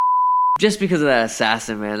Just because of that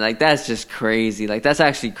assassin, man. Like, that's just crazy. Like, that's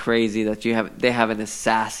actually crazy that they have an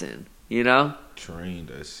assassin, you know? Trained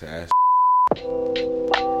assassin.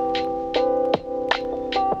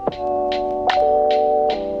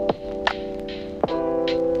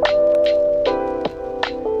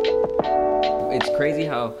 It's crazy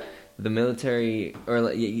how the military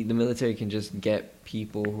the military can just get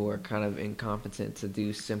people who are kind of incompetent to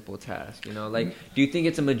do simple tasks, you know? Like, do you think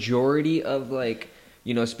it's a majority of, like,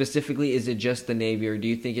 you know, specifically, is it just the Navy, or do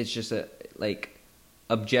you think it's just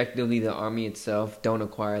objectively the Army itself don't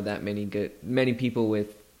acquire that many people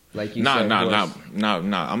with, like you said? No. I'm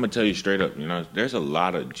gonna tell you straight up. You know, there's a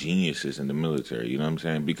lot of geniuses in the military. You know what I'm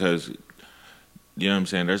saying? Because, you know what I'm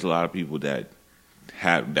saying, there's a lot of people that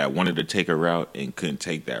wanted to take a route and couldn't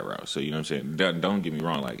take that route. So, you know what I'm saying? Don't get me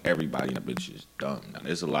wrong. Like, everybody in the bitch is dumb. Now,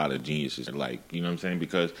 there's a lot of geniuses. Like, you know what I'm saying?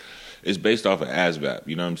 Because it's based off of ASVAB.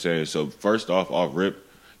 You know what I'm saying? So first off rip,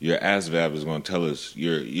 your ASVAB is going to tell us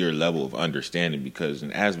your level of understanding, because an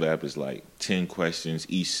ASVAB is like 10 questions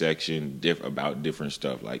each section about different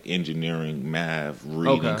stuff, like engineering, math,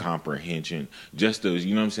 reading, comprehension, just those,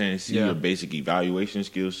 you know what I'm saying, see your basic evaluation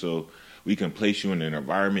skills, so we can place you in an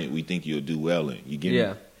environment we think you'll do well in. You get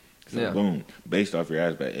me? So boom, based off your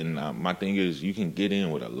ASVAB. And my thing is, you can get in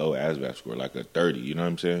with a low ASVAB score, like a 30, you know what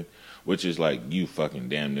I'm saying? Which is like, you fucking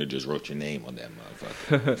damn near just wrote your name on that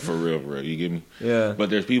motherfucker. For real, you get me? Yeah. But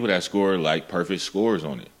there's people that score like perfect scores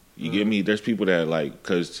on it. You get me? There's people that like,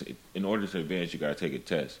 because in order to advance, you got to take a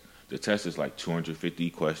test. The test is like 250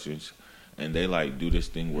 questions. And they like do this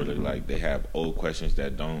thing where they have old questions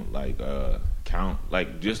that don't like count,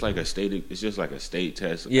 like just like it's just like a state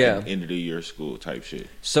test, like end of the year school type shit.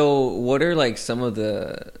 So what are like some of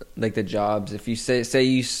the jobs, if you say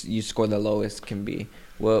you score the lowest can be,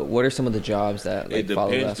 what are some of the jobs that like it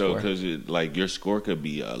follow depends that though, because like your score could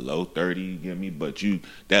be a low 30, you get me, but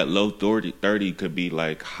that low 30 could be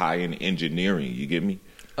like high in engineering, you get me.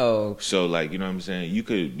 Oh, so like, you know what I'm saying? You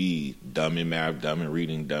could be dumb in math, dumb in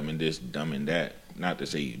reading, dumb in this, dumb in that. Not to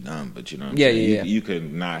say you're dumb, but you know what I'm saying? You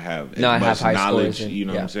could not have as much knowledge, you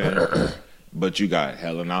know what I'm saying? But you got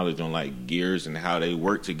hella knowledge on like gears and how they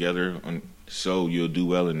work together, so you'll do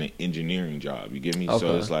well in the engineering job. You get me?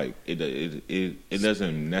 So it's like it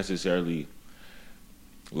doesn't necessarily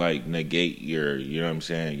like negate your, you know what I'm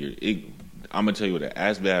saying? I'm gonna tell you what the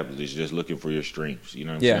ASVAB is just looking for your strengths. You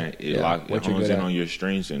know what I'm saying? It hones in on your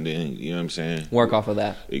strengths, and then, you know what I'm saying, work off of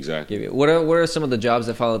that. Exactly. What are some of the jobs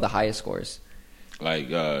that follow the highest scores? Like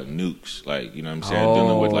nukes, like, you know what I'm saying,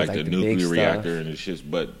 dealing with like the nuclear reactor and the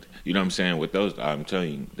shit. But you know what I'm saying, with those, I'm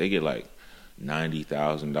telling you, they get like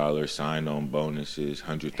 $90,000 sign-on bonuses,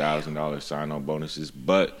 $100,000 sign-on bonuses,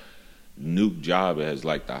 but nuke job has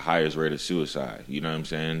like the highest rate of suicide. You know what I'm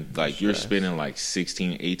saying? Like, you're spending like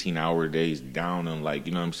 16, 18-hour days down on, like,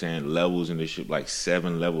 you know what I'm saying, levels in the ship, like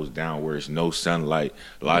 7 levels down where it's no sunlight.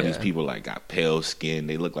 A lot of these people like got pale skin.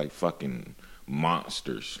 They look like fucking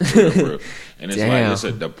monsters. For real. And it's like, it's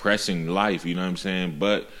a depressing life, you know what I'm saying?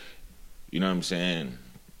 But, you know what I'm saying,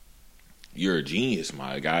 you're a genius,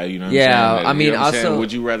 my guy. You know what I'm saying? Yeah, I mean, also,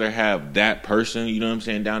 would you rather have that person, you know what I'm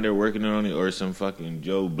saying, down there working on it, or some fucking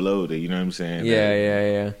Joe Blow that, you know what I'm saying?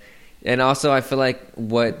 Yeah. And also, I feel like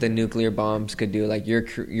what the nuclear bombs could do, like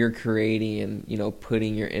you're creating and, you know,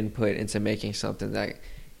 putting your input into making something that,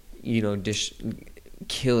 you know,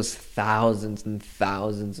 kills thousands and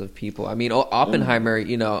thousands of people. I mean, Oppenheimer,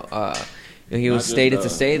 you know, he was stated to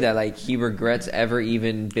say that like he regrets ever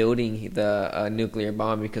even building the nuclear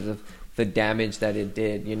bomb because of the damage that it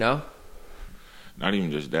did, you know? Not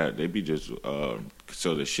even just that. They be just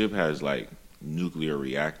so the ship has like nuclear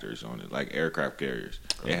reactors on it, like aircraft carriers.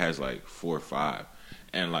 It has like 4 or 5.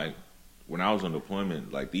 And like when I was on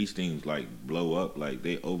deployment, like these things like blow up, like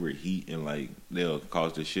they overheat and like they'll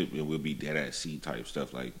cause the ship, it will be dead at sea type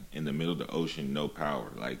stuff, like in the middle of the ocean, no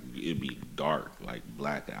power, like it'd be dark, like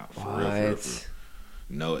blackout for real.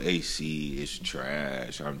 No AC, it's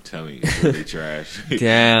trash. I'm telling you, it's really trash.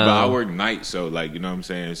 Damn. But I work night, so like, you know what I'm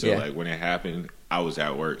saying? So like when it happened, I was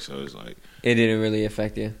at work, so it's like it didn't really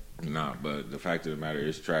affect you. Nah, but the fact of the matter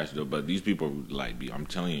is trash though. But these people, like, I'm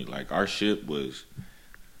telling you, like our ship was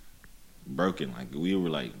broken. Like we were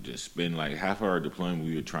like just spend like half of our deployment,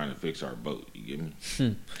 we were trying to fix our boat. You get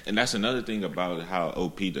me? And that's another thing about how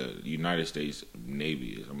OP the United States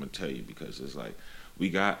Navy is. I'm gonna tell you, because it's like we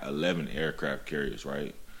got 11 aircraft carriers,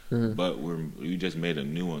 right? Mm-hmm. But we just made a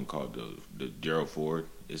new one called the Gerald Ford.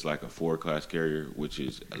 It's like a 4-class carrier, which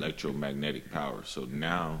is electromagnetic power. So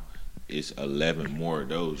now it's 11 more of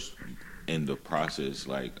those in the process,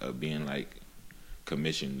 like of being like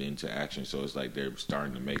commissioned into action. So it's like they're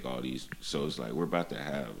starting to make all these. So it's like we're about to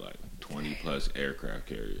have like 20 plus aircraft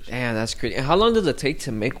carriers. Damn, that's crazy. And how long does it take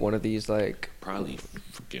to make one of these? Like probably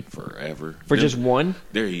freaking forever. For just one?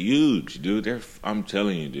 They're huge, dude. I'm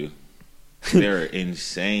telling you, dude. They're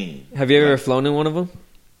insane. Have you ever flown in one of them?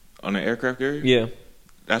 On an aircraft carrier? Yeah.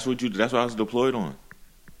 That's what I was deployed on.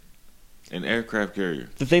 An aircraft carrier.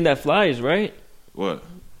 The thing that flies, right? What?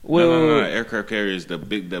 No. Aircraft carrier is the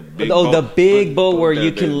big Oh, boat. the big boat where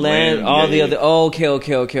you can land all the other. Oh,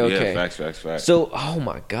 okay. Yeah, facts. So, oh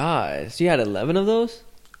my God. So you had 11 of those?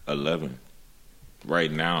 11.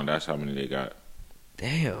 Right now, that's how many they got.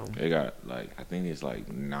 Damn. They got I think it's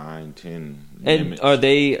 9, 10. And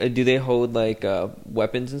do they hold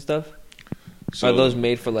weapons and stuff? So, are those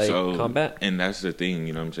made for combat? And that's the thing,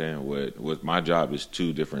 you know what I'm saying? With my job is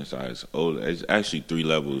 2 different sizes. It's actually 3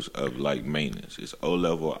 levels of maintenance. It's O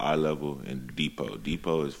level, I level, and depot.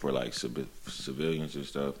 Depot is for civilians and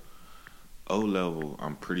stuff. O level,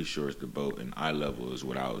 I'm pretty sure it's the boat, and I level is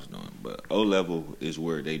what I was doing. But O level is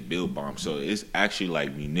where they build bombs. So it's actually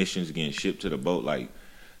munitions getting shipped to the boat,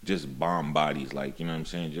 just bomb bodies, you know what I'm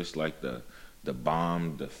saying? Just the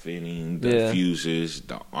bomb, the finning, the fuses,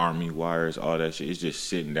 the army wires, all that shit. It's just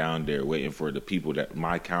sitting down there waiting for the people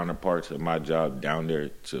my counterparts of my job down there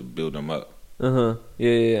to build them up.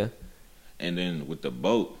 Yeah. And then with the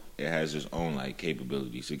boat, it has its own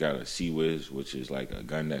capabilities. It got a Sea Whiz, which is a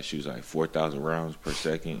gun that shoots 4,000 rounds per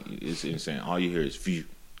second. It's insane. All you hear is phew.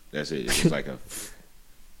 That's it. It's just a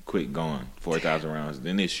quick going, 4,000 rounds.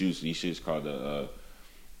 Then it shoots these shits called the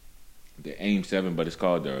AIM 7, but it's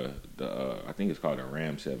called I think it's called a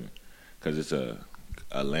Ram 7 because it's a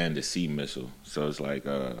land to sea missile. So it's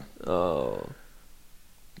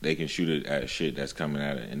they can shoot it at shit that's coming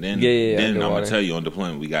at it. And then I'm gonna tell you, on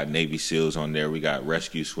deployment we got Navy SEALs on there. We got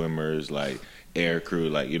rescue swimmers, air crew,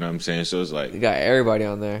 you know what I'm saying. So it's you got everybody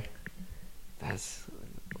on there. That's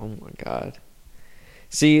oh my God.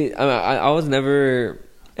 See, I was never,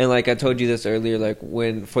 and I told you this earlier,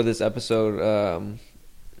 when for this episode.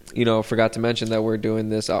 Forgot to mention that we're doing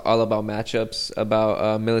this all about matchups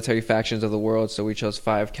about military factions of the world. So we chose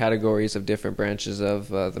 5 categories of different branches of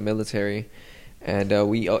the military, and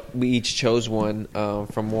we each chose one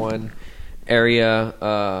from one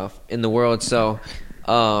area in the world. So,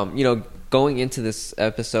 going into this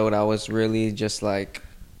episode, I was really just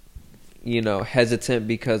hesitant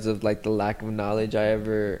because of the lack of knowledge I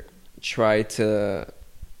ever tried to,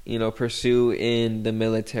 pursue in the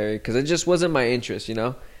military because it just wasn't my interest,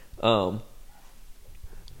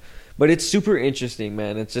 But it's super interesting,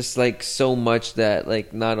 man. It's just so much that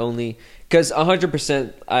not only because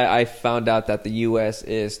 100% I found out that the U.S.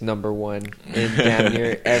 is number one in damn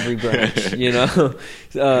near every branch,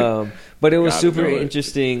 But it was super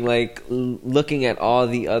interesting, looking at all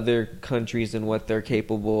the other countries and what they're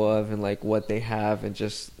capable of and what they have and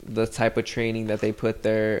just the type of training that they put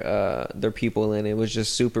their people in. It was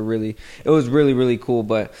just really, really cool.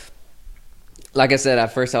 But like I said,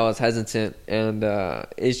 at first I was hesitant, and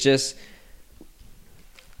it's just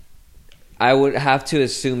I would have to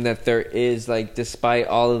assume that there is despite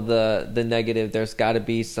all of the negative, there's got to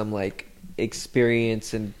be some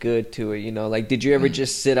experience and good to it. Did you ever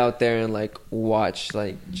just sit out there and watch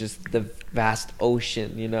just the vast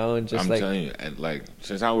ocean, and just I'm telling you, and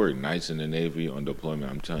since I worked nights in the Navy on deployment,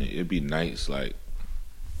 I'm telling you, it'd be nights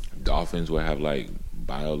dolphins would have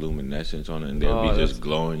bioluminescence on it, and they'll be just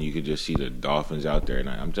glowing. You could just see the dolphins out there, and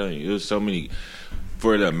I'm telling you, it was so many.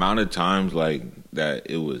 For the amount of times that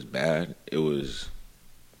it was bad, it was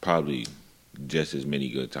probably just as many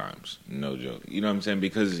good times. No joke. You know what I'm saying?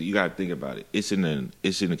 Because you got to think about it. It's an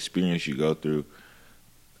experience you go through,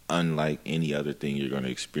 unlike any other thing you're going to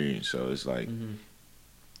experience. So it's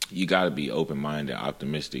you got to be open minded,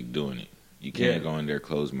 optimistic doing it. You can't go in there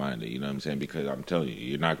closed-minded, you know what I'm saying? Because I'm telling you,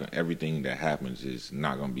 you're not gonna, everything that happens is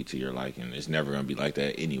not going to be to your liking. It's never going to be like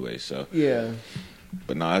that anyway, so. Yeah.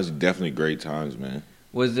 But no, it's definitely great times, man.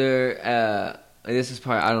 Was there, this is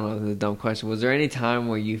probably, I don't know, this is a dumb question. Was there any time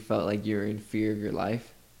where you felt like you were in fear of your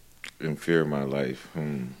life? In fear of my life?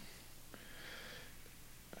 I'm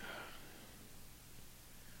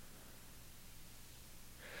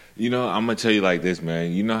going to tell you like this,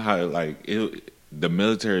 man. You know how, the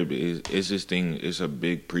military is this thing. It's a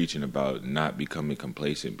big preaching about not becoming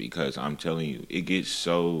complacent, because I'm telling you, it gets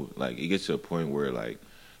so it gets to a point where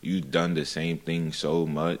you've done the same thing so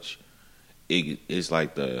much, it's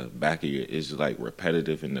the back of your, it's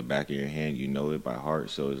repetitive in the back of your hand. You know it by heart,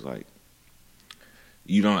 so it's I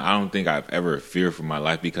don't think I've ever feared for my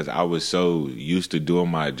life, because I was so used to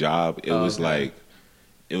doing my job. It was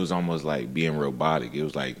it was almost like being robotic. It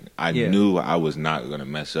was like I Yeah. knew I was not gonna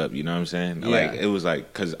mess up. You know what I'm saying? Yeah. Like it was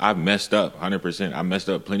like because I messed up 100%. I messed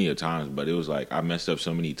up plenty of times, but it was like I messed up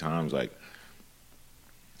so many times. Like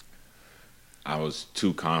I was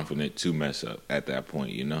too confident to mess up at that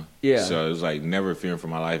point. You know? Yeah. So it was like never fearing for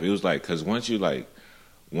my life. It was like because once you like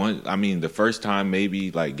I mean, the first time maybe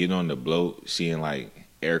like getting on the boat, seeing like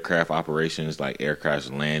aircraft operations, like aircrafts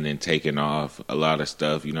landing, taking off, a lot of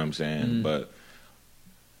stuff. You know what I'm saying? But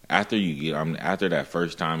after you get, after that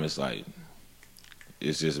first time, it's like,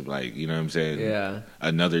 it's just like, you know what I'm saying? Yeah.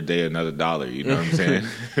 Another day, another dollar. You know what I'm saying?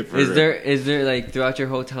 Is there like throughout your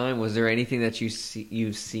whole time, was there anything that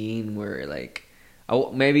you've seen where like,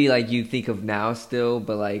 maybe like you think of now still,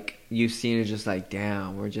 but like you've seen it just like,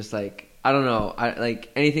 damn, we're just like, I don't know,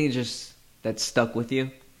 like anything just that stuck with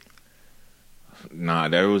you? Nah,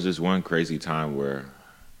 there was this one crazy time where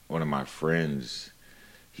one of my friends,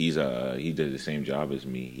 he did the same job as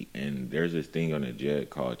me, and there's this thing on the jet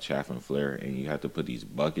called chaff and flare, and you have to put these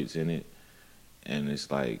buckets in it, and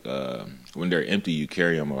it's like when they're empty, you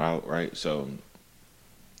carry them out, right? So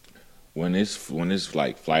when it's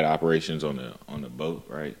like flight operations on the boat,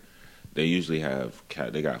 right? They usually have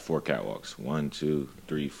they got 4 catwalks, 1, 2,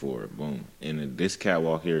 3, 4, boom. And in this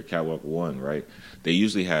catwalk here, catwalk 1, right? They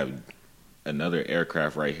usually have another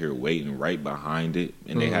aircraft right here waiting right behind it,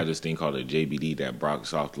 and they have this thing called a JBD that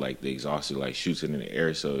blocks off like the exhaust, like shoots it in the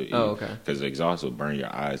air, so because the exhaust will burn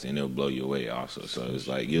your eyes and it'll blow you away also. So it's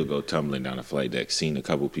like you'll go tumbling down the flight deck. Seen a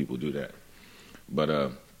couple people do that,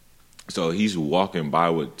 but so he's walking by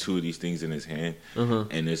with 2 of these things in his hand,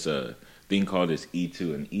 and it's a thing called this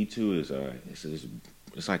E2, and E2 is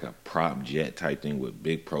it's like a prop jet type thing with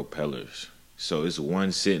big propellers. So it's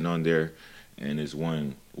one sitting on there, and there's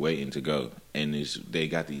one waiting to go, and they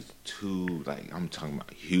got these 2, like I'm talking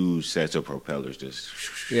about huge sets of propellers, just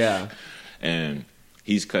and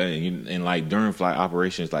he's cutting, and like during flight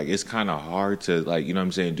operations, like it's kind of hard to, like, you know what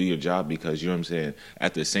I'm saying, do your job, because you know what I'm saying,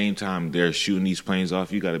 at the same time they're shooting these planes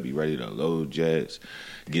off, you got to be ready to load jets,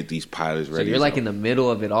 get these pilots ready. So you're like in the middle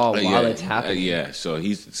of it all while it's happening.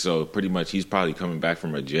 So pretty much he's probably coming back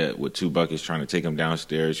from a jet with 2 buckets trying to take him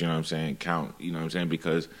downstairs, you know what I'm saying, count, you know what I'm saying,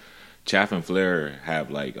 because chaff and flare have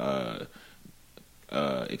like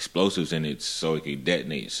explosives in it so it can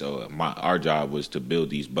detonate. So our job was to build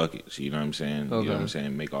these buckets, you know what I'm saying? You know what I'm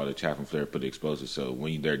saying? Make all the chaff and flare, put the explosives. So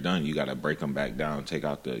when they're done, you got to break them back down, take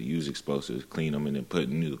out the used explosives, clean them, and then put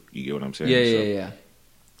new. You get what I'm saying? Yeah.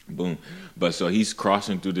 Boom. But so he's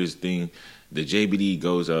crossing through this thing. The JBD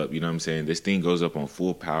goes up, you know what I'm saying? This thing goes up on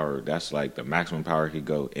full power. That's like the maximum power it could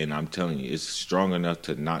go. And I'm telling you, it's strong enough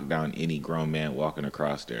to knock down any grown man walking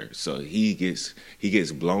across there. So he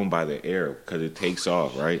gets blown by the air because it takes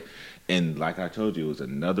off, right? And like I told you, it was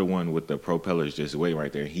another one with the propellers just waiting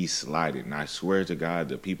right there. And he slided. And I swear to God,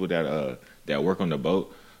 the people that work on the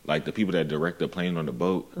boat, like the people that direct the plane on the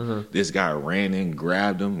boat, this guy ran in,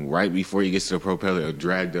 grabbed him right before he gets to the propeller,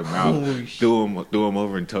 dragged him out, threw him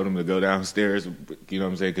over, and told him to go downstairs. You know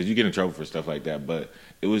what I'm saying? Because you get in trouble for stuff like that. But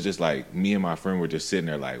it was just like me and my friend were just sitting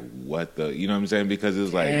there like, what the? You know what I'm saying? Because it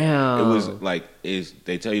was like, Damn. it was like,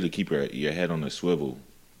 they tell you to keep your head on the swivel.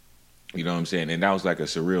 You know what I'm saying? And that was like a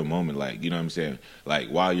surreal moment. Like, you know what I'm saying? Like,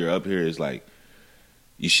 while you're up here, it's like,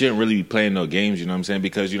 you shouldn't really be playing no games, you know what I'm saying?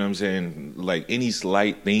 Because, you know what I'm saying, like, any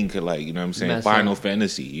slight thing could, like, you know what I'm saying, Final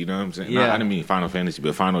Fantasy, you know what I'm saying? I didn't mean Final Fantasy,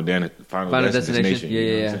 but Final Destination. Yeah,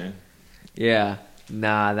 you know what I'm saying? Yeah.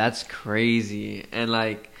 Nah, that's crazy. And,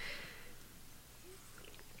 like,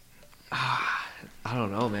 I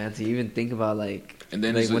don't know, man, to even think about, like, and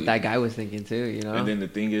then like what that guy was thinking, too, you know? And then the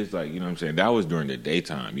thing is, like, you know what I'm saying, that was during the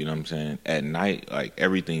daytime, you know what I'm saying? At night, like,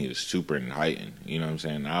 everything is super heightened, you know what I'm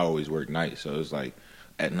saying? I always work nights, so it's like,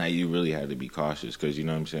 at night, you really had to be cautious because, you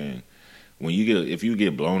know what I'm saying, if you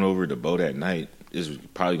get blown over the boat at night, it's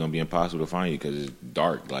probably going to be impossible to find you because it's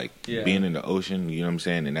dark. Like, being in the ocean, you know what I'm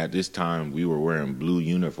saying, and at this time, we were wearing blue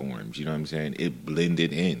uniforms, you know what I'm saying, it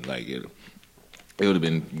blended in. Like, it would have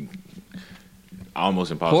been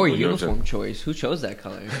almost impossible. Poor you know uniform choice. Who chose that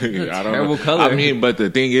color? I don't Terrible know. color. I mean, but the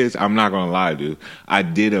thing is, I'm not gonna lie, dude. I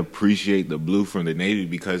did appreciate the blue from the Navy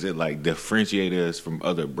because it like differentiated us from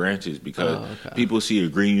other branches. Because people see a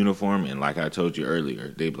green uniform and, like I told you earlier,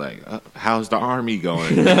 they be like, "How's the Army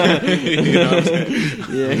going?" You know what I'm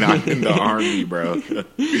saying? Not in the Army, bro. For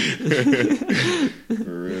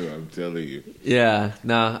real, I'm telling you. Yeah,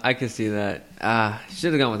 no, I could see that.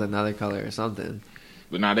 Should have gone with another color or something.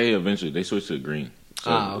 But now they switched to green.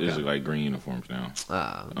 So it's like green uniforms now.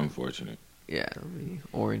 Unfortunate. Yeah, I mean,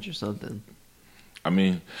 orange or something. I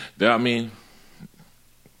mean,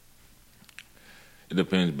 It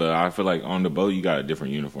depends, but I feel like on the boat you got a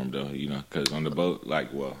different uniform though, you know, because on the boat,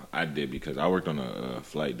 like, well, I did because I worked on a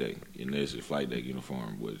flight deck, and there's a flight deck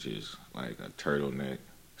uniform, which is like a turtleneck,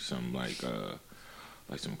 some like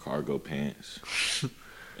some cargo pants,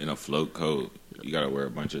 and a float coat. You gotta wear a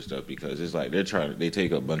bunch of stuff because it's like they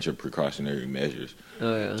take a bunch of precautionary measures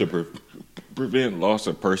to prevent loss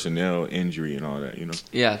of personnel, injury, and all that, you know.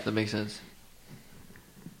 Yeah, that makes sense.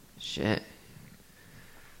 Shit.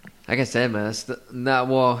 Like I said, man,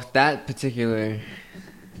 that particular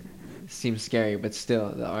seems scary, but still,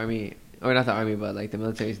 the army, or not the army, but like the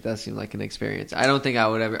military does seem like an experience. I don't think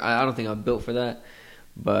I'm built for that,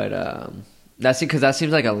 but because that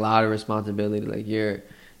seems like a lot of responsibility. Like your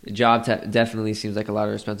job definitely seems like a lot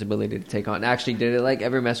of responsibility to take on. Actually, did it like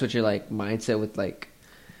ever mess with your like mindset with like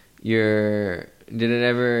did it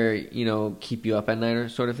ever, keep you up at night or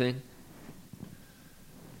sort of thing?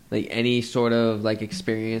 Like any sort of like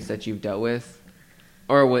experience that you've dealt with,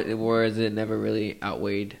 or is it never really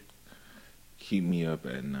outweighed? Keep me up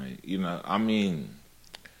at night, you know. I mean,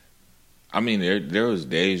 there was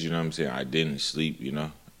days, you know what I'm saying, I didn't sleep, you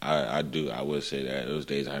know. I would say that those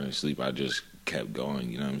days I didn't sleep, I just kept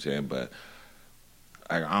going, you know what I'm saying. But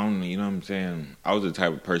I don't, you know what I'm saying. I was the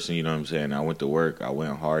type of person, you know what I'm saying. I went to work, I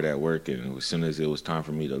went hard at work, and as soon as it was time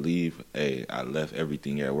for me to leave, hey, I left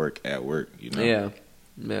everything at work, you know.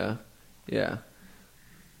 Yeah.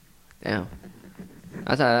 Damn.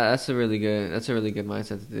 That's a really good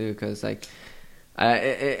mindset to do, because like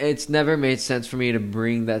it's never made sense for me to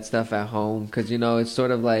bring that stuff at home, because it's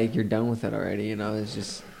sort of like you're done with it already. It's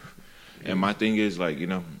just. And my thing is like,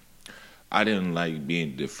 I didn't like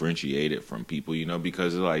being differentiated from people,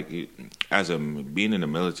 because like being in the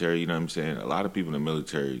military, you know what I'm saying, a lot of people in the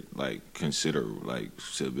military like consider like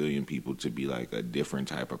civilian people to be like a different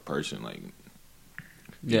type of person, like.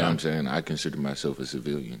 You know what I'm saying? I consider myself a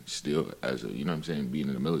civilian still as a, you know what I'm saying, being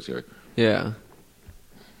in the military. Yeah.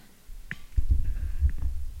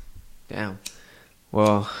 Damn.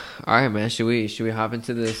 Well, all right, man. Should we hop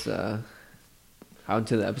into this, the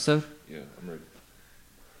episode? Yeah, I'm ready.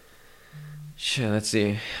 Sure, let's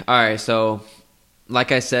see. All right, so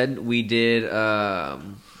like I said, we did all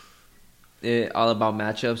about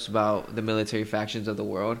matchups about the military factions of the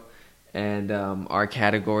world. And our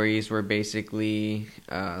categories were basically,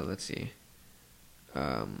 let's see.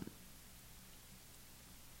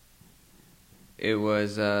 It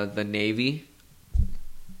was the Navy,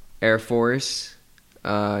 Air Force,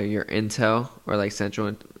 your Intel, or like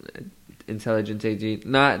Central Intelligence Agency,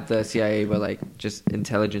 not the CIA, but like just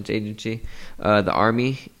intelligence agency, the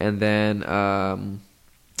Army, and then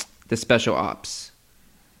the Special Ops.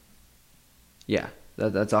 Yeah,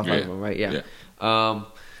 that's all 5 of them, right? Yeah.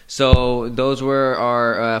 So those were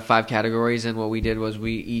our 5 categories, and what we did was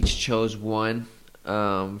we each chose one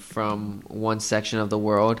from one section of the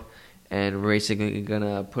world, and we're basically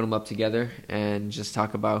gonna put them up together and just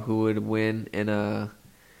talk about who would win in a.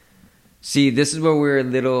 See, this is where we're a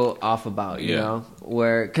little off about, you know,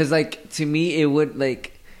 because like to me it would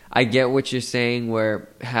like I get what you're saying, where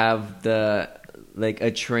have the like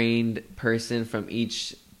a trained person from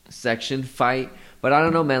each section fight. But I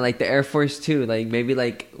don't know, man. Like the Air Force too. Like maybe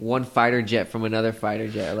like one fighter jet from another fighter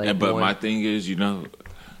jet. Like, but my thing is,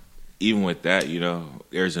 even with that,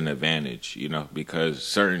 there's an advantage, because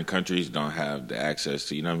certain countries don't have the access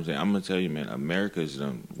to. You know what I'm saying? I'm gonna tell you, man. America's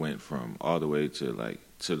went from all the way to like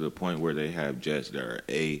to the point where they have jets that are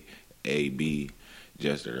A, B,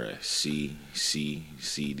 jets that are C, C,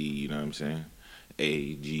 D. You know what I'm saying?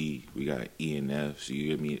 A, G. We got E and F. So you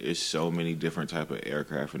get me? It's so many different type of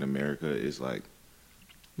aircraft in America. It's like.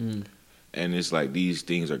 And it's like these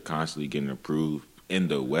things are constantly getting improved, and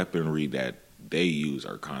the weaponry that they use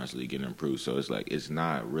are constantly getting improved. So it's like it's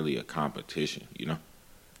not really a competition,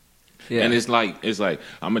 Yeah. And it's like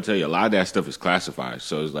I'm gonna tell you, a lot of that stuff is classified.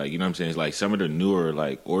 So it's like, you know what I'm saying? It's like some of the newer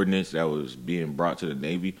like ordnance that was being brought to the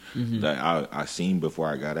Navy that I seen before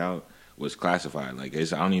I got out was classified. Like I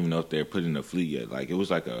don't even know if they're put in the fleet yet. Like it was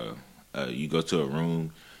like you go to a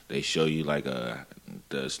room. They show you like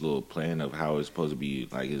this little plan of how it's supposed to be,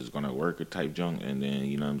 like it's gonna work, a type junk, and then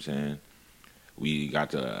you know what I'm saying. We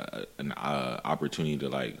got an opportunity to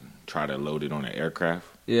like try to load it on an aircraft.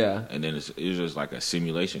 Yeah. And then it was just like a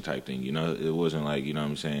simulation type thing, It wasn't like what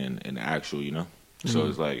I'm saying, an actual, So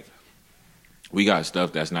it's like we got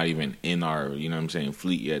stuff that's not even in our what I'm saying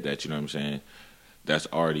fleet yet. That what I'm saying, that's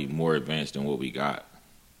already more advanced than what we got.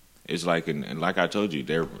 It's like, and like I told you,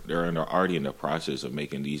 they're already in the process of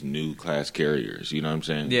making these new class carriers. You know what I'm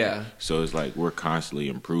saying? Yeah. So it's like we're constantly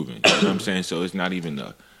improving. You know what I'm saying? So it's not even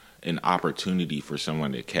an opportunity for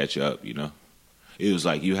someone to catch up. It was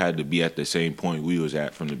like you had to be at the same point we was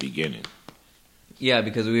at from the beginning. Yeah,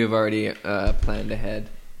 because we have already planned ahead.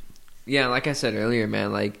 Yeah, like I said earlier,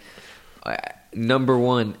 man, like number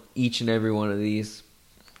one, each and every one of these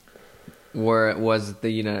was the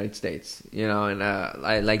United States, you know, and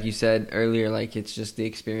like you said earlier, like it's just the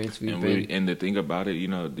experience we've been. And the thing about it, you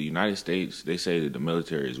know, the United States, they say that the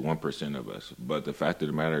military is 1% of us, but the fact of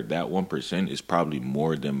the matter, that 1% is probably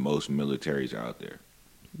more than most militaries out there.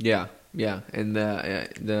 Yeah, and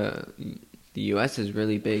the U.S. is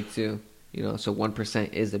really big too, you know, so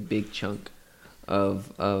 1% is a big chunk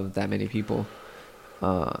of that many people,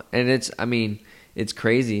 and it's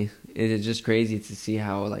crazy. It is just crazy to see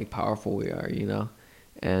how like powerful we are, you know,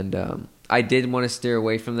 and I did want to steer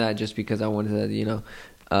away from that just because I wanted to, you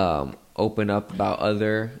know, open up about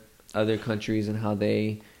other countries and how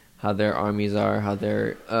their armies are, how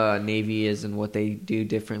their navy is, and what they do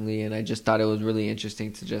differently. And I just thought it was really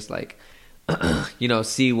interesting to just like, you know,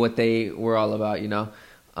 see what they were all about, you know.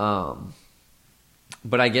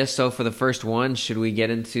 But I guess so. For the first one, should we get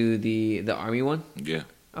into the army one? Yeah.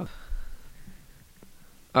 Oh.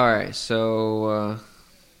 All right. So,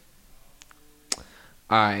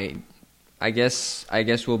 all right. I guess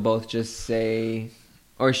we'll both just say,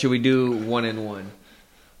 or should we do one and one?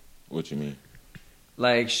 What you mean?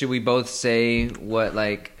 Like, should we both say what,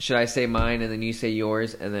 like, should I say mine and then you say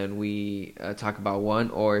yours and then we talk about one?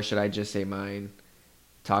 Or should I just say mine,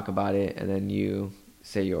 talk about it, and then you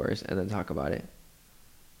say yours and then talk about it?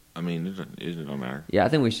 I mean, it don't matter. Yeah, I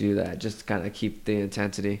think we should do that. Just to kind of keep the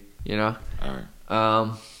intensity, you know? All right.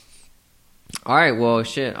 All right, well,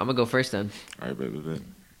 shit, I'm going to go first then. All right, baby.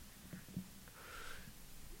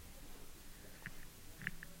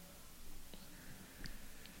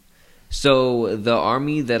 So the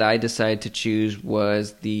army that I decided to choose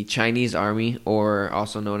was the Chinese Army, or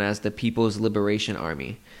also known as the People's Liberation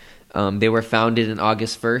Army. They were founded in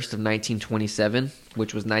August 1st of 1927,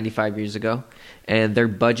 which was 95 years ago. And their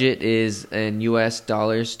budget is in U.S.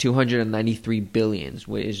 dollars, $293 billion,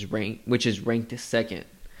 which is ranked second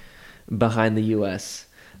behind the U.S.,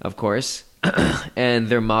 of course. And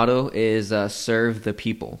their motto is serve the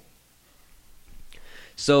people.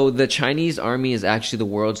 So the Chinese army is actually the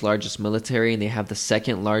world's largest military, and they have the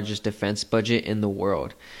second largest defense budget in the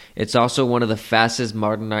world. It's also one of the fastest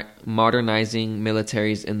modernizing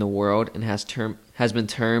militaries in the world, and has been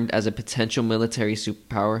termed as a potential military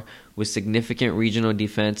superpower with significant regional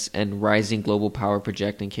defense and rising global power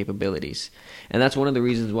projecting capabilities. And that's one of the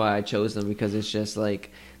reasons why I chose them, because it's just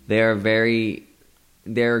like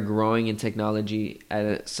they're growing in technology at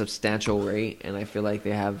a substantial rate, and I feel like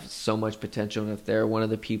they have so much potential. And if they're one of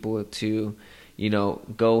the people to, you know,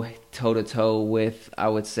 go toe-to-toe with, I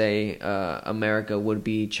would say, America, would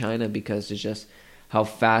be China, because it's just how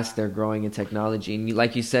fast they're growing in technology. And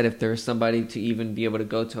like you said, if there's somebody to even be able to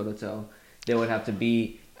go toe-to-toe, they would have to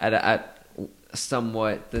be at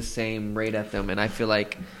somewhat the same rate at them. And I feel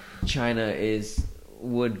like China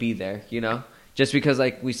would be there, you know? Just because,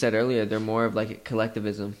 like we said earlier, they're more of like a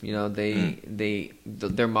collectivism. You know,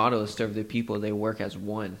 their motto is serve the people. They work as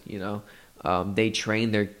one. You know, they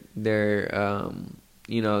train their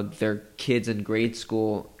kids in grade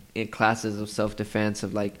school in classes of self-defense,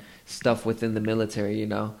 of like stuff within the military. You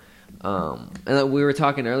know, and we were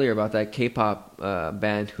talking earlier about that K-pop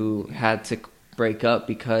band who had to break up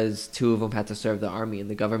because two of them had to serve the army, and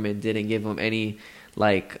the government didn't give them any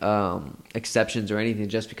like exceptions or anything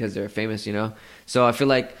just because they're famous, you know. So I feel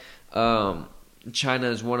like China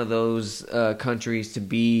is one of those countries to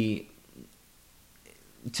be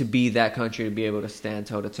that country, to be able to stand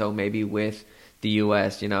toe to toe maybe with the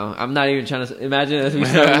U.S. You know, I'm not even trying to imagine if we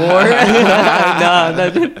start a war. No,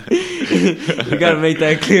 we gotta make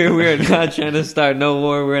that clear. We are not trying to start no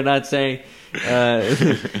war. We're not saying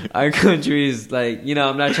our country is like, you know,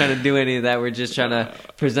 I'm not trying to do any of that. We're just trying to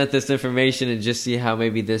present this information and just see how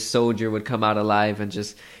maybe this soldier would come out alive, and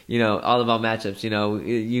just, you know, all about matchups. You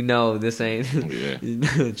know, this ain't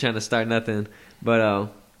trying to start nothing.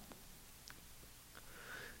 But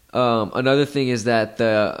another thing is that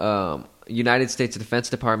the United States Defense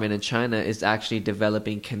Department in China is actually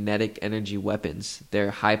developing kinetic energy weapons.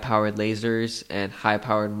 They're high-powered lasers and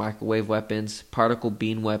high-powered microwave weapons, particle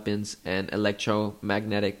beam weapons, and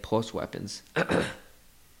electromagnetic pulse weapons.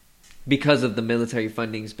 Because of the military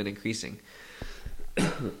funding has been increasing.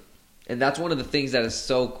 And that's one of the things that is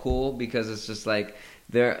so cool, because it's just like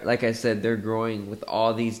like I said, they're growing with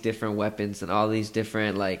all these different weapons and all these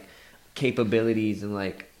different like capabilities and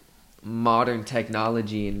like modern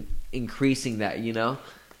technology, and increasing that, you know.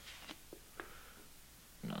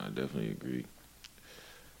 No, I definitely agree.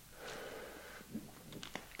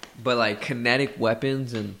 But like kinetic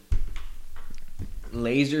weapons and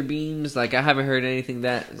laser beams. Like I haven't heard anything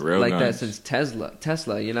that that since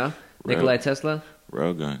Tesla, you know, Nikola Tesla.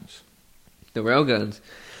 Railguns. The railguns.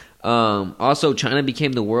 Also, China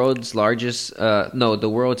became the world's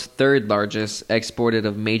third largest exporter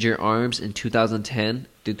of major arms in 2010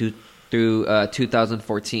 through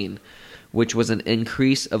 2014, which was an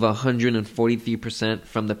increase of 143%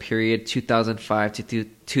 from the period 2005 to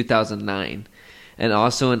 2009. And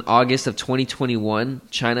also in August of 2021,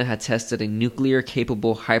 China had tested a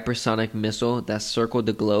nuclear-capable hypersonic missile that circled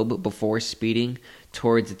the globe before speeding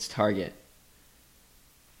towards its target.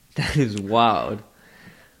 That is wild.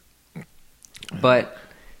 But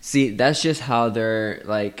see, that's just how they're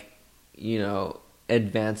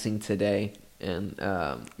advancing today, and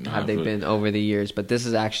how they've been over the years. But this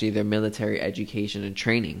is actually their military education and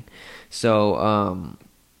training. So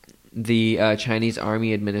the Chinese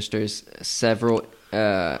army administers several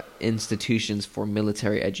institutions for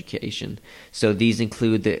military education. So these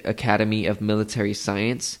include the Academy of Military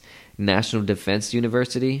Science, National Defense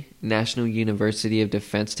University, National University of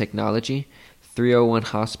Defense Technology, 301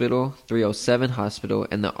 Hospital, 307 Hospital,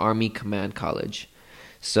 and the Army Command College.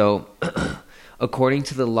 So, according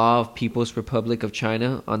to the Law of People's Republic of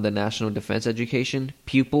China on the national defense education,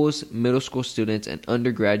 pupils, middle school students, and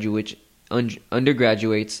undergraduates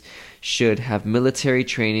should have military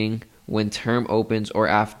training when term opens or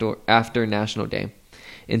after National Day.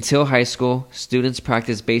 Until high school, students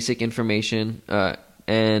practice basic information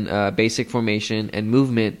and basic formation and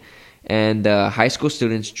movement, and high school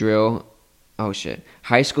students drill.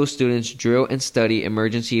 High school students drill and study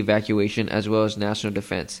emergency evacuation as well as national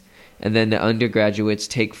defense. And then the undergraduates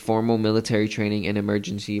take formal military training in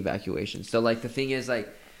emergency evacuation. So, the thing is,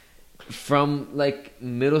 from,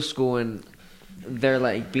 middle school, and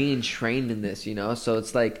they're, being trained in this, you know? So,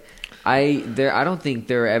 it's, I don't think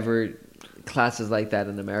there are ever classes like that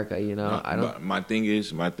in America, you know? My thing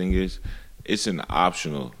is, it's an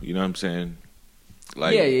optional, you know what I'm saying?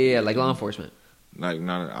 Yeah, like law enforcement. I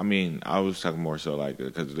was talking more so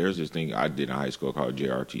because there's this thing I did in high school called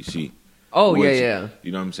JRTC. Oh, yeah.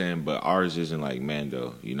 You know what I'm saying? But ours isn't like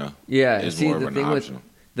Mando, you know? Yeah, it's more of an optional.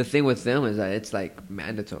 The thing with them is that it's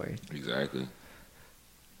mandatory. Exactly.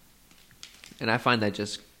 And I find that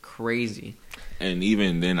just crazy. And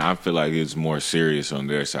even then, I feel like it's more serious on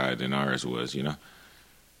their side than ours was, you know?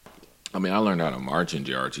 I learned how to march in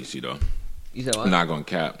JRTC, though. You said what? I'm not going to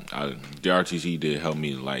cap. JRTC did help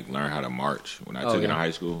me learn how to march when I took it in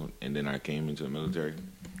high school, and then I came into the military.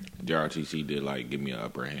 JRTC did give me an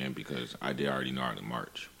upper hand because I did already know how to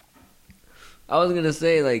march. I was gonna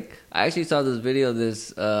say I actually saw this video of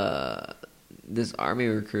this army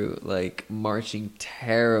recruit marching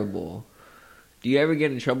terrible. Do you ever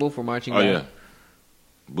get in trouble for marching? Yeah.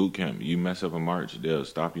 Boot camp. You mess up a march, they'll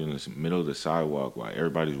stop you in the middle of the sidewalk while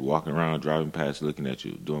everybody's walking around, driving past, looking at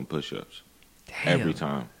you, doing push-ups. Every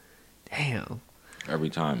time. Damn. Every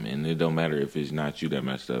time. And it don't matter if it's not you that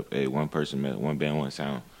messed up. Hey, one person, one band, one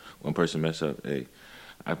sound. One person messed up. Hey,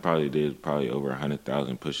 I probably did over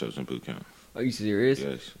 100,000 push-ups in boot camp. Are you serious?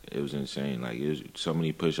 Yes. It was insane. It was so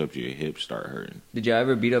many push-ups, your hips start hurting. Did you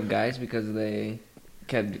ever beat up guys because they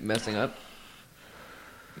kept messing up?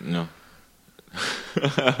 No.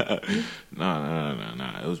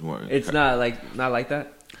 No. It was more. It's not like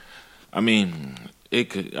that. It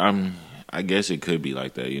could. I guess it could be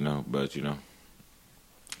like that, you know. But it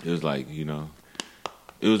was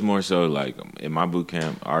it was more so in my boot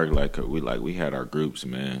camp. We had our groups,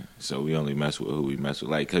 man. So we only mess with who we mess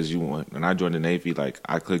with. Because when I joined the Navy,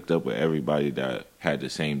 I clicked up with everybody that had the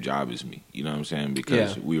same job as me. You know what I'm saying?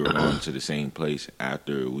 Because we were going to the same place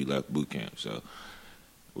after we left boot camp. So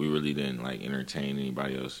we really didn't entertain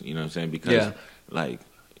anybody else. You know what I'm saying? Because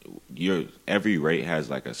every rate has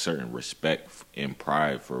a certain respect and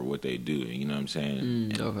pride for what they do. You know what I'm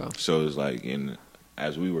saying? Okay. So it's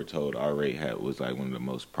as we were told, our rate was one of the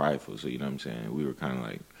most prideful. So you know what I'm saying? We were kind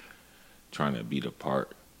of trying to beat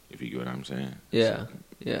apart, if you get what I'm saying. Yeah.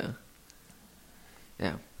 Yeah.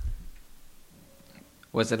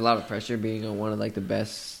 Was it a lot of pressure being on one of the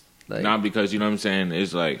best? Not because you know what I'm saying.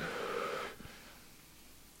 It's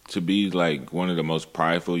to be one of the most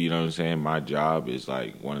prideful, you know what I'm saying? My job is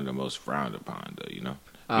one of the most frowned upon, though, you know?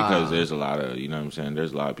 Because there's a lot of, you know what I'm saying?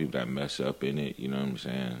 There's a lot of people that mess up in it, you know what I'm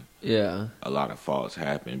saying? Yeah. A lot of faults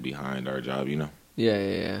happen behind our job, you know?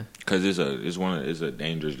 Yeah. Because it's a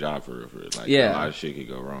dangerous job for a lot of shit could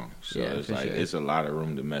go wrong. So it's it's a lot of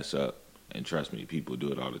room to mess up, and trust me, people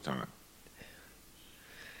do it all the time.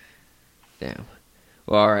 Damn.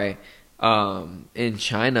 Well, all right. In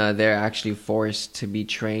China, they're actually forced to be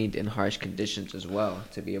trained in harsh conditions as well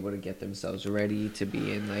to be able to get themselves ready to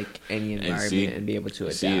be in like any environment and be able to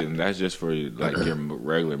adapt. See, and that's just for like your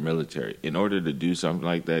regular military. In order to do something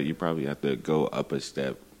like that, you probably have to go up a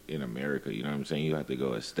step in America. You know what I'm saying? You have to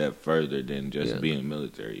go a step further than just being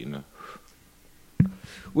military. You know.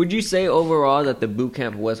 Would you say overall that the boot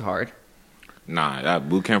camp was hard? Nah, that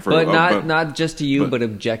boot camp for but not just to you, but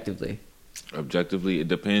objectively. Objectively, it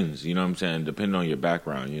depends. You know what I'm saying? Depending on your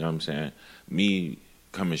background. You know what I'm saying? Me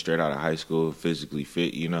coming straight out of high school, physically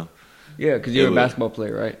fit. You know. Yeah, because you're a basketball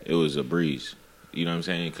player, right? It was a breeze. You know what I'm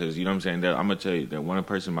saying? Because you know what I'm saying. That I'm gonna tell you that one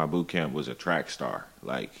person in my boot camp was a track star.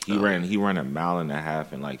 Like he ran 1.5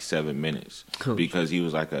 miles in like 7 minutes because he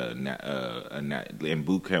was like and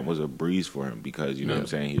boot camp was a breeze for him because you know what I'm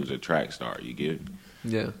saying. He was a track star. You get it?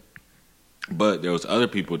 Yeah. But there was other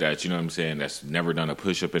people that, you know what I'm saying, that's never done a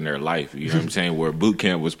push-up in their life. You know what I'm saying? Where boot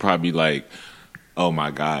camp was probably like, oh, my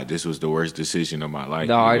God, this was the worst decision of my life.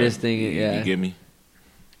 The hardest thing, yeah. You get me?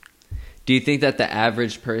 Do you think that the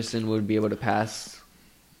average person would be able to pass?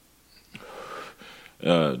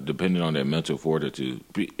 Depending on their mental fortitude.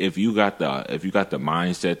 If you got the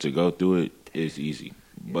mindset to go through it, it's easy.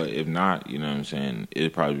 But if not, you know what I'm saying,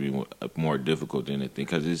 it'd probably be more difficult than anything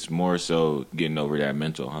because it's more so getting over that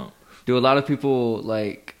mental hump. Do a lot of people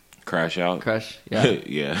like crash out? Yeah.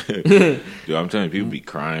 Yeah. Dude, I'm telling you, people be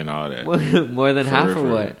crying all that. More than half or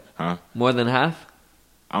what? Huh? More than half?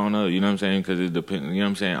 I don't know. You know what I'm saying? Because it depends. You know what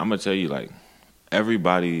I'm saying? I'm going to tell you, like,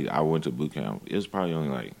 everybody I went to boot camp, it was probably only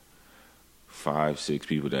like 5-6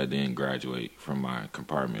 people that didn't graduate from my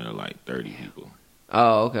compartment of like 30 people.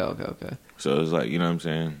 Oh, okay. So it's like, you know what I'm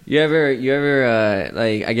saying? You ever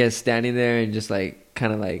like, I guess standing there and just like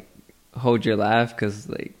kind of like hold your laugh because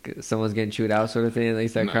like someone's getting chewed out sort of thing and they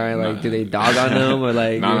start crying? Like, do they dog on them or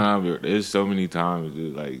like? No. There's so many times,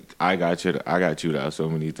 dude. Like I got chewed out so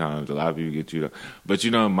many times. A lot of people get chewed out. But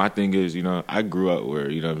you know, my thing is, you know, I grew up where,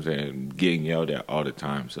 you know what I'm saying, getting yelled at all the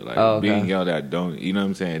time. So like being yelled at don't, you know what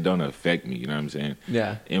I'm saying, don't affect me. You know what I'm saying?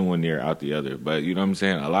 Yeah. In one ear, out the other. But you know what I'm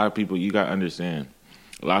saying? A lot of people, you got to understand.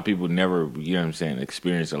 A lot of people never, you know what I'm saying,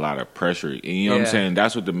 experience a lot of pressure. And you know what I'm saying?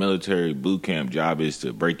 That's what the military boot camp job is,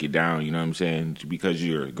 to break it down, you know what I'm saying? Because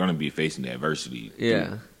you're going to be facing adversity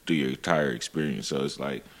through your entire experience. So it's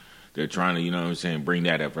like they're trying to, you know what I'm saying, bring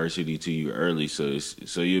that adversity to you early so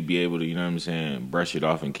you'll be able to, you know what I'm saying, brush it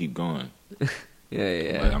off and keep going.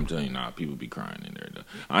 Yeah. But I'm telling you, people be crying in there, though.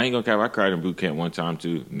 I ain't going to cap. I cried in boot camp one time,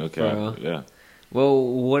 too. No cap. Yeah. Well,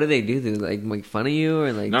 what do they do? Do they make fun of you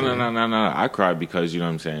or like? No. I cried because, you know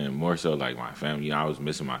what I'm saying, more so like my family. You know, I was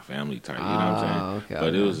missing my family type. You know what I'm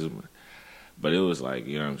saying? But it was like,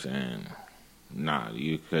 you know what I'm saying.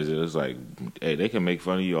 Because it was like, hey, they can make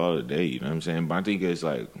fun of you all the day. You know what I'm saying? But I think it's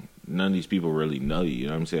like none of these people really know you. You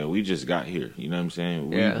know what I'm saying? We just got here. You know what I'm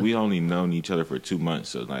saying? We only known each other for 2 months.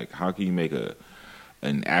 So like, how can you make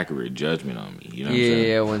an accurate judgment on me? You know what I'm saying?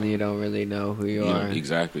 Yeah, when you don't really know who you are.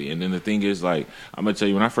 Exactly. And then the thing is, like, I'm going to tell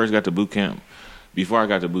you, when I first got to boot camp, before I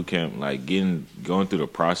got to boot camp, like, going through the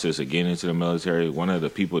process of getting into the military, one of the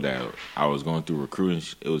people that I was going through recruiting,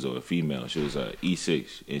 it was a female. She was a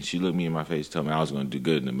E6, and she looked me in my face, told me I was going to do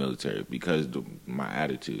good in the military because my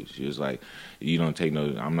attitude. She was like,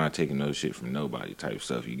 I'm not taking no shit from nobody type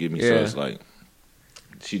stuff. You get me? Yeah. So it's like,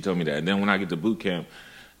 she told me that. And then when I get to boot camp,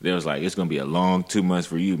 they was like, it's going to be a long 2 months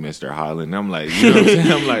for you, Mr. Holland. And I'm like, you know what I'm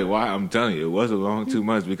saying? I'm like, why? I'm telling you, it was a long 2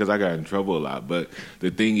 months because I got in trouble a lot. But the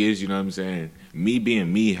thing is, you know what I'm saying? Me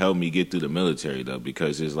being me helped me get through the military, though,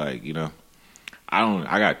 because it's like, you know,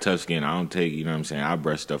 I got tough skin. I don't take, you know what I'm saying? I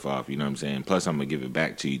brush stuff off, you know what I'm saying? Plus, I'm going to give it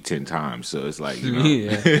back to you 10 times. So it's like, you know, you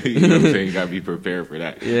know what I'm saying? You got to be prepared for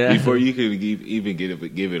that. Yeah. Before you can even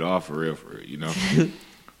give it off for real, you know?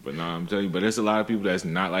 But no, I'm telling you, but there's a lot of people that's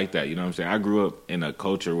not like that, you know what I'm saying? I grew up in a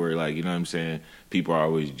culture where, like, you know what I'm saying, people are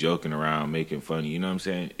always joking around, making fun, you know what I'm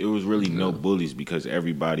saying? It was really no bullies because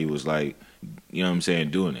everybody was like, you know what I'm saying,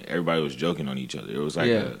 doing it. Everybody was joking on each other. It was like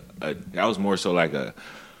that was more so like a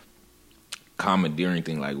commandeering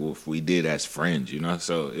thing, like what we did as friends, you know?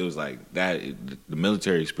 So it was like that, the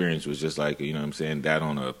military experience was just like, you know what I'm saying, that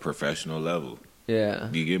on a professional level. Yeah.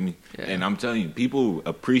 Do you get me? Yeah. And I'm telling you, people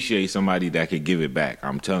appreciate somebody that could give it back.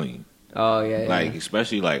 I'm telling you. Oh, yeah. Like,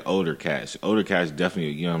 especially like older cats. Older cats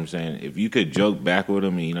definitely, you know what I'm saying? If you could joke back with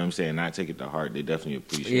them and, you know what I'm saying, not take it to heart, they definitely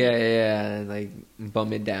appreciate it. Yeah. Like,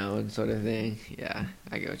 bum it down sort of thing. Yeah,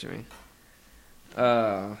 I get what you mean.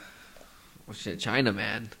 Well, shit, China,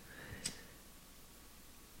 man.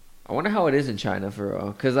 I wonder how it is in China for real.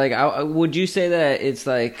 Because, like, would you say that it's,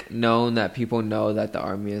 like, known that people know that the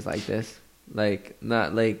army is like this? Like,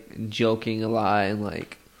 not, like, joking a lot and,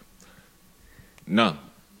 like... No.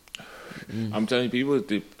 I'm telling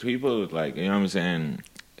you, people like, you know what I'm saying.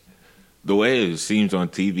 The way it seems on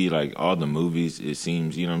TV, like all the movies, it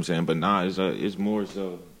seems, you know what I'm saying. But nah, it's more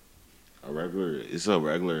so a regular. It's a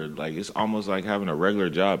regular, like it's almost like having a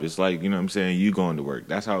regular job. It's like, you know what I'm saying, you going to work.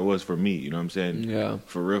 That's how it was for me. You know what I'm saying. Yeah.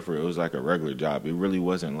 For real, it was like a regular job. It really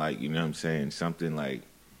wasn't like, you know what I'm saying, something like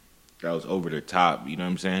that was over the top. You know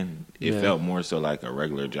what I'm saying. It felt more so like a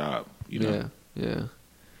regular job. You know. Yeah.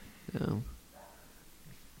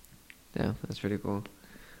 Yeah, that's pretty cool.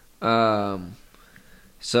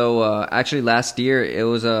 So actually, last year it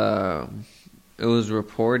was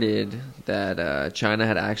reported that China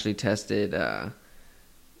had actually tested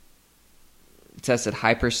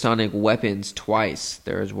hypersonic weapons twice.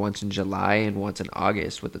 There was once in July and once in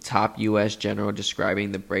August, with the top U.S. general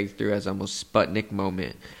describing the breakthrough as almost Sputnik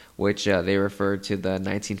moment, which they referred to the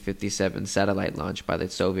 1957 satellite launch by the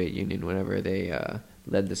Soviet Union whenever they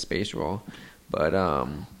led the space roll. But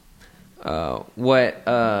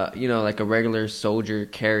like a regular soldier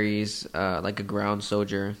carries, like a ground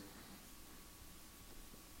soldier,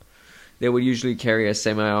 they would usually carry a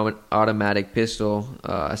semi-automatic pistol,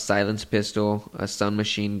 a silenced pistol, a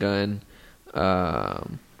submachine gun,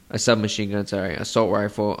 assault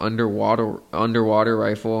rifle, underwater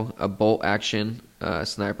rifle, a bolt action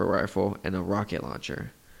sniper rifle, and a rocket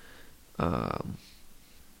launcher.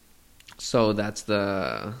 So that's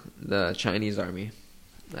the Chinese army.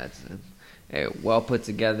 That's well put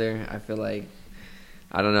together. I feel like,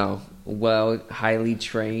 I don't know, highly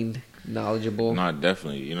trained, knowledgeable. No,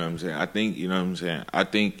 definitely. You know what I'm saying? I think, you know what I'm saying? I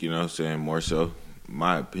think, you know what I'm saying, more so,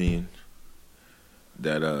 my opinion,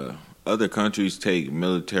 that other countries take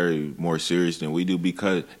military more serious than we do,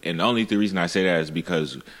 because, and the only reason I say that is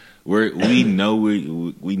because we know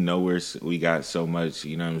we got so much,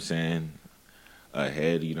 you know what I'm saying,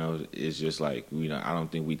 ahead. You know, it's just like, you know, I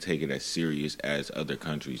don't think we take it as serious as other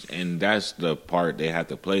countries, and that's the part they have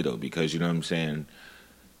to play though, because, you know what I'm saying,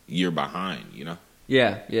 you're behind, you know.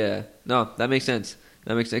 Yeah. No, that makes sense.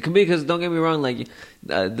 Because don't get me wrong, like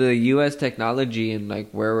the U.S. technology and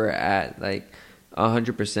like where we're at, like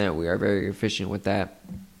 100%, we are very efficient with that.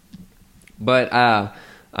 But I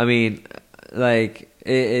mean, like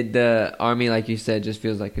the army, like you said, just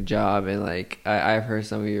feels like a job, and like I've heard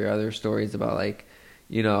some of your other stories about, like,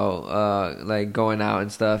 you know, like going out and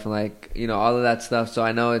stuff, and like, you know, all of that stuff. So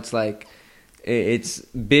I know it's like, it's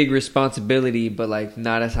big responsibility, but like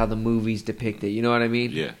not as how the movies depict it. You know what I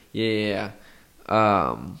mean? Yeah.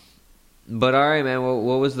 But all right, man.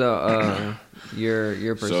 What was the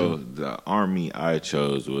your person? So the army I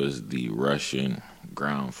chose was the Russian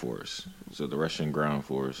ground force. So the Russian ground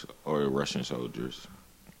force, or the Russian soldiers,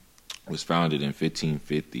 was founded in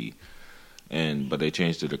 1550. But they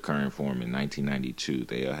changed to the current form in 1992.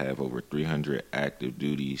 They have over 300 active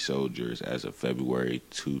duty soldiers as of February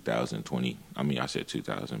 2020. I mean, I said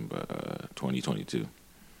 2000, but 2022.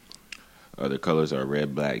 The colors are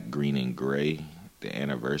red, black, green, and gray. The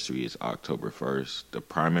anniversary is October 1st. The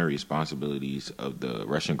primary responsibilities of the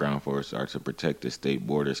Russian ground force are to protect the state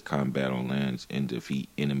borders, combat on lands, and defeat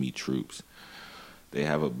enemy troops. They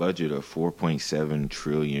have a budget of 4.7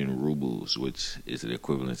 trillion rubles, which is the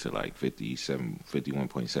equivalent to like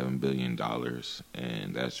 $51.7 billion,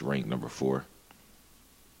 and that's ranked number 4.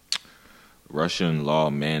 Russian law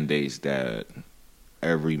mandates that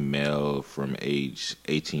every male from age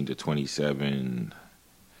 18 to 27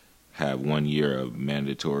 have 1 year of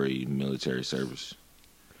mandatory military service,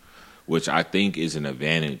 which I think is an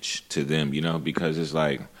advantage to them, you know, because it's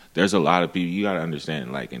like, there's a lot of people, you got to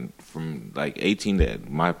understand, like, and from like 18 to,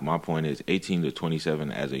 my point is 18 to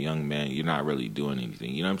 27 as a young man, you're not really doing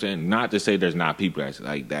anything. You know what I'm saying? Not to say there's not people that's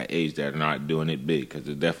like that age that are not doing it big, because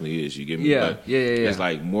it definitely is. You get me? Yeah. It's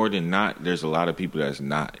like more than not, there's a lot of people that's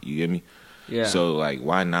not. You get me? Yeah. So like,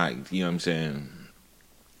 why not, you know what I'm saying,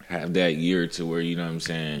 have that year to where, you know what I'm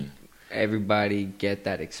saying, everybody get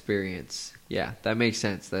that experience. Yeah, that makes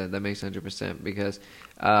sense. That makes 100%, because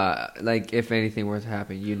like, if anything were to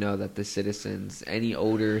happen, you know that the citizens, any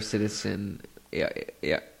older citizen,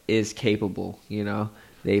 is capable. You know,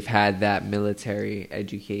 they've had that military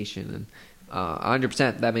education, and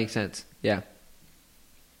 100%, that makes sense. Yeah.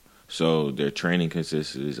 So their training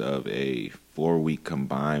consists of a 4-week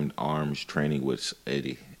combined arms training with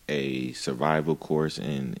a survival course,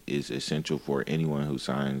 and is essential for anyone who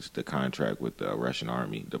signs the contract with the Russian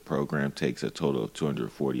army. The program takes a total of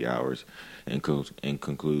 240 hours and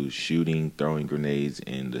concludes shooting, throwing grenades,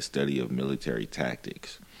 and the study of military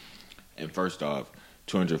tactics. And first off,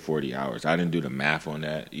 240 hours. I didn't do the math on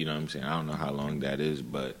that. You know what I'm saying? I don't know how long that is,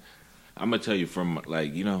 but I'm going to tell you from,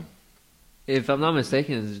 like, you know. If I'm not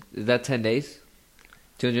mistaken, is that 10 days?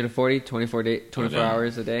 240, 24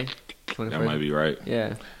 hours a day? That might be right.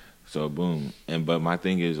 Yeah. So boom, but my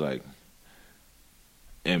thing is like,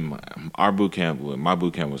 my boot camp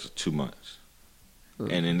was 2 months,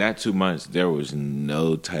 and in that 2 months there was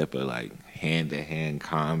no type of like hand-to-hand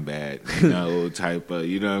combat, no type of,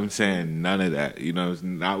 you know what I'm saying, none of that. You know, it's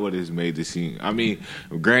not what it's made to seem. I mean,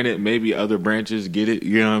 granted, maybe other branches get it.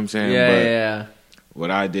 You know what I'm saying? Yeah. What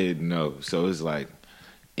I did, no. So it's like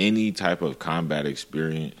any type of combat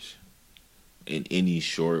experience in any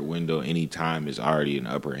short window, any time is already an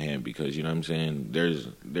upper hand, because you know what I'm saying,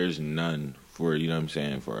 there's none for, you know what I'm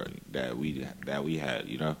saying, for that we had,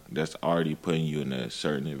 you know, that's already putting you in a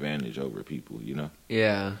certain advantage over people, you know.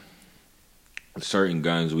 Yeah. Certain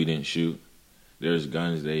guns we didn't shoot. There's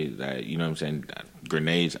guns that you know what I'm saying,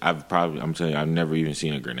 grenades. I'm telling you, I've never even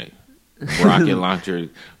seen a grenade. Rocket launcher.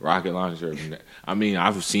 I mean,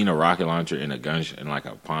 I've seen a rocket launcher in in like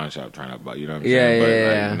a pawn shop trying to buy. You know what I'm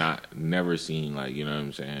saying? But never seen, like, you know what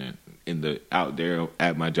I'm saying, out there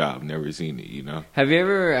at my job. Never seen it. You know. Have you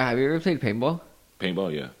ever played paintball?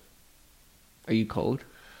 Paintball, yeah. Are you cold?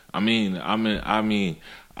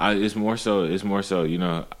 It's more so, you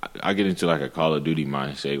know, I get into like a Call of Duty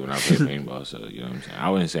mindset when I play paintball. So, you know what I'm saying? I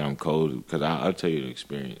wouldn't say I'm cold, because I'll tell you the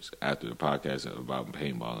experience after the podcast about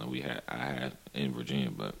paintball I had in Virginia.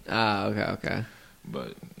 But okay.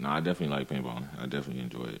 But no, I definitely like paintball. I definitely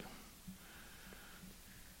enjoy it.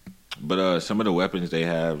 But some of the weapons they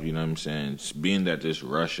have, you know what I'm saying, being that this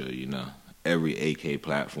Russia, you know, every AK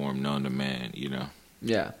platform known to man, you know.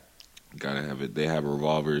 Yeah. Gotta have it. They have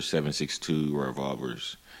revolvers, 7.62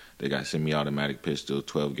 revolvers. They got semi-automatic pistols,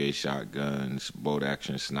 12-gauge shotguns,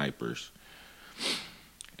 bolt-action snipers.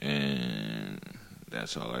 And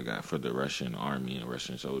that's all I got for the Russian army and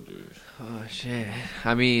Russian soldiers. Oh, shit.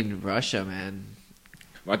 I mean, Russia, man.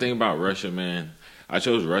 My thing about Russia, man, I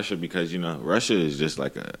chose Russia because, you know, Russia is just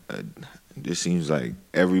like it seems like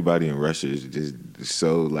everybody in Russia is just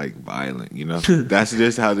so, like, violent, you know? That's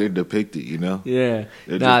just how they're depicted, you know? Yeah.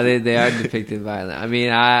 They are depicted violent. I mean,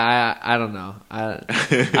 I don't know. I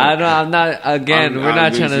don't know. I'm not, again, we're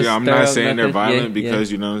not trying to I'm not saying they're violent because,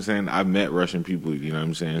 yeah. you know what I'm saying, I've met Russian people, you know what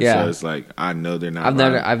I'm saying? Yeah. So it's like, I know they're not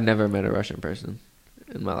violent. I've never met a Russian person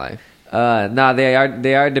in my life.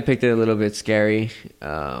 They are depicted a little bit scary.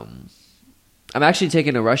 I'm actually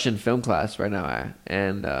taking a Russian film class right now,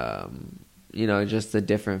 and you know, just the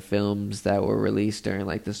different films that were released during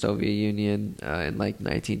like the Soviet Union in like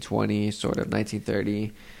 1920, sort of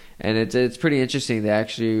 1930, and it's pretty interesting. They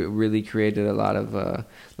actually really created a lot of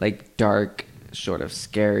like dark, sort of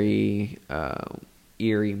scary,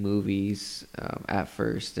 eerie movies at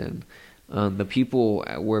first, and the people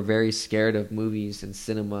were very scared of movies and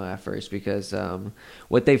cinema at first because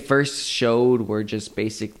what they first showed were just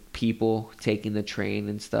basic people taking the train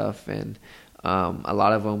and stuff, and a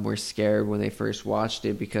lot of them were scared when they first watched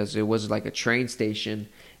it because it was like a train station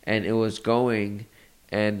and it was going,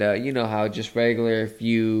 and you know how just regular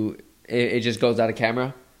it just goes out of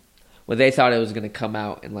camera. Well, they thought it was going to come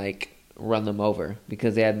out and like run them over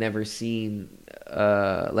because they had never seen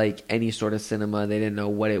like any sort of cinema. They didn't know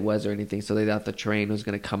what it was or anything, so they thought the train was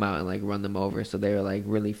going to come out and like run them over. So they were like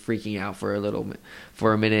really freaking out for a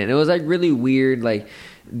minute, and it was like really weird, like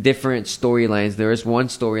different storylines. There was one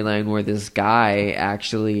storyline where this guy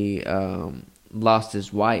actually lost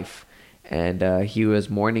his wife, and he was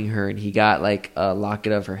mourning her, and he got like a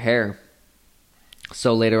locket of her hair.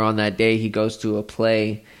 So later on that day, he goes to a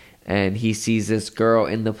play, and he sees this girl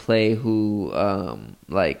in the play who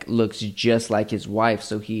like looks just like his wife.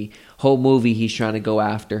 So whole movie he's trying to go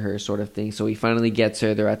after her, sort of thing. So he finally gets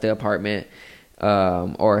her. They're at the apartment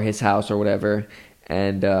or his house or whatever,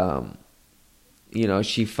 and you know,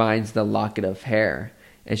 she finds the locket of hair,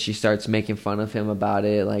 and she starts making fun of him about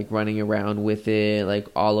it, like running around with it, like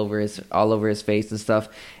all over his face and stuff.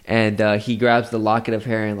 And he grabs the locket of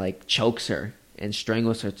hair and like chokes her and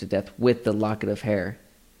strangles her to death with the locket of hair.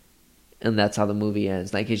 And that's how the movie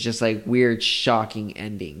ends. Like, it's just like weird, shocking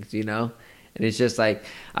endings, you know? And it's just like,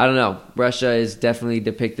 I don't know. Russia is definitely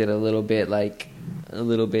depicted a little bit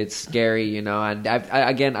scary, you know? And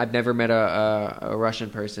I've never met a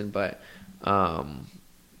Russian person, but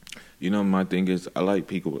you know, my thing is, I like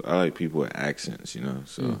people with accents, you know?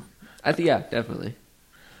 So I think, yeah, definitely.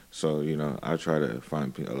 So, you know, I try to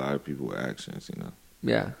find a lot of people with accents, you know?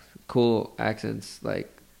 Yeah, cool accents,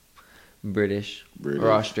 like British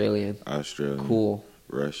or Australian. Cool.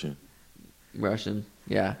 Russian.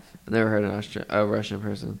 Yeah, I've never heard a Russian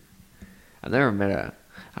person. I don't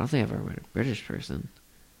think I've ever met a British person.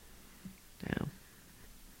 Damn.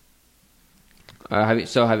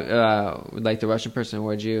 Like the Russian person,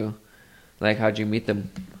 how'd you meet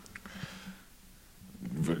them?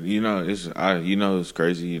 But, it's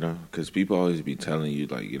crazy, because people always be telling you,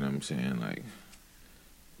 like, you know what I'm saying,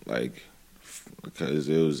 like, because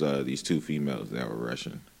it was these two females that were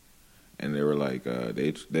Russian, and they were like,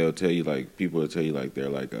 they'll tell you, like, people will tell you, like, they're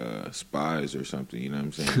like spies or something, you know what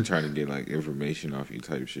I'm saying, trying to get like information off you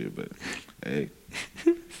type shit. But hey,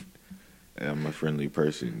 I'm a friendly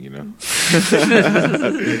person,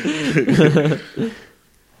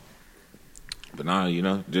 But nah,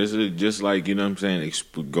 just like, you know what I'm saying,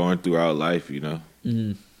 going throughout life,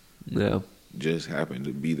 Mm-hmm. Yeah. Just happened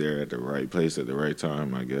to be there at the right place at the right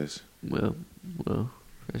time, I guess. Well,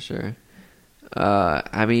 for sure.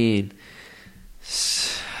 I mean,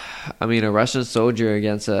 a Russian soldier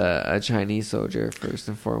against a Chinese soldier, first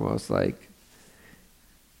and foremost, like,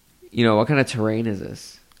 what kind of terrain is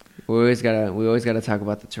this? We always gotta talk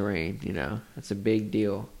about the terrain, That's a big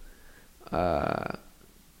deal. I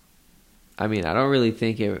don't really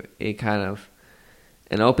think it kind of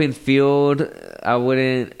an open field. Are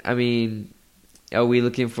we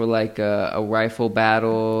looking for like a rifle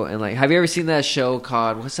battle? And like, have you ever seen that show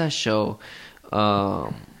called, what's that show?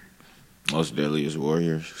 Most Deadliest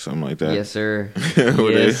Warriors, something like that. Yes, sir.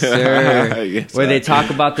 Yes, sir. Yes, where they talk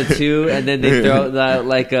about the two, and then they throw that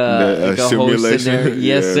like a host in there.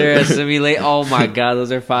 Yes, sir. Simulate. Oh my God,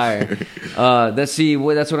 those are fire. That's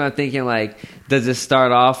what I'm thinking. Like, does it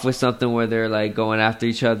start off with something where they're like going after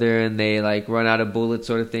each other and they like run out of bullets,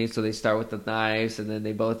 sort of thing? So they start with the knives, and then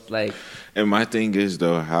they both like. And my thing is,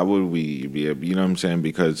 though, how would we be able, you know what I'm saying?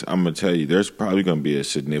 Because I'm going to tell you, there's probably going to be a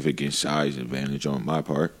significant size advantage on my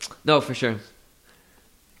part. No, for sure.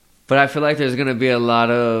 But I feel like there's going to be a lot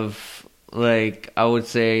of, like, I would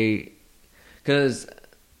say, because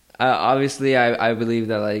obviously I believe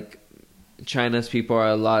that, like, China's people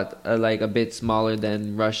are a bit smaller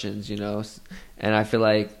than Russians, And I feel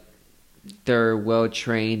like they're well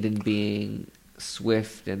trained in being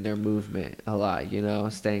swift in their movement a lot,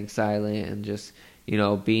 staying silent and just,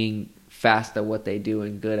 being fast at what they do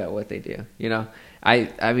and good at what they do,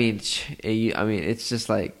 I mean, it's just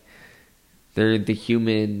like they're the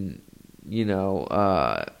human,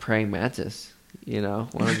 praying mantis,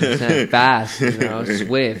 100% fast,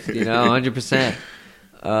 swift, 100%.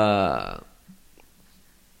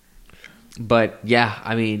 But yeah,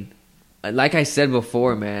 I mean, like I said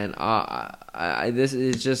before, man, this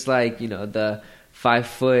is just like, the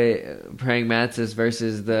 5-foot praying mantis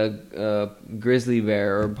versus the grizzly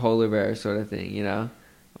bear or polar bear sort of thing, I'm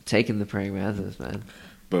taking the praying mantis, man.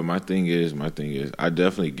 But my thing is, I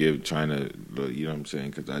definitely give China, you know what I'm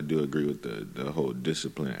saying, because I do agree with the whole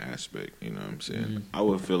discipline aspect, you know what I'm saying. Mm-hmm. I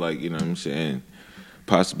would feel like, you know what I'm saying,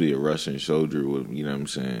 possibly a Russian soldier would, you know what I'm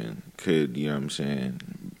saying, could, you know what I'm saying,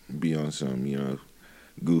 be on some,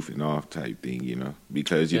 goofing off type thing,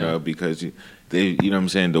 because because they, you know what I'm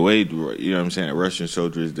saying, the way, you know what I'm saying, a Russian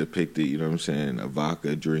soldier is depicted, you know what I'm saying, a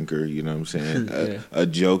vodka drinker, you know what I'm saying, a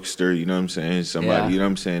jokester, you know what I'm saying, somebody, you know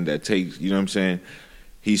what I'm saying, that takes, you know what I'm saying,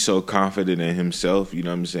 he's so confident in himself, you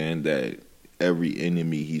know what I'm saying, that every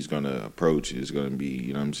enemy he's going to approach is going to be,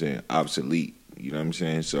 you know what I'm saying, obsolete. You know what I'm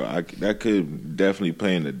saying? So that could definitely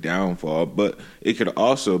play in the downfall, but it could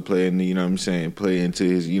also play in the, you know what I'm saying, play into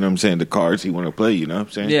his, you know what I'm saying, the cards he want to play, you know what I'm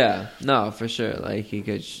saying? Yeah, no, for sure. Like, he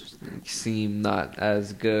could seem not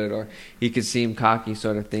as good, or he could seem cocky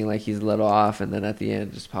sort of thing, like he's a little off, and then at the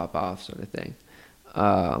end just pop off sort of thing.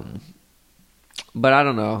 But I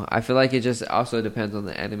don't know. I feel like it just also depends on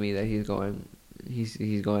the enemy that he's going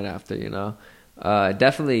after,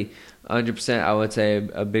 Definitely 100% I would say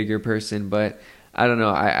a bigger person, but I don't know.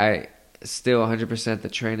 I still 100% the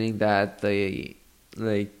training that the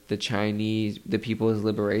Chinese, the People's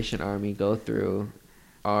Liberation Army go through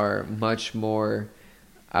are much more,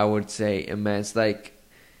 I would say, immense, like,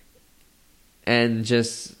 and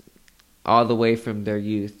just all the way from their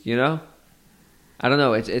youth, I don't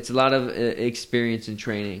know. It's a lot of experience and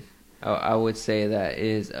training. I would say that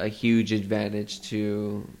is a huge advantage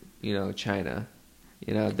to, China,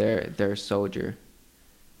 their soldier.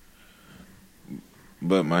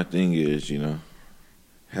 But my thing is,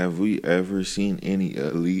 have we ever seen any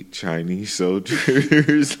elite Chinese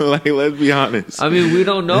soldiers? Like, let's be honest. I mean, we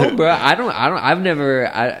don't know, bro. I'm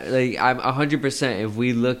 100%. If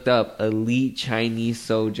we looked up elite Chinese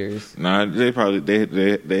soldiers, nah, they probably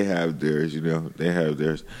they have theirs, they have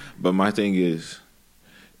theirs. But my thing is,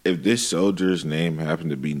 if this soldier's name happened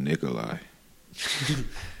to be Nikolai,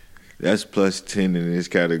 that's plus 10 in this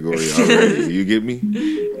category already. You get me?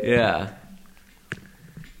 Yeah.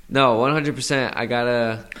 No, 100%. I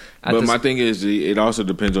gotta. But my thing is, it also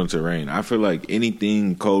depends on terrain. I feel like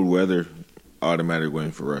anything cold weather, automatic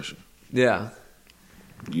win for Russia. Yeah.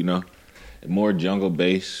 more jungle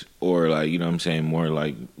base or like, you know what I'm saying, more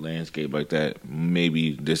like landscape like that,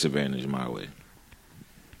 maybe disadvantage my way.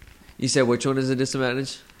 You said which one is a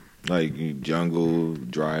disadvantage? Like jungle,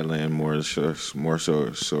 dry land, more so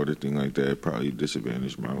sort of thing like that, probably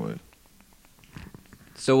disadvantage my way.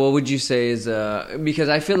 So what would you say is because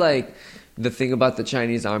I feel like the thing about the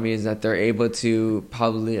Chinese army is that they're able to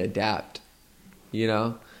probably adapt, you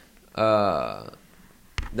know?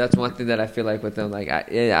 That's one thing that I feel like with them. Like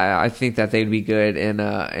I think that they'd be good in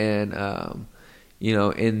you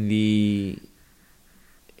know, in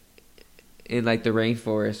like the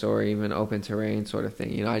rainforest or even open terrain sort of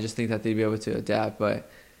thing. You know, I just think that they'd be able to adapt. But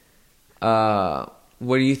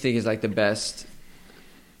what do you think is like the best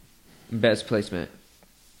placement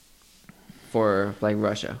for like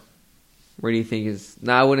Russia? Where do you think is?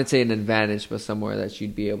 Now I wouldn't say an advantage, but somewhere that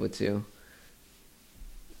you'd be able to,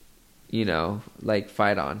 you know, like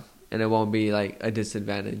fight on, and it won't be like a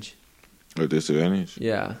disadvantage. A disadvantage?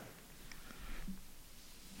 Yeah.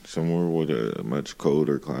 Somewhere with a much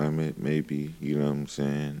colder climate, maybe, you know what I'm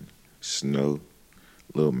saying? Snow,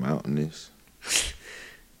 a little mountainous.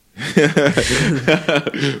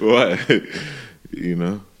 What? You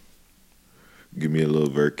know? Give me a little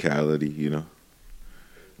verticality, you know?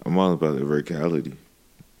 I'm all about the verticality.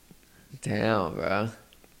 Damn, bro.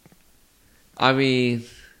 I mean,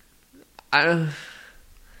 I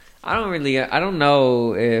don't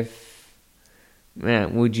know if,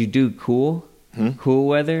 man, would you do cool? Cool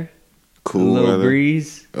weather? Cool weather? A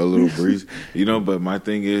little breeze? You know, but my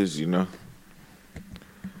thing is, you know,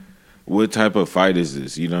 what type of fight is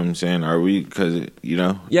this? You know what I'm saying? Are we, because, you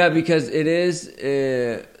know? Yeah, because it is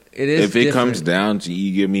if it different. Comes down to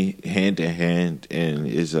you give me hand to hand and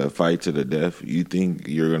it's a fight to the death, you think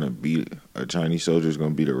you're going to beat a Chinese soldier is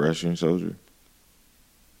going to beat a Russian soldier?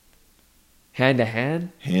 Hand to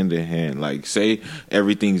hand? Hand to hand. Like, say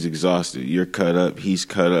everything's exhausted. You're cut up. He's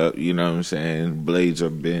cut up. You know what I'm saying? Blades are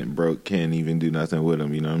bent, broke. Can't even do nothing with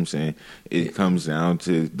them. You know what I'm saying? It comes down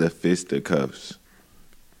to the fisticuffs.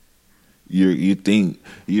 You think,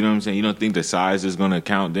 you know what I'm saying? You don't think the size is going to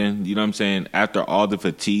count then? You know what I'm saying? After all the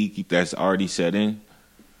fatigue that's already set in?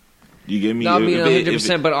 You get me? No, I mean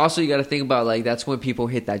 100%. But also you got to think about, like, that's when people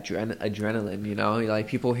hit that adrenaline, you know? Like,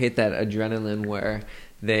 people hit that adrenaline where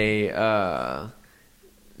they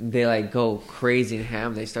like go crazy and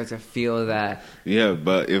ham. They start to feel that. Yeah,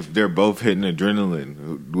 but if they're both hitting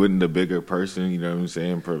adrenaline, wouldn't the bigger person, you know what I'm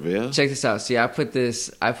saying, prevail? Check this out. See, I put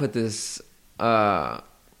this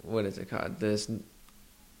what is it called? This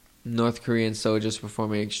North Korean soldiers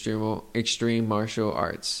performing extreme martial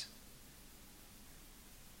arts.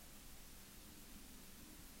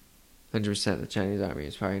 100%. The Chinese army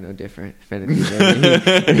is probably no different. Maybe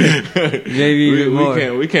even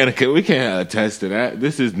more. We can't attest to that.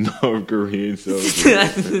 This is North Korean soldiers.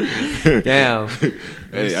 Damn.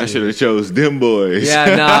 Hey, I should have chose them boys.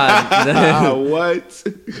 Yeah, nah. What?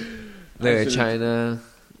 Look at China.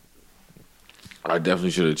 I definitely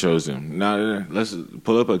should have chosen. Now let's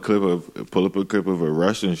pull up a clip of a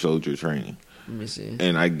Russian soldier training. Let me see.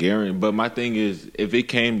 And I guarantee, but my thing is, if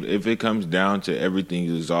it comes down to everything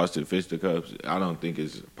exhausted fisticuffs, I don't think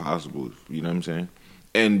it's possible. You know what I'm saying?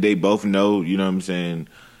 And they both know, you know what I'm saying,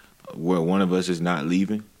 where one of us is not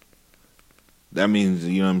leaving. That means,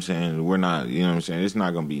 you know what I'm saying, we're not, you know what I'm saying, it's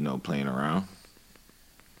not going to be no playing around.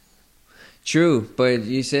 True, but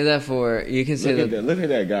you say that you can say that. Look at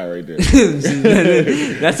that guy right there.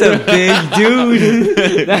 That's a big dude.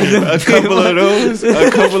 That's a couple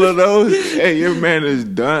of those. Hey, your man is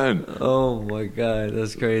done. Oh my god,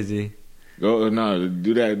 that's crazy. Go no,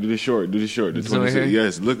 do that. Do the short. The 26.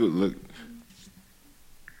 Yes, look.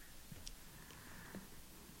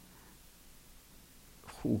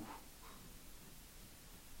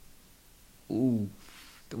 Ooh,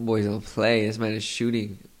 the boys don't play. This man is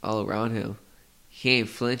shooting all around him. He ain't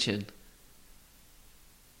flinching.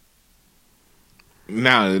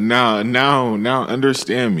 Now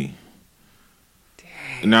understand me.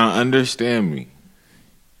 Dang. Now understand me.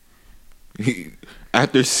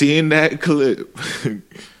 After seeing that clip,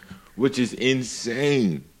 which is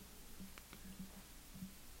insane.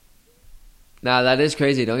 Nah, that is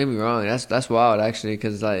crazy. Don't get me wrong. That's wild, actually,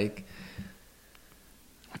 because, like,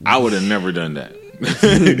 I would have never done that. Look.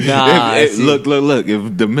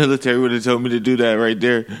 If the military would have told me to do that right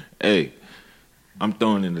there, hey, I'm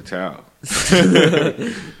throwing in the towel.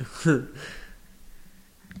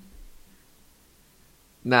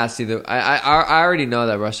 Nah, see, I already know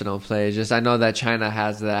that Russia don't play. It's just I know that China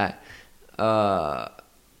has that. Like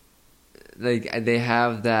they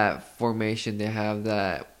have that formation. They have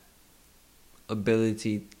that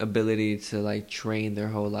ability to like train their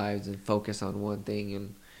whole lives and focus on one thing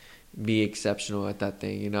and be exceptional at that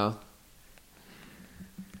thing, you know.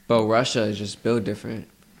 But Russia is just built different.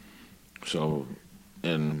 So,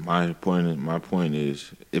 and my point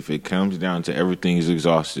is, if it comes down to everything is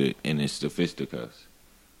exhausted and it's the fisticuffs.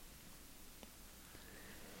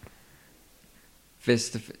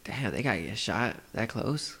 Damn, they gotta get shot that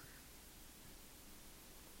close.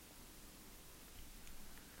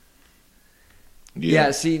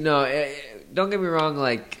 Yeah, see, no, don't get me wrong.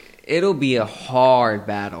 Like, it'll be a hard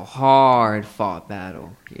battle, hard fought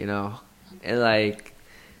battle, you know, and like,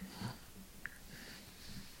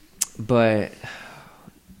 but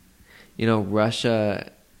you know,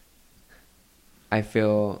 Russia, I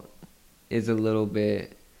feel, is a little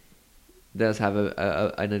bit does have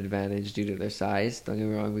an advantage due to their size. Don't get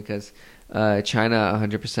me wrong, because China,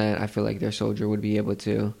 100%, I feel like their soldier would be able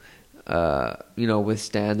to. You know,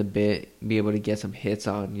 withstand a bit, be able to get some hits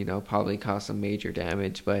on, you know, probably cause some major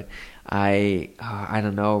damage. But I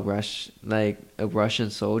don't know, a Russian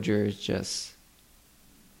soldier is just.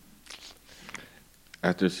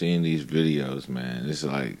 After seeing these videos, man, it's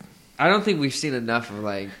like. I don't think we've seen enough of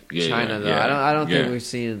China though. I don't think we've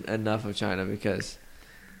seen enough of China, because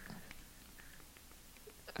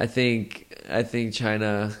I think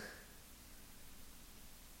China.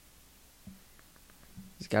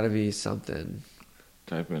 It's got to be something.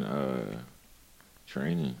 Type in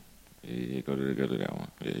training. Yeah, go to that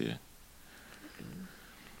one. Yeah.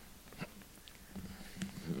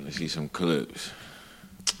 Let's see some clips.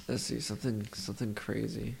 Let's see something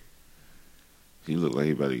crazy. He look like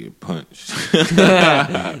he about to get punched. This one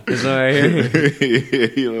right here. Yeah,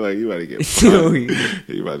 he look like he about to get punched.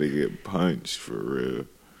 He about to get punched for real.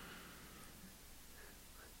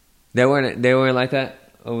 They weren't like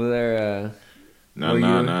that over there.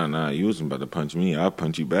 Nah. You wasn't about to punch me. I'll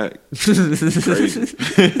punch you back. Crazy.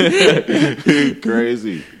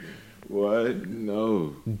 Crazy. What?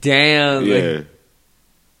 No. Damn. Yeah.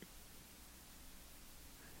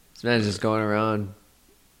 This man's just going around.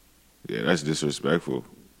 Yeah, that's disrespectful.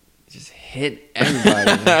 Just hit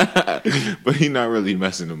everybody. But he not really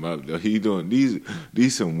messing them up though. He doing these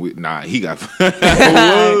some he got.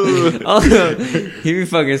 He be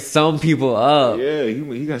fucking some people up. Yeah,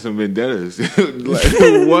 he got some vendettas.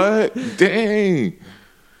 Like what? Dang.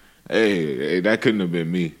 Hey, that couldn't have been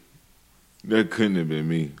me. That couldn't have been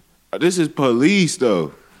me. This is police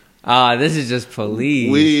though. This is just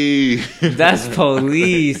police. That's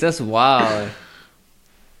police. That's wild.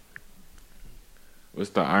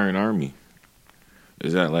 What's the Iron Army?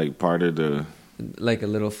 Is that like part of the... Like a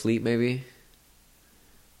little fleet, maybe?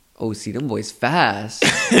 Oh, see, them boys fast.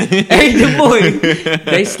 Hey, them boys,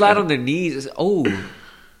 they slide on their knees. Oh,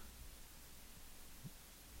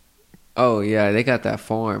 yeah, they got that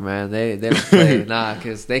form, man. They don't play,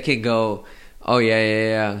 because they can go, oh,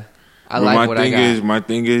 yeah. I like what I got. My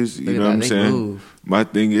thing is, you know what I'm saying? Move. My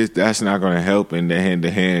thing is, that's not going to help in the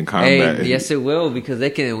hand-to-hand combat. Hey, yes, it will, because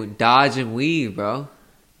they can dodge and weave, bro.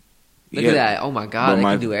 Look at that. Oh, my God. They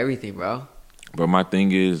can do everything, bro. But my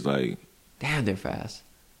thing is, like... Damn, they're fast.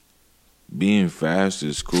 Being fast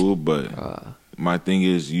is cool, but my thing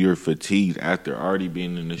is, you're fatigued after already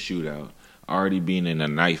being in the shootout, already being in a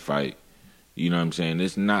knife fight. You know what I'm saying?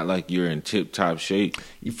 It's not like you're in tip-top shape.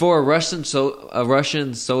 For a Russian soldier,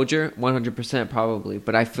 100% probably.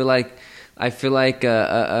 But I feel like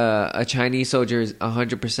a Chinese soldier is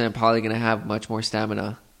 100% probably going to have much more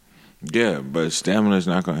stamina. Yeah, but stamina is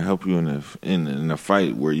not going to help you in a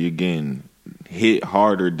fight where you're getting hit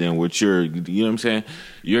harder than what you know what I'm saying?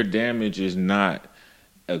 Your damage is not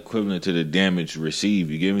equivalent to the damage received.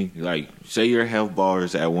 You get me? Like, say your health bar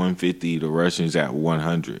is at 150, the Russians at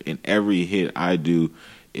 100, and every hit I do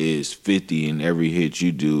is 50, and every hit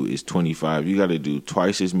you do is 25. You got to do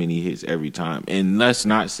twice as many hits every time. And let's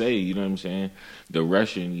not say, you know what I'm saying, the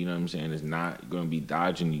Russian, you know what I'm saying, is not going to be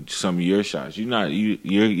dodging some of your shots.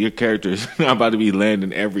 Your character is not about to be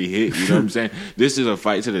landing every hit. You know what I'm saying? This is a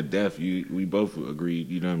fight to the death. We both agreed.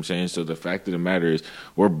 You know what I'm saying? So the fact of the matter is,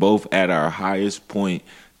 we're both at our highest point,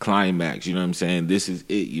 climax. You know what I'm saying? This is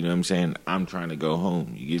it. You know what I'm saying? I'm trying to go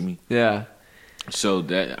home. You get me? Yeah. So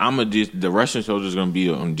that the Russian soldier is going to be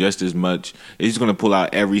on just as much. He's going to pull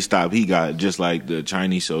out every stop he got, just like the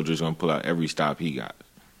Chinese soldier is going to pull out every stop he got.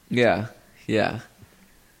 Yeah.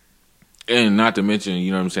 And not to mention,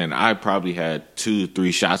 you know what I'm saying, I probably had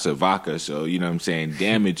 2-3 shots of vodka, so, you know what I'm saying,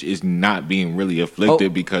 damage is not being really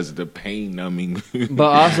afflicted because of the pain numbing. But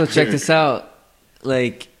also, check this out.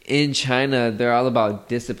 Like, in China, they're all about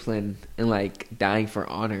discipline and, like, dying for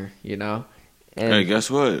honor, you know? And hey, guess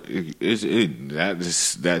what?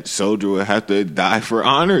 That soldier would have to die for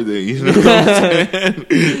honor then, you know what I'm saying?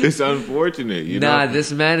 It's unfortunate, you know?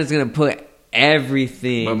 This man is going to put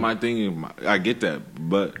everything. But my thing is, I get that.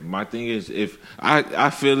 But my thing is, if I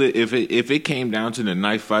feel it, if it came down to the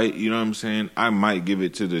knife fight, you know what I'm saying, I might give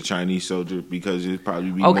it to the Chinese soldier because it'd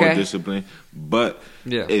probably be more disciplined. But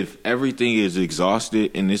if everything is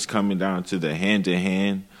exhausted and it's coming down to the hand to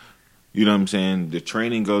hand, you know what I'm saying, the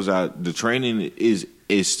training goes out. The training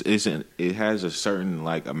it has a certain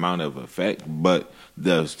like amount of effect, but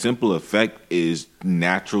the simple effect is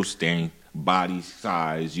natural strength, body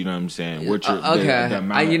size, you know what I'm saying? Which the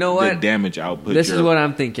amount, you know what? The damage output. This is what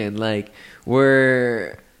I'm thinking. Like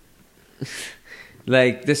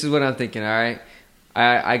this is what I'm thinking. All right,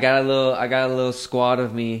 I got a little squad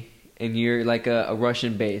of me, and you're like a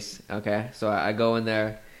Russian base. Okay, so I go in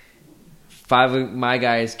there. 5 of my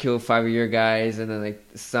guys killed 5 of your guys, and then like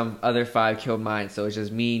some other 5 killed mine. So it's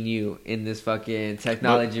just me and you in this fucking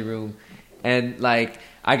technology room, and like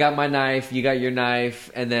I got my knife, you got your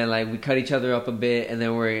knife, and then like we cut each other up a bit, and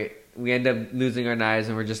then we end up losing our knives,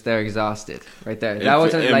 and we're just there exhausted right there. That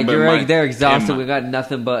wasn't like you're there exhausted. We got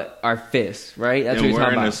nothing but our fists, right? That's what you're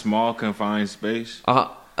talking about. We're in a small confined space.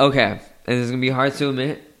 Okay, and it's gonna be hard to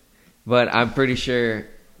admit, but I'm pretty sure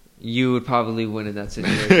you would probably win in that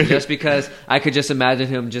situation, just because I could just imagine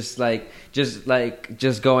him just going up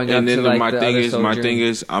to like the other soldier. My thing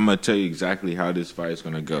is, I'm gonna tell you exactly how this fight is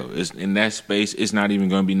gonna go. It's in that space. It's not even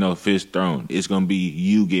gonna be no fist thrown. It's gonna be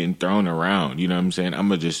you getting thrown around. You know what I'm saying? I'm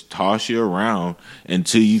gonna just toss you around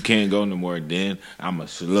until you can't go no more. Then I'm gonna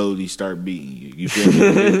slowly start beating you. You feel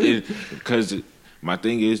me? Because my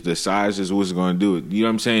thing is, the size is what's going to do it. You know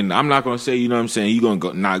what I'm saying? I'm not going to say, you know what I'm saying, you're going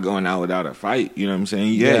to not going out without a fight. You know what I'm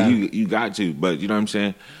saying? Yeah. You got to. But you know what I'm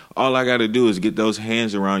saying? All I got to do is get those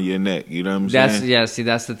hands around your neck. You know what I'm saying? See,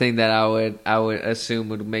 that's the thing that I would assume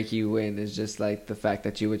would make you win, is just like the fact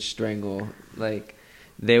that you would strangle, like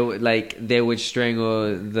they would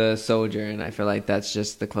strangle the soldier, and I feel like that's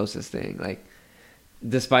just the closest thing. Like,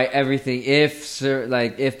 despite everything, if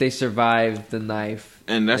they survive the knife.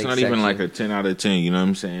 And that's not even like a 10 out of 10, you know what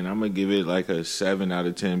I'm saying? I'm going to give it like a 7 out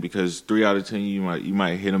of 10 because 3 out of 10 you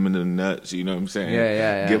might hit them in the nuts, you know what I'm saying?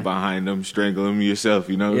 Yeah. Get behind them, strangle them yourself,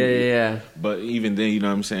 you know? Yeah. But even then, you know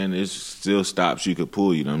what I'm saying, there's still stops you could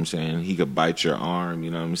pull, you know what I'm saying? He could bite your arm,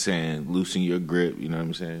 you know what I'm saying? Loosen your grip, you know what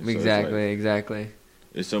I'm saying? Exactly.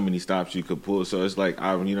 There's so many stops you could pull, so it's like, you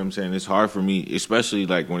know what I'm saying, it's hard for me, especially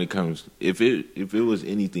like when it comes, if it was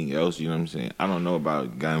anything else, you know what I'm saying, I don't know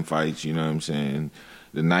about gunfights, you know what I'm saying.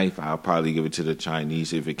 The knife, I'll probably give it to the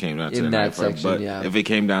Chinese if it came down to the knife fight. But if it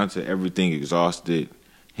came down to everything exhausted,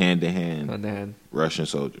 hand to hand, Russian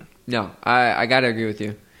soldier. No, I gotta agree with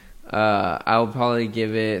you. I would probably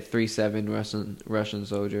give it 3-7 Russian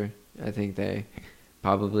soldier. I think they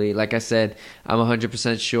probably, like I said, I'm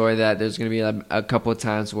 100% sure that there's gonna be a couple of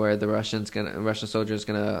times where the Russian soldier is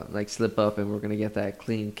gonna like slip up, and we're gonna get that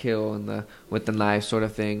clean kill with the knife sort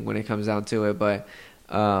of thing when it comes down to it. But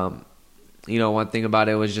you know, one thing about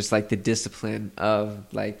it was just like the discipline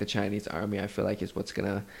of like the Chinese army. I feel like is what's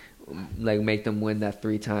gonna like make them win that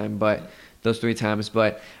 3 times. But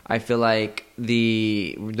I feel like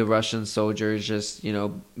the Russian soldiers just, you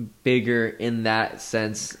know, bigger in that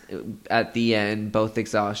sense at the end, both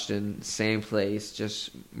exhaustion, same place, just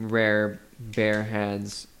rare bare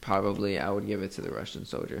hands. Probably I would give it to the Russian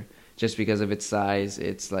soldier just because of its size,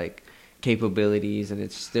 its like capabilities, and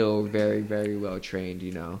it's still very, very well trained,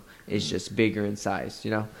 you know. It's just bigger in size,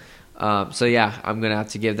 you know. So yeah, I'm gonna have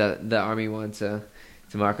to give the army one to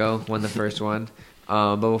Marco. Won the first one,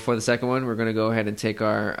 but before the second one, we're gonna go ahead and take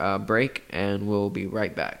our break, and we'll be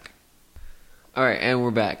right back. All right, and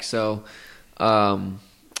we're back. So that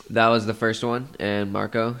was the first one, and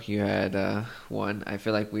Marco, you had won. I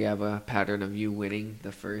feel like we have a pattern of you winning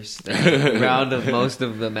the first round of most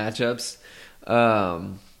of the matchups.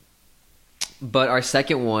 But our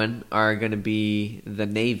second one are going to be the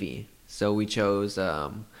Navy. So we chose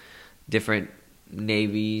different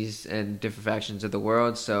navies and different factions of the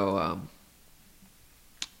world. So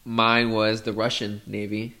mine was the Russian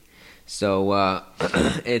Navy. So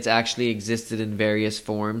it's actually existed in various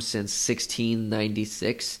forms since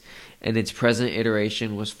 1696. And its present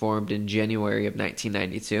iteration was formed in January of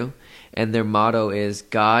 1992. And their motto is,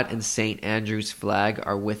 God and St. Andrew's flag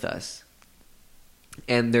are with us.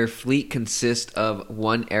 And their fleet consists of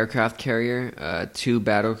 1 aircraft carrier, 2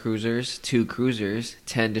 battle cruisers, 2 cruisers,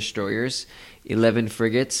 10 destroyers, 11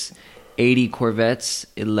 frigates, 80 corvettes,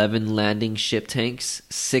 11 landing ship tanks,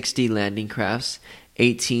 60 landing crafts,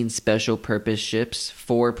 18 special purpose ships,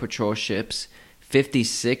 4 patrol ships,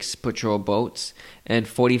 56 patrol boats, and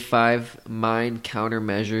 45 mine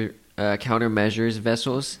countermeasures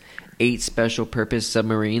vessels, 8 special purpose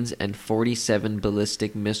submarines, and 47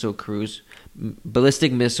 ballistic missile cruise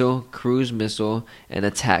ballistic missile, cruise missile, and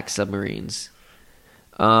attack submarines.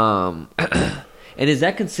 And is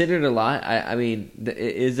that considered a lot? I mean,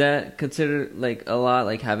 is that considered like a lot?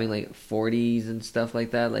 Like having like 40s and stuff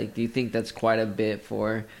like that? Like, do you think that's quite a bit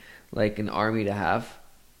for like an army to have?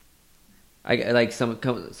 Like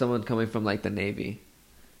someone coming from like the Navy.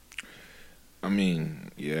 I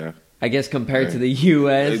mean, yeah. I guess compared to the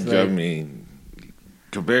U.S. I mean,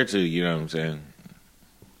 compared to, you know what I'm saying?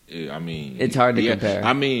 I mean, it's hard to compare.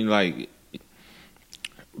 I mean, like,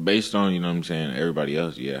 based on, you know what I'm saying, everybody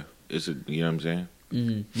else, yeah. It's a, you know what I'm saying?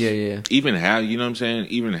 Mm-hmm. Yeah. Even have, you know what I'm saying?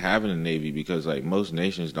 Even having a Navy, because, like, most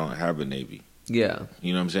nations don't have a Navy. Yeah.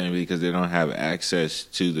 You know what I'm saying? Because they don't have access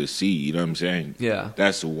to the sea, you know what I'm saying? Yeah.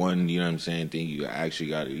 That's the one, you know what I'm saying, thing you actually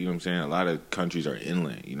got to, you know what I'm saying? A lot of countries are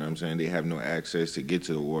inland, you know what I'm saying? They have no access to get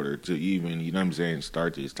to the water to even, you know what I'm saying,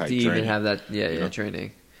 start this type training. To even have that,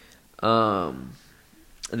 training.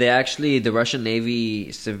 The Russian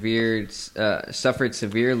Navy suffered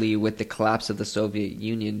severely with the collapse of the Soviet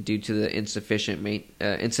Union due to the insufficient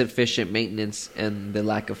maintenance and the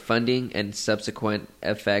lack of funding and subsequent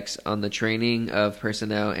effects on the training of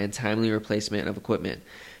personnel and timely replacement of equipment.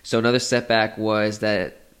 So another setback was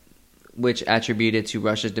that which attributed to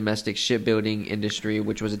Russia's domestic shipbuilding industry,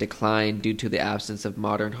 which was a decline due to the absence of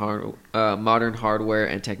modern hardware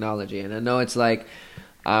and technology. And I know it's like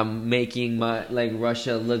I'm making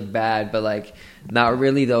Russia look bad, but like not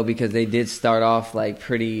really though, because they did start off like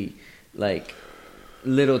pretty like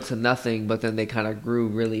little to nothing, but then they kind of grew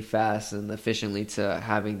really fast and efficiently to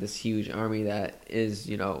having this huge army that is,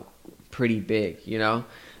 you know, pretty big, you know.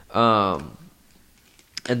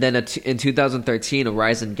 And then in 2013, a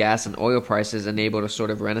rise in gas and oil prices enabled a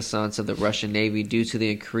sort of renaissance of the Russian Navy due to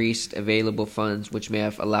the increased available funds, which may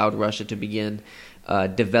have allowed Russia to begin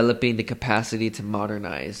developing the capacity to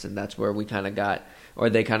modernize. And that's where they kind of got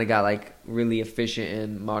like really efficient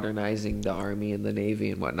in modernizing the army and the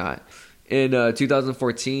Navy and whatnot. In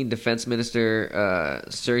 2014, Defense Minister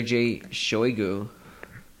Sergei Shoigu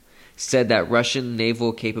said that Russian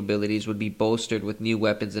naval capabilities would be bolstered with new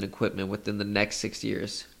weapons and equipment within the next 6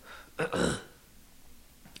 years.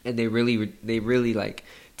 And they really like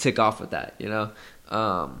took off with that, you know.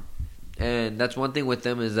 And that's one thing with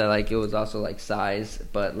them is that like it was also like size,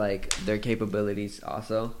 but like their capabilities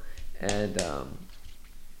also. And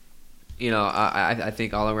you know, I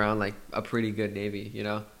think all around like a pretty good Navy, you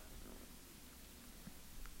know.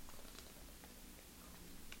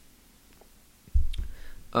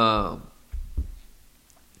 And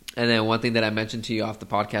then one thing that I mentioned to you off the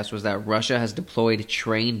podcast was that Russia has deployed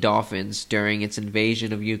trained dolphins during its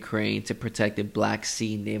invasion of Ukraine to protect a Black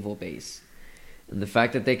Sea naval base. And the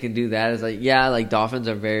fact that they can do that is like, yeah, like dolphins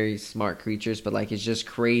are very smart creatures, but like it's just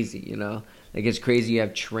crazy, you know? Like it's crazy you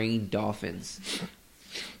have trained dolphins.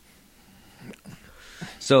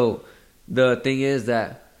 So the thing is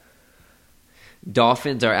that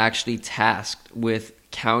dolphins are actually tasked with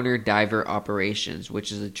counter diver operations,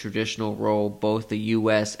 which is a traditional role both the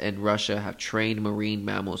U.S. and Russia have trained marine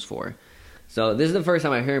mammals for. So this is the first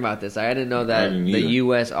time I hear about this. I didn't know that the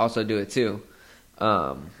U.S. also do it too.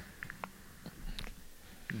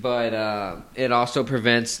 But it also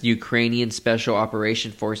prevents Ukrainian special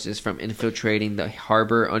operation forces from infiltrating the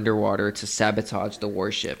harbor underwater to sabotage the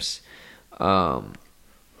warships.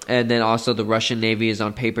 And then also the Russian Navy is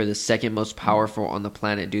on paper the second most powerful on the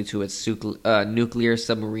planet due to its nuclear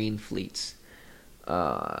submarine fleets.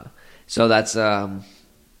 So that's with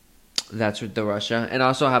the Russia. And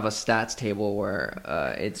also have a stats table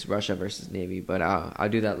where it's Russia versus Navy. But I'll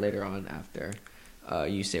do that later on after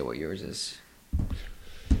you say what yours is.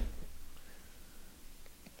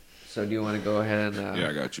 So do you want to go ahead and... yeah,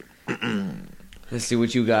 I got you. Let's see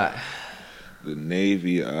what you got. The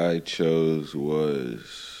Navy I chose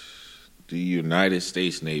was the United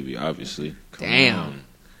States Navy, obviously. Damn.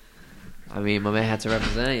 I mean, my man had to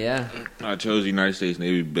represent, yeah. I chose the United States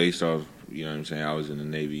Navy based off, you know what I'm saying, I was in the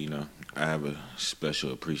Navy, you know. I have a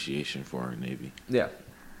special appreciation for our Navy. Yeah.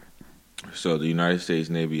 So the United States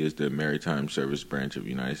Navy is the maritime service branch of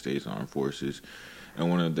the United States Armed Forces and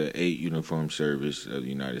one of the 8 uniformed service of the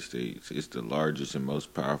United States. It's the largest and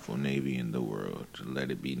most powerful Navy in the world, to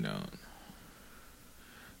let it be known.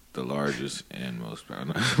 The largest and most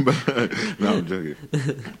powerful. No, I'm joking.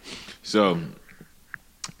 So,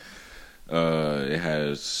 it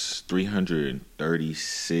has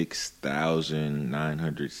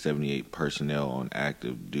 336,978 personnel on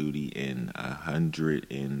active duty and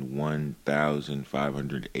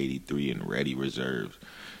 101,583 in ready reserves.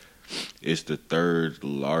 It's the third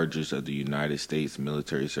largest of the United States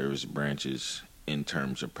military service branches in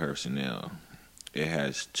terms of personnel. It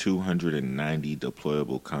has 290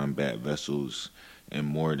 deployable combat vessels and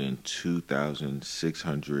more than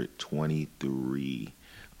 2,623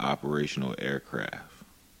 operational aircraft.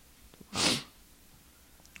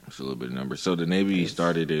 It's a little bit of number. So the Navy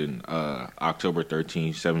started in October 13,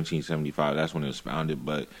 1775. That's when it was founded,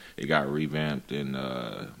 but it got revamped in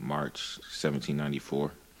March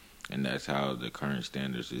 1794. And that's how the current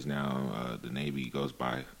standards is now. The Navy goes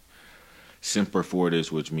by Semper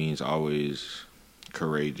Fortis, which means always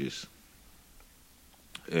courageous.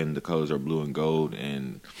 And the colors are blue and gold.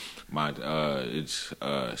 And it's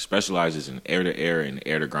specializes in air-to-air and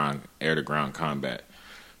air-to-ground combat.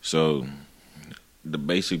 So the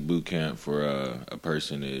basic boot camp for a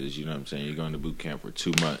person is, you know what I'm saying, you're going to boot camp for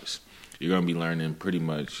 2 months. You're going to be learning pretty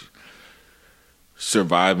much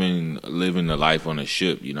surviving, living the life on a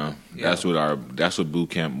ship, you know. Yeah. That's what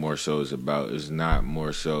boot camp more so is about. It's not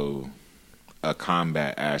more so a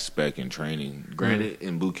combat aspect and training. Granted,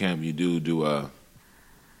 in boot camp you do a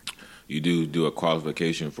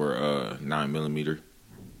qualification for 9mm.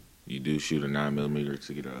 You do shoot a 9mm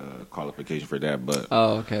to get a qualification for that, but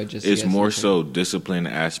okay, it's more so discipline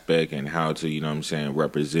aspect and how to, you know what I'm saying,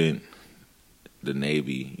 represent the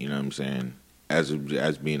Navy, you know what I'm saying, as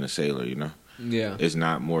being a sailor, you know. Yeah. It's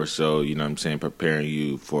not more so, you know what I'm saying, preparing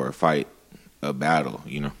you for a fight, a battle,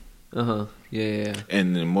 you know. Yeah.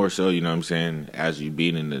 And then more so, you know what I'm saying, as you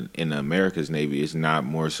being in the America's Navy, it's not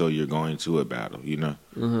more so you're going to a battle, you know.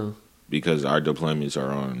 Because our deployments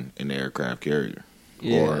are on an aircraft carrier.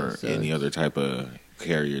 Yeah, or so any other type of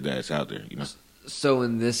carrier that's out there, you know. So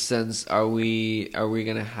in this sense, are we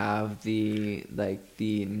gonna have the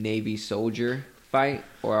Navy soldier fight,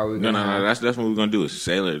 or are we? No. That's what we're gonna do. Is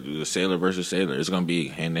sailor versus sailor. It's gonna be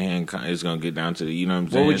hand to hand. It's gonna get down to the, you know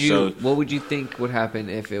what I'm saying. What would you think would happen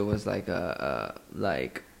if it was like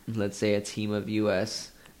let's say a team of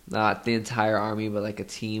U.S. not the entire army, but like a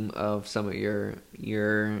team of some of your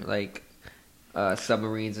like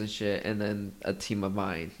submarines and shit, and then a team of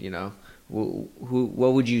mine, you know?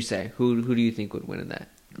 What would you say? Who do you think would win in that?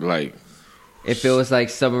 Like, if it was like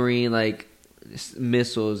submarine, like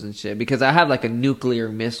missiles and shit, because I have like a nuclear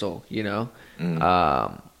missile, you know?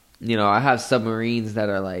 You know, I have submarines that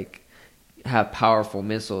are like, have powerful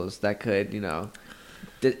missiles that could, you know,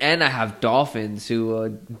 and I have dolphins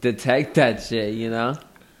who detect that shit, you know?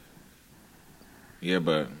 Yeah,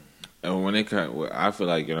 but when it comes, I feel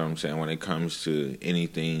like, you know what I'm saying, when it comes to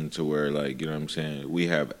anything to where, like, you know what I'm saying, we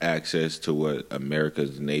have access to what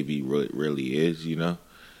America's Navy really is, you know,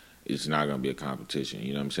 it's not going to be a competition,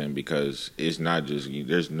 you know what I'm saying, because it's not just,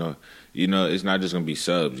 there's no, you know, it's not just going to be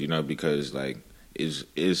subs, you know, because, like,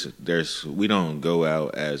 we don't go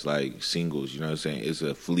out as, like, singles, you know what I'm saying, it's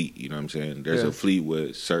a fleet, you know what I'm saying, there's a fleet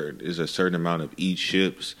with there's a certain amount of each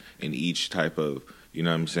ships and each type of, you know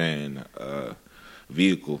what I'm saying,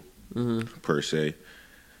 vehicle. Per se,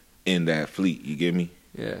 in that fleet, you get me?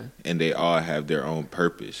 Yeah. And they all have their own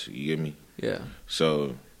purpose, you get me? Yeah.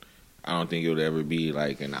 So I don't think it would ever be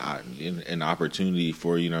like an opportunity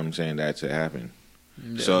for, you know what I'm saying, that to happen.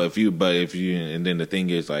 Yeah. So if you, and then the thing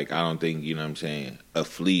is, like, I don't think, you know what I'm saying, a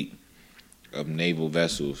fleet of naval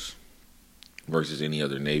vessels versus any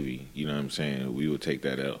other navy, you know what I'm saying, we would take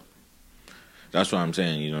that out. That's what I'm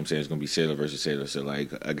saying, you know what I'm saying, it's going to be sailor versus sailor. So,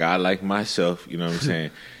 like, a guy like myself, you know what I'm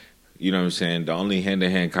saying, you know what I'm saying, the only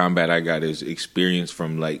hand-to-hand combat I got is experience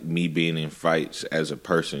from, like, me being in fights as a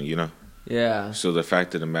person, you know? Yeah. So the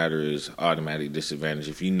fact of the matter is automatic disadvantage.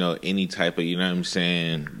 If you know any type of, you know what I'm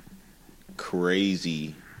saying,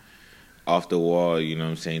 crazy, off the wall, you know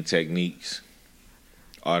what I'm saying, techniques,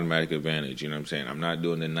 automatic advantage, you know what I'm saying? I'm not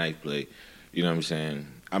doing the knife play, you know what I'm saying?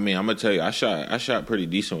 I mean, I'm gonna tell you, I shot pretty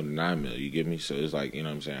decent with a 9mm. You get me? So it's like, you know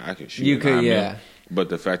what I'm saying, I can shoot. You could, yeah. But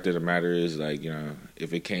the fact of the matter is, like, you know,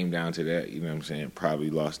 if it came down to that, you know what I'm saying, probably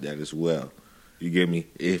lost that as well. You get me?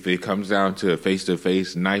 If it comes down to a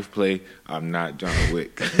face-to-face knife play, I'm not John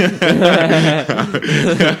Wick. You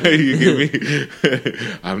get me?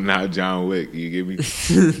 I'm not John Wick. You get me?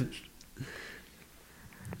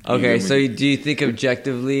 Okay, so do you think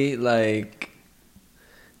objectively, like,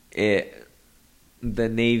 the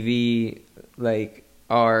Navy, like,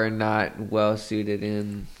 are not well suited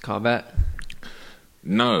in combat?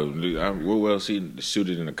 No, we're well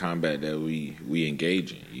suited in the combat that we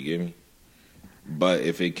engage in. You get me? But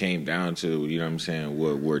if it came down to, you know what I'm saying,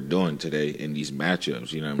 what we're doing today in these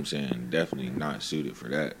matchups, you know what I'm saying, definitely not suited for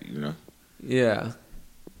that, you know? Yeah.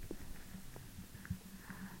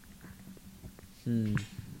 I'm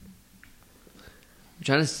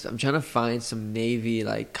trying to find some Navy,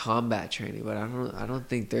 like, combat training, but I don't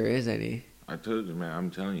think there is any. I told you, man. I'm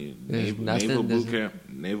telling you, naval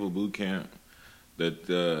boot camp.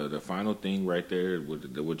 The final thing right there,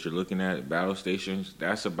 what you're looking at, battle stations,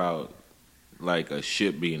 that's about like a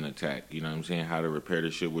ship being attacked. You know what I'm saying? How to repair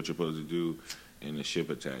the ship, what you're supposed to do in the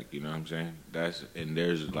ship attack. You know what I'm saying? And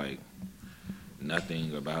there's like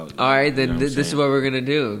nothing about. All right, then this is what we're gonna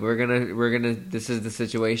do. We're gonna. This is the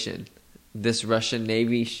situation. This Russian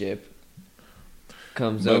Navy ship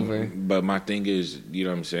comes over. But my thing is, you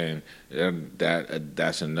know what I'm saying?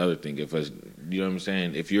 That's another thing. If us, you know what I'm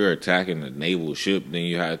saying? If you're attacking a naval ship, then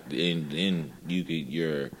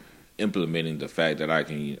you're implementing the fact that I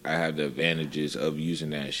have the advantages of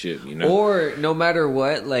using that ship. You know, or no matter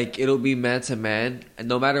what, like it'll be man to man.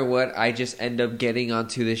 No matter what, I just end up getting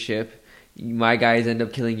onto the ship. My guys end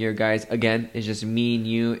up killing your guys again. It's just me and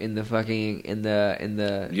you in the fucking in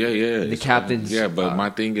the captain's. Yeah, but my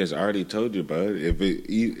thing is, I already told you, bud. If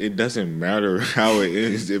it doesn't matter how it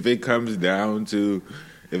is. If it comes down to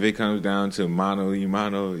mano y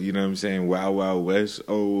mano, you know what I'm saying? Wild Wild West.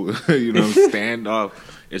 Oh, you know, standoff.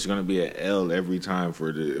 It's gonna be an L every time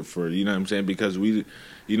for you know what I'm saying? Because you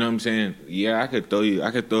know what I'm saying? Yeah, I could throw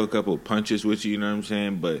a couple of punches with you know what I'm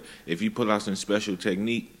saying? But if you pull out some special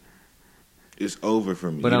technique, it's over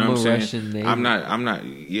for me. But you know I'm what a saying? Russian Navy. I'm not.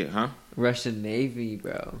 Yeah, huh? Russian Navy,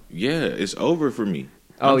 bro. Yeah, it's over for me.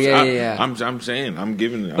 Oh yeah. I'm saying I'm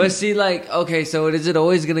giving. But see, like, okay, so is it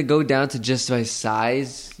always gonna go down to just by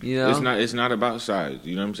size? You know, It's not about size.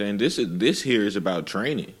 You know what I'm saying? This here is about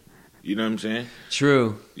training. You know what I'm saying?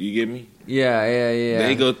 True. You get me? Yeah.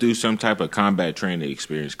 They go through some type of combat training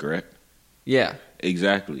experience, correct? Yeah.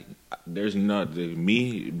 Exactly. There's not going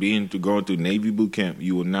through Navy boot camp.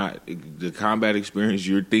 You will not the combat experience.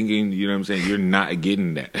 You're thinking, you know what I'm saying. You're not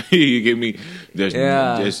getting that. You get me?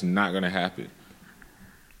 It's not gonna happen.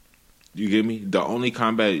 You get me? The only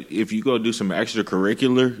combat, if you go do some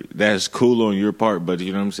extracurricular, that's cool on your part. But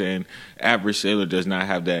you know what I'm saying. Average sailor does not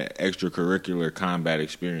have that extracurricular combat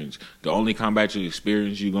experience. The only combat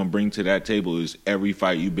experience you're gonna bring to that table is every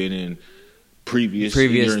fight you've been in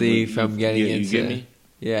previously from getting into. You get me?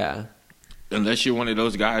 Yeah. Unless you're one of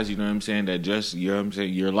those guys, you know what I'm saying, that just, you know what I'm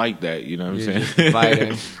saying, you're like that, you know what I'm saying? Just a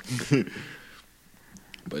fighter.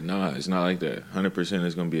 But nah, it's not like that. 100%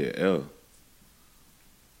 is going to be an L.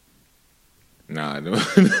 Nah, the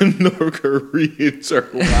North Koreans are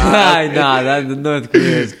wild. The North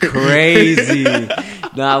Korea is crazy.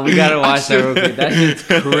 Nah, we gotta watch that real quick. That shit's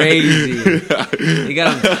crazy. They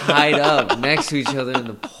got them tied up next to each other in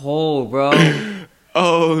the pole, bro.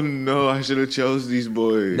 Oh no, I should have chose these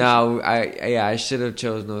boys. No, I should have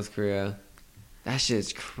chose North Korea. That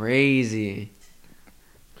shit's crazy.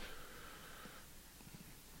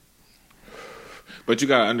 But you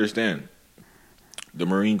gotta understand, the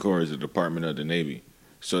Marine Corps is a department of the Navy,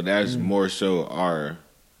 so that's more so our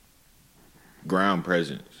ground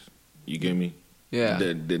presence. You get me? Yeah.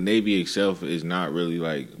 The Navy itself is not really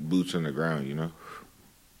like boots on the ground, you know.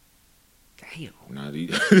 Damn. Nah,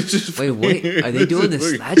 wait, are they doing the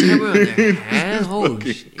sledgehammer on their hand? Oh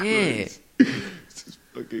shit! This is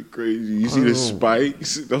fucking crazy. You see the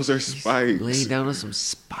spikes? Those are spikes. Laying down on some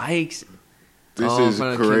spikes. This is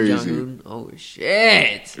crazy. Oh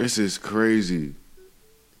shit! This is crazy.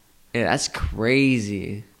 Yeah, that's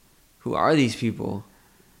crazy. Who are these people?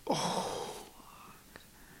 Oh,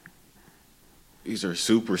 these are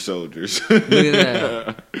super soldiers. Look at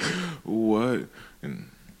that. What?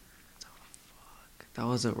 That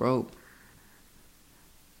was a rope.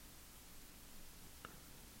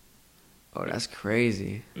 Oh, that's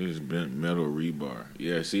crazy. It's bent metal rebar.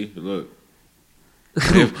 Yeah, see? Look.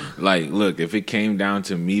 If it came down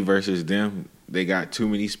to me versus them, they got too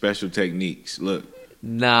many special techniques. Look.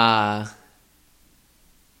 Nah,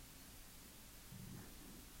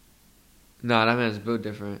 that man's built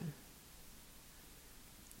different.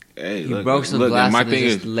 Hey, he broke some glass and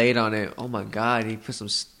just laid on it. Oh my god, he put some...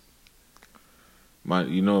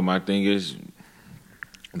 my thing is,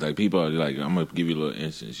 like, people are like, I'm gonna give you a little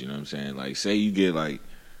instance, you know what I'm saying? Like, say you get like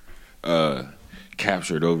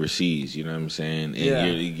captured overseas, you know what I'm saying?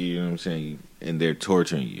 And you know what I'm saying? And they're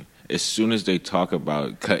torturing you. As soon as they talk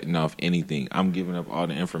about cutting off anything, I'm giving up all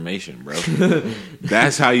the information, bro.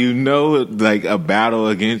 That's how you know, like, a battle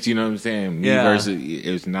against, you know what I'm saying? Me versus,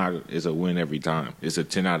 it's a win every time. It's a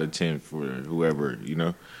 10 out of 10 for whoever, you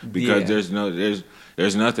know? Because there's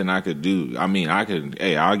nothing I could do. I mean,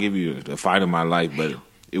 I'll give you the fight of my life, but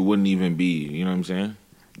it wouldn't even be, you know what I'm saying?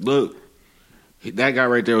 Look, that guy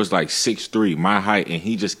right there was like 6'3", my height, and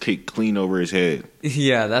he just kicked clean over his head.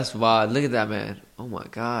 Yeah, that's wild. Look at that man. Oh my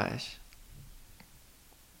gosh.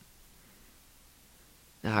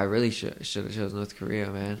 Nah, I really should have chosen North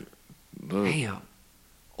Korea, man. Look. Damn.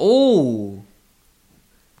 Oh.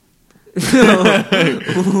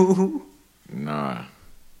 Nah.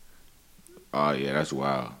 Oh yeah, that's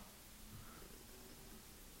wild.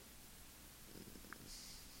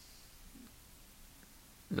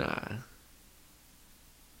 Nah,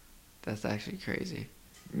 that's actually crazy.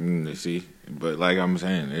 See, but like I'm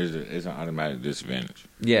saying, it's an automatic disadvantage.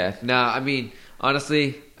 Yeah. Nah, I mean,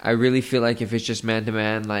 honestly, I really feel like if it's just man to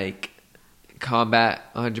man, like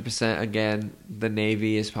combat, 100%. Again, the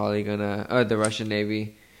Navy is probably gonna, or the Russian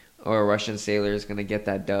Navy, or a Russian sailor is gonna get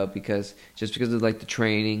that dub because of like the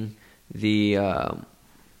training, the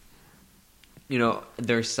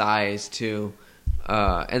their size too.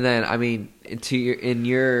 And then, I mean, in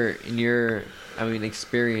your I mean,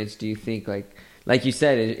 experience, do you think like you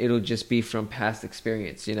said, it'll just be from past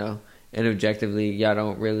experience, and objectively, y'all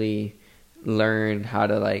don't really learn how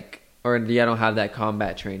to or y'all don't have that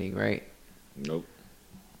combat training, right? Nope.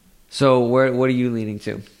 So what are you leaning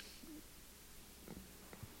to?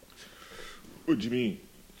 What do you mean?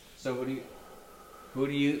 So who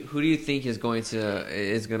do you think is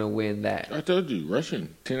gonna win that? I told you,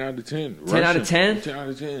 Russian. 10 out of 10. 10 out of 10? 10 out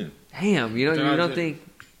of 10. Damn, you don't think?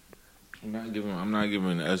 I'm not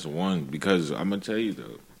giving S1 because I'm gonna tell you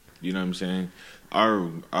though. You know what I'm saying?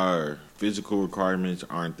 Our physical requirements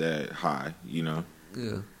aren't that high. Yeah.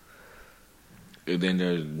 And then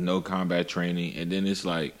there's no combat training, and then it's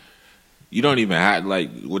like you don't even have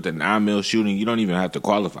with the 9mm shooting. You don't even have to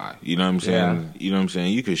qualify. You know what I'm saying? Yeah. You know what I'm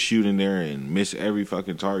saying? You could shoot in there and miss every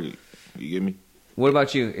fucking target. You get me? What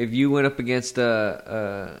about you? If you went up against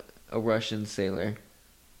a Russian sailor?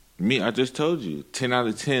 Me, I just told you, 10 out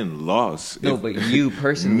of 10 loss. No, but you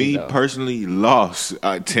personally, me though. personally lost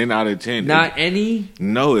 10 out of 10. Not any?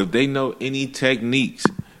 No, if they know any techniques,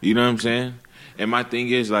 you know what I'm saying? And my thing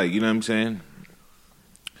is, you know what I'm saying?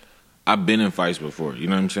 I've been in fights before, you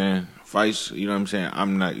know what I'm saying? Fights, you know what I'm saying?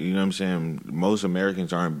 I'm not, you know what I'm saying? Most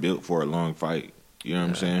Americans aren't built for a long fight, you know what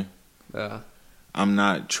I'm saying? Yeah. I'm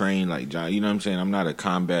not trained like John, you know what I'm saying? I'm not a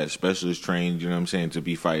combat specialist trained, you know what I'm saying, to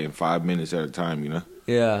be fighting 5 minutes at a time, you know?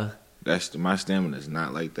 Yeah. My stamina is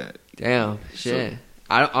not like that. Damn, shit.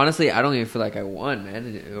 So, honestly, I don't even feel like I won,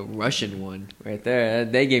 man. A Russian won right there.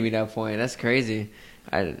 They gave me that point. That's crazy.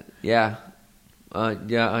 Yeah,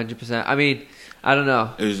 100%. I mean, I don't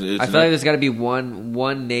know. I feel like there's got to be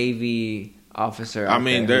one Navy officer. I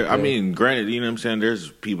mean, granted, you know what I'm saying.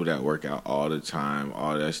 There's people that work out all the time,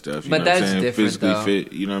 all that stuff. You but know that's what I'm saying? different, physically though.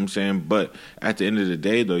 fit. You know what I'm saying. But at the end of the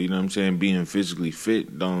day, though, you know what I'm saying. Being physically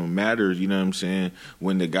fit don't matter. You know what I'm saying.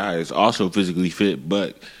 When the guy is also physically fit,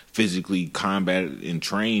 but physically combated and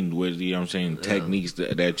trained with, you know what I'm saying, techniques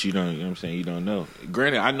that you don't, you know what I'm saying, you don't know.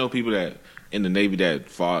 Granted, I know people that in the Navy that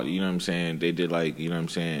fought, you know what I'm saying, they did you know what I'm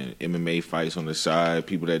saying, MMA fights on the side,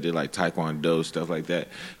 people that did Taekwondo, stuff like that.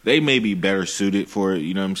 They may be better suited for it,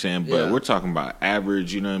 you know what I'm saying, but we're talking about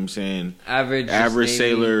average, you know what I'm saying, average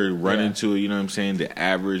sailor run into, you know what I'm saying, the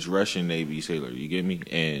average Russian Navy sailor, you get me?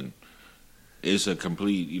 And it's a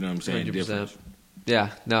complete, you know what I'm saying, 100%. difference.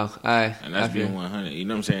 Yeah, no, and that's being 100. You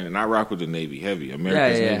know what I'm saying? And I rock with the Navy heavy,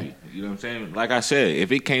 America's Navy. You know what I'm saying? Like I said,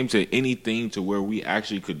 if it came to anything to where we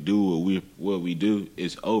actually could do what we do,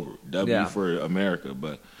 it's over. W for America,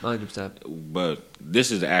 but 100%. But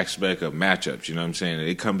this is the aspect of matchups. You know what I'm saying?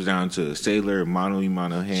 It comes down to sailor, mano y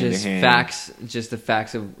mano, hand to hand. Facts, just the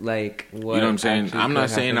facts of what. You know what I'm saying? I'm not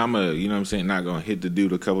saying I'm you know what I'm saying, not gonna hit the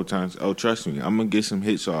dude a couple times. Oh, trust me, I'm gonna get some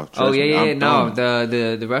hits off. Trust me. No,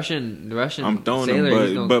 the Russian. I'm throwing sailor,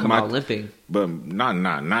 him, but come out limping. But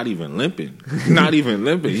not even limping. Not even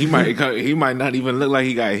limping. He might not even look like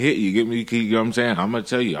he got hit. You get me? You know what I'm saying? I'm gonna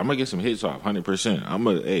tell you, I'm gonna get some hits off, 100%. I'm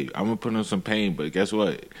gonna put on some pain, but guess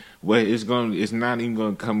what? It's not even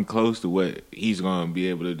gonna come close to what he's gonna be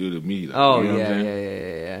able to do to me. You know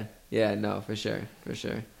yeah. No, for sure.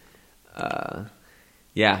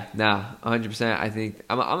 Yeah, nah, 100%. I think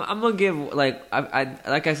I'm gonna give like I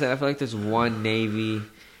said, I feel like there's one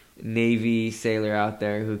Navy sailor out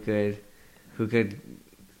there who could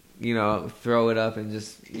throw it up and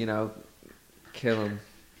just kill him.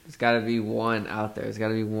 There's got to be one out there. There's got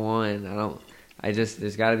to be one.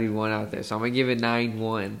 There's got to be one out there. So I'm gonna give it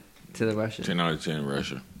 9-1 to the Russians. 10 out of 10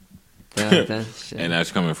 Russia. 10 out of 10. Shit. And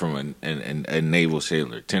that's coming from a naval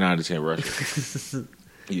sailor. 10 out of 10 Russia.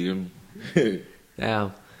 You get me?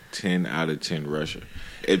 Damn. 10 out of 10 Russia.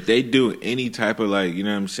 If they do any type of you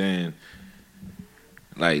know what I'm saying,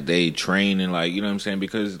 they train and you know what I'm saying,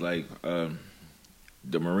 because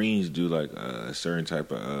the Marines do a certain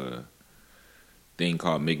type of thing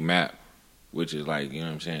called McMap, which is you know what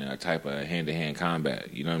I'm saying, a type of hand-to-hand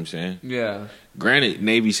combat. You know what I'm saying? Yeah. Granted,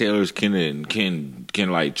 Navy sailors can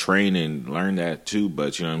train and learn that too,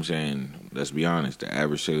 but you know what I'm saying. Let's be honest, the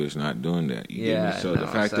average sailor's not doing that. You get me? So the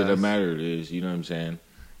fact of the matter is, you know what I'm saying,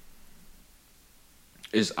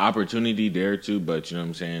 it's opportunity there too, but you know what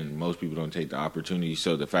I'm saying. Most people don't take the opportunity.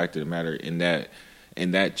 So the fact of the matter, in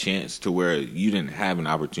that chance to where you didn't have an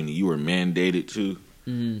opportunity, you were mandated to.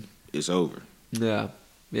 It's over. Yeah,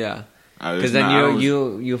 yeah. Because then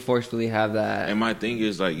you forcefully have that. And my thing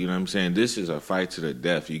is, like, you know what I'm saying, this is a fight to the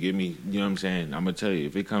death. You get me? You know what I'm saying? I'm going to tell you,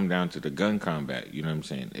 if it come down to the gun combat, you know what I'm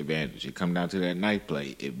saying, advantage. It come down to that knife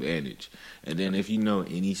play, advantage. And then if you know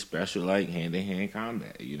any special, like, hand-to-hand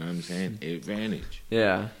combat, you know what I'm saying, advantage.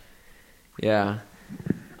 Yeah. Yeah.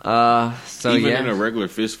 So even yeah. in a regular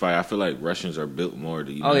fist fight, I feel like Russians are built more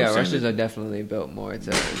to, you know oh, what yeah, I'm Russians saying? are definitely built more to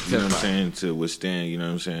You know what I'm fight. saying? To withstand, you know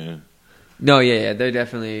what I'm saying? No, yeah, they're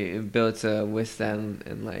definitely built to withstand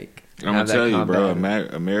and like. I'm gonna tell you, bro.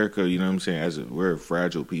 America, you know what I'm saying. We're a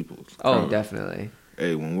fragile people. Oh, definitely.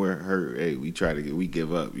 Hey, when we're hurt, hey, we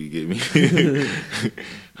give up. You get me?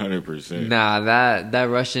 100%. Nah, that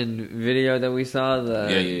Russian video that we saw,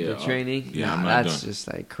 the training. Yeah, nah, that's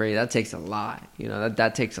just like crazy. That takes a lot. You know,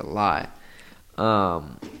 that takes a lot.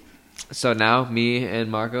 So now me and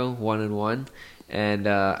Marco 1-1. And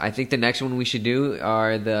I think the next one we should do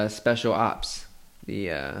are the special ops,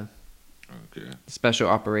 the special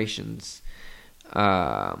operations.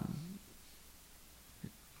 So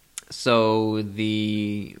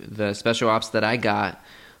the special ops that I got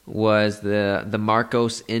was the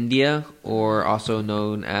Marcos India, or also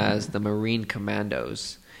known as the Marine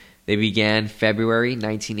Commandos. They began February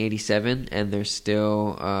 1987, and they're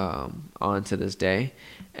still on to this day.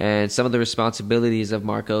 And some of the responsibilities of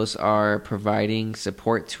Marcos are providing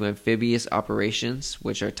support to amphibious operations,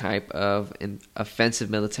 which are a type of offensive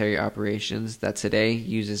military operations that today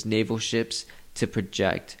uses naval ships to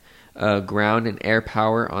project ground and air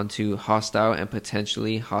power onto hostile and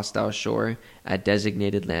potentially hostile shore at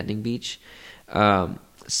designated landing beach.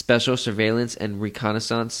 Special surveillance and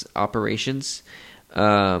reconnaissance operations.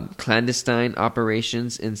 Clandestine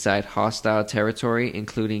operations inside hostile territory,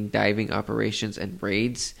 including diving operations and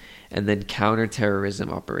raids, and then counterterrorism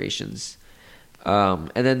operations. And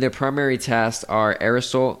then their primary tasks are air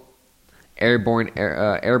assault,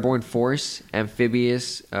 airborne force,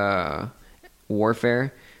 amphibious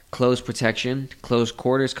warfare, close protection, close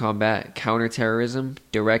quarters combat, counterterrorism,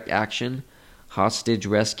 direct action, hostage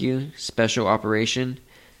rescue, special operation,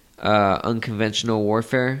 unconventional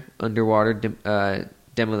warfare, underwater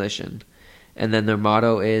demolition. And then their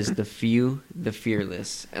motto is the few, the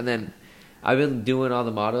fearless. And then I've been doing all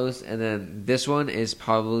the mottos, and then this one is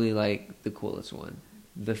probably like the coolest one.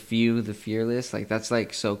 The few, the fearless. Like, that's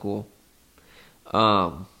like so cool.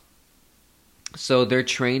 So their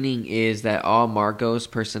training is that all Marcos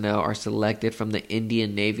personnel are selected from the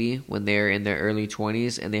Indian Navy when they're in their early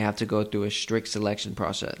 20s, and they have to go through a strict selection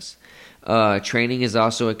process. Training is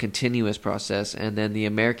also a continuous process, and then the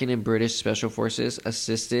American and British Special Forces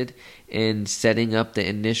assisted in setting up the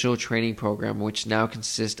initial training program, which now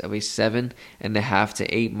consists of a 7.5 to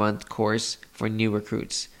 8 month course for new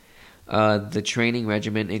recruits. The training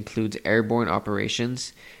regimen includes airborne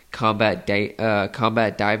operations, combat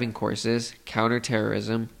diving courses,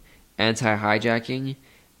 counterterrorism, anti-hijacking,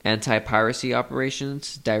 anti-piracy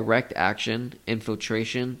operations, direct action,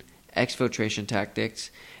 infiltration, exfiltration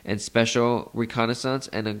tactics, and special reconnaissance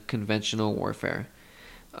and unconventional warfare.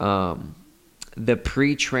 The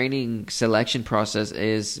pre-training selection process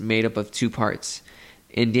is made up of 2 parts.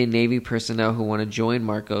 Indian Navy personnel who want to join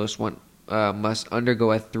Marcos must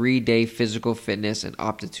undergo a 3-day physical fitness and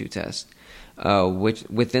aptitude test. Which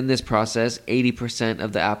within this process, 80%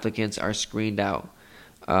 of the applicants are screened out.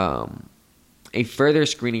 A further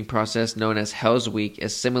screening process known as Hell's Week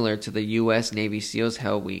is similar to the U.S. Navy SEALs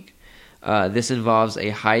Hell Week. This involves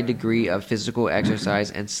a high degree of physical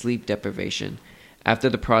exercise and sleep deprivation. After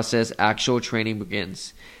the process, actual training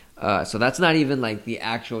begins. So that's not even like the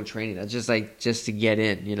actual training. That's just to get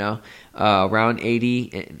in, you know. Around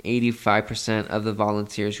 80 and 85% of the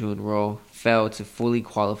volunteers who enroll fail to fully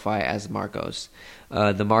qualify as Marcos.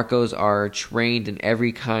 The Marcos are trained in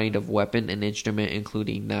every kind of weapon and instrument,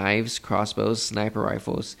 including knives, crossbows, sniper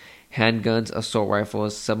rifles, handguns, assault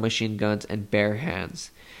rifles, submachine guns, and bare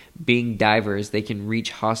hands. Being divers, they can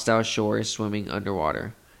reach hostile shores swimming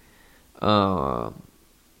underwater. So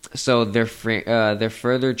their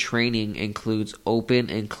further training includes open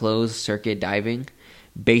and closed circuit diving,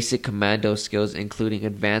 basic commando skills including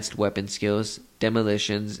advanced weapon skills,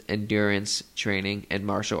 demolitions, endurance training, and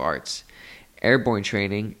martial arts, airborne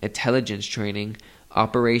training, intelligence training,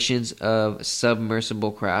 operations of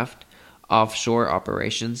submersible craft, offshore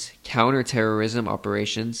operations, counterterrorism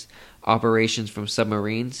operations, operations from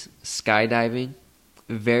submarines, skydiving,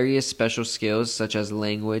 various special skills such as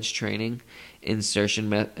language training, insertion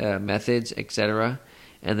methods, etc.,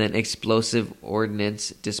 and then explosive ordnance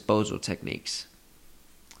disposal techniques.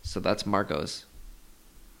 So that's Marco's.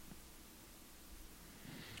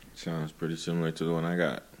 Sounds pretty similar to the one I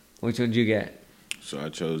got. Which one did you get? So I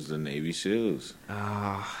chose the Navy SEALs.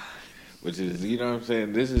 Ah. Which is, you know what I'm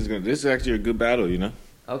saying? This is actually a good battle, you know?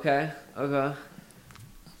 Okay.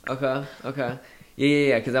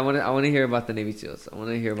 Yeah. Because I want to hear about the Navy SEALs.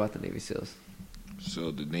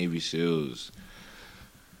 So the Navy SEALs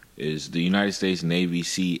is the United States Navy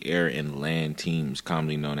Sea, Air, and Land teams,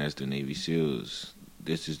 commonly known as the Navy SEALs.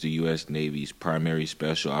 This is the U.S. Navy's primary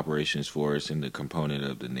special operations force and the component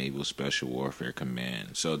of the Naval Special Warfare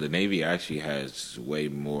Command. So the Navy actually has way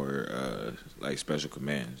more like special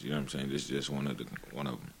commands. You know what I'm saying? This is just one of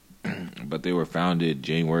them. But they were founded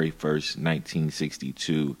January 1st,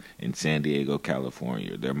 1962 in San Diego,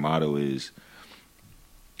 California. Their motto is,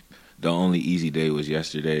 "The only easy day was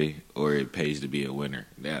yesterday, or it pays to be a winner."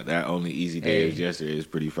 Yeah, that only easy day was yesterday is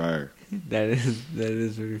pretty fire. That is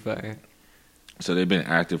pretty fire. So they've been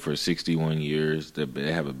active for 61 years.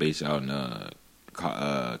 They have a base out in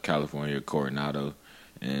California, Coronado,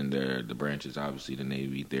 and the branch is obviously the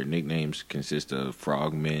Navy. Their nicknames consist of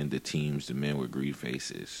Frogmen, the teams, the men with greed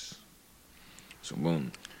faces. So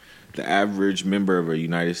boom. The average member of a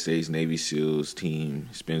United States Navy SEALs team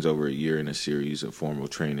spends over a year in a series of formal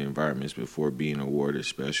training environments before being awarded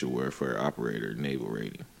Special Warfare Operator naval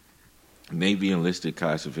rating. Navy enlisted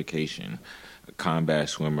classification, a combat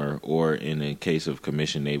swimmer, or in the case of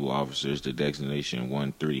commissioned naval officers, the designation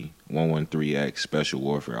 113X Special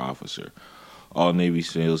Warfare Officer. All Navy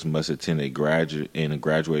SEALs must attend a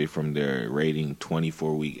graduate from their rating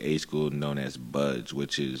 24-week A school known as BUDS,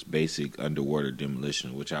 which is Basic Underwater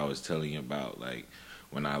Demolition, which I was telling you about. Like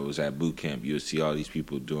when I was at boot camp, you would see all these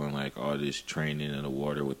people doing like all this training in the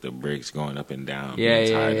water with the bricks going up and down,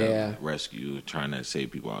 being tied up, rescue, trying to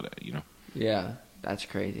save people, all that, you know? Yeah, that's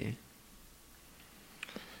crazy.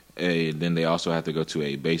 Then they also have to go to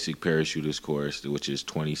a basic parachutist course, which is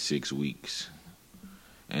 26 weeks.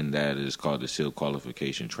 And that is called the SEAL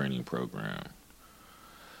Qualification Training Program.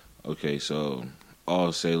 Okay, so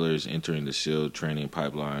all sailors entering the SEAL training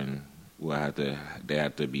pipeline they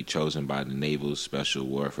have to be chosen by the Naval Special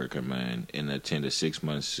Warfare Command and attend a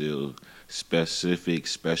 6-month SEAL Specific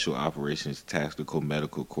Special Operations Tactical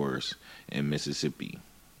Medical course in Mississippi.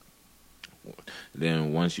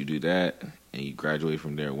 Then once you do that and you graduate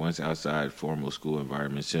from there, once outside formal school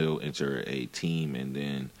environment, you'll enter a team, and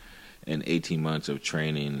then in 18 months of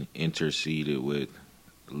training interceded with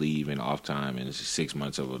leave and off time, and it's 6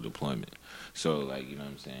 months of a deployment. So, like, you know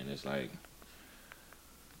what I'm saying? It's like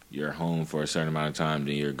you're home for a certain amount of time,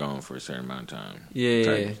 then you're gone for a certain amount of time.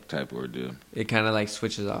 Type ordeal. It kind of like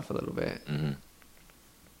switches off a little bit. Mm-hmm.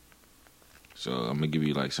 So I'm gonna give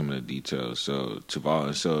you like some of the details. So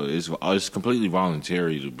it's completely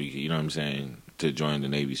voluntary to be, you know what I'm saying, to join the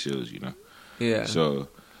Navy SEALs, you know. Yeah. So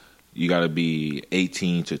you got to be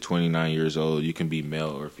 18 to 29 years old. You can be male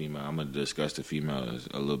or female. I'm going to discuss the females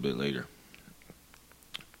a little bit later.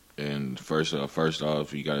 And first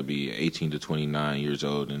off, you got to be 18 to 29 years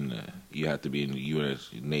old, and you have to be in the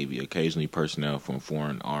U.S. Navy. Occasionally, personnel from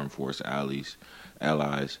foreign armed force allies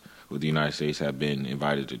with the United States have been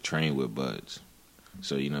invited to train with BUDS.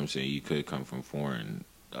 So, you know what I'm saying? You could come from foreign,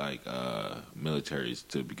 like, militaries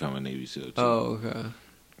to become a Navy SEAL, too. Oh, okay.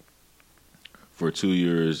 For 2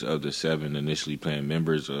 years of the 7 initially planned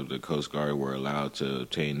members of the Coast Guard were allowed to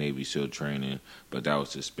obtain Navy SEAL training, but that was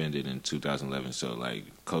suspended in 2011. So, like,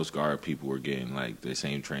 Coast Guard people were getting, like, the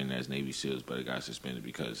same training as Navy SEALs, but it got suspended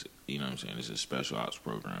because, you know what I'm saying, it's a special ops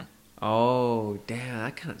program. Oh, damn,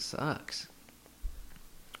 that kind of sucks.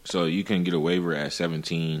 So you can get a waiver at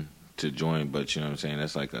 17 to join, but, you know what I'm saying,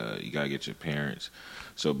 that's like you got to get your parents.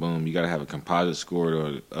 So, boom, you got to have a composite score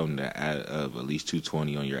of at least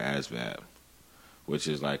 220 on your ASVAB, which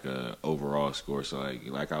is like a overall score. So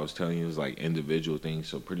like I was telling you, it's like individual things.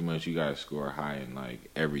 So pretty much you gotta score high in like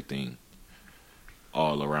everything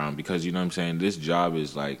all around, because you know what I'm saying, this job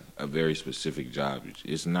is like a very specific job.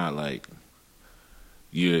 It's not like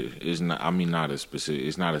it's not a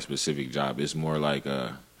specific job. It's more like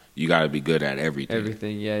you gotta be good at everything.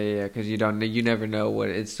 Everything, yeah. Because you never know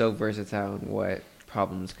it's so versatile and what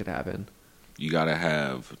problems could happen. You gotta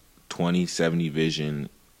have 20/70 vision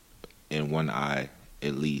in one eye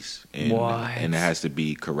at least, and it has to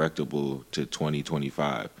be correctable to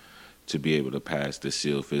 20/25 to be able to pass the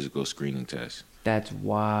SEAL physical screening test. That's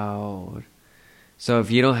wild. So if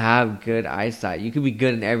you don't have good eyesight, you could be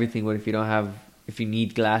good in everything. What if you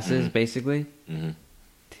need glasses, basically? Mm-hmm.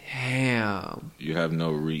 Damn. You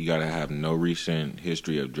gotta have no recent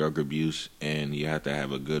history of drug abuse, and you have to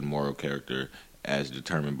have a good moral character as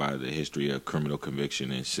determined by the history of criminal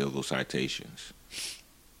conviction and civil citations.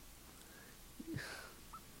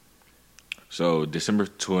 So, December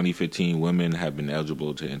 2015, women have been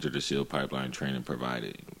eligible to enter the SEAL pipeline training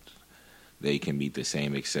provided they can meet the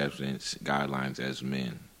same acceptance guidelines as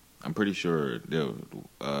men. I'm pretty sure there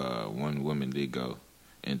one woman did go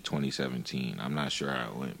in 2017. I'm not sure how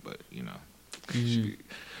it went, but you know,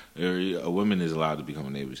 a woman is allowed to become a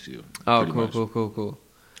Navy SEAL. Oh, cool.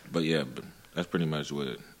 But yeah, that's pretty much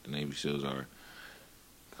what the Navy SEALs are.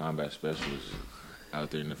 Combat specialists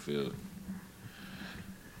out there in the field.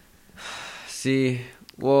 See,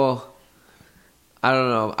 well, I don't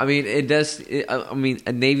know. I mean, it does. I mean,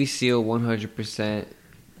 a Navy SEAL 100%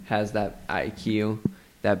 has that IQ,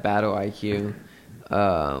 that battle IQ,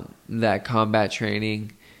 that combat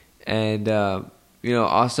training, and you know,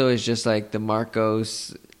 also it's just like the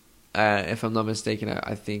Marcos. If I'm not mistaken,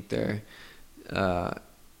 I think they're,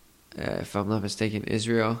 if I'm not mistaken,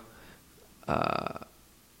 Israel. But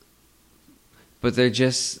they're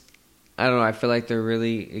just, I don't know. I feel like they're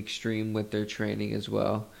really extreme with their training as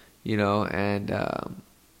well. You know, and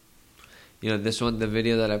you know, this one, the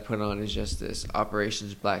video that I put on is just this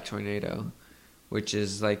Operations Black Tornado, which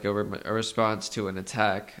is like a response to an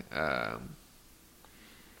attack.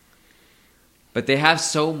 But they have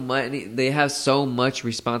so much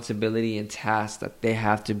responsibility and tasks that they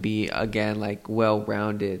have to be, again, like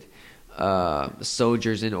well-rounded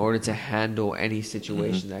soldiers in order to handle any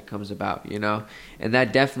situation that comes about, you know? And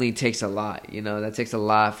that definitely takes a lot, you know? That takes a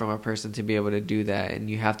lot from a person to be able to do that. And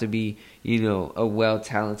you have to be, you know, a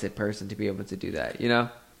well-talented person to be able to do that, you know?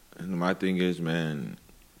 And my thing is, man,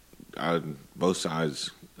 both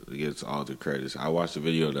sides gets all the credits. I watched a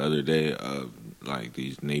video the other day of like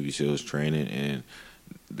these Navy SEALs training, and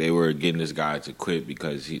they were getting this guy to quit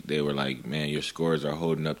because they were like, man, your scores are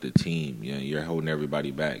holding up the team. You know, you're holding everybody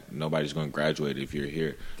back. Nobody's going to graduate if you're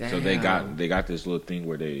here. Damn. So they got this little thing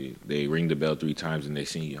where they ring the bell 3 times and they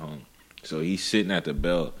send you home. So he's sitting at the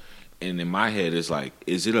bell, and in my head it's like,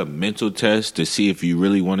 is it a mental test to see if you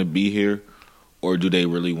really want to be here, or do they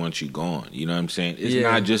really want you gone? You know what I'm saying? It's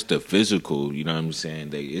not just the physical, you know what I'm saying?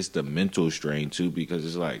 It's the mental strain too, because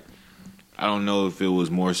it's like, I don't know if it was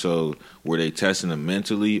more so were they testing them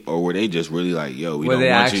mentally, or were they just really like, yo, we don't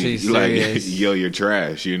want you. Like, yo, you're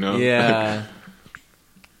trash, you know? Yeah.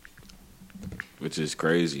 Which is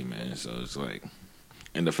crazy, man. So it's like,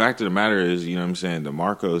 and the fact of the matter is, you know what I'm saying,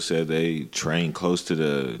 DeMarco said they train close to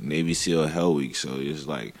the Navy SEAL Hell Week, so it's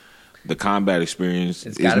like the combat experience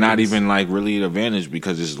is not even like really an advantage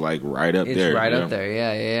because it's like right up there. It's right up there,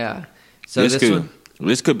 yeah. So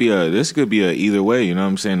this could be a either way, you know what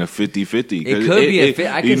I'm saying, a 50-50. It could be a 50.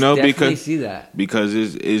 I can definitely see that. Because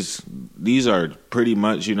these are pretty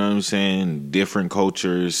much, you know what I'm saying, different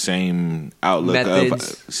cultures, same outlook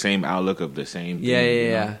of the same thing.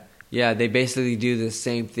 Yeah. Yeah, they basically do the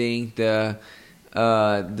same thing. The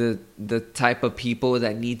type of people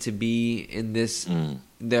that need to be in this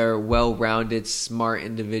they're well-rounded, smart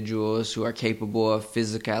individuals who are capable of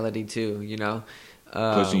physicality too, you know.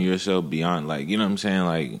 Pushing yourself beyond, like, you know what I'm saying,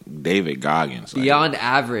 like David Goggins. Beyond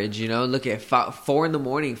average, you know. Look at 4 in the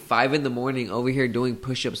morning, 5 in the morning, over here doing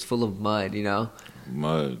push-ups full of mud, you know.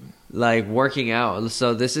 Mud. Like, working out.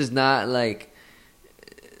 So this is not like,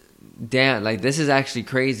 damn, like, this is actually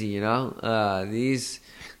crazy, you know.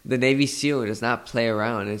 The Navy SEAL does not play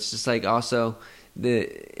around. It's just like also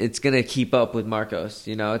it's gonna keep up with Marcos,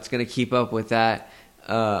 you know. It's gonna keep up with that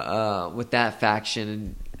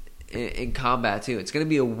faction in combat too. It's gonna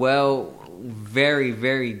be a very,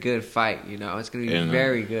 very good fight, you know. It's gonna be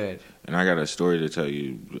very good. And I got a story to tell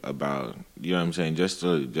you about, you know what I'm saying, just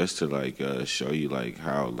to like show you like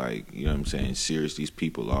how, like, you know what I'm saying, serious these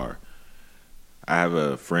people are. I have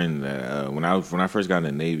a friend that when I first got in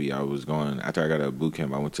the Navy, I was going, after I got out of boot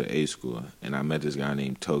camp, I went to A school, and I met this guy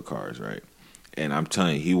named Tokars, right? And I'm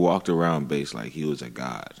telling you, he walked around base like he was a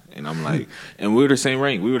god. And I'm like, and we were the same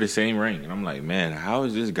rank. And I'm like, man, how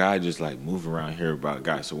is this guy just like moving around here about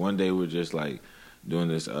guys? So one day we're just like doing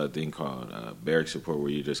this thing called barrack support, where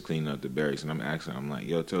you just clean up the barracks. And I'm asking, I'm like,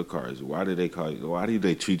 yo, Tokars, why do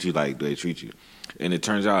they treat you like they treat you? And it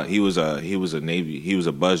turns out he was a bus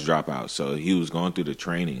dropout. So he was going through the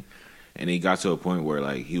training, and he got to a point where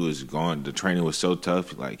like the training was so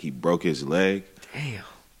tough, like he broke his leg. Damn.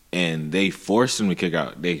 And they forced him to kick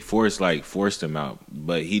out. They forced him out,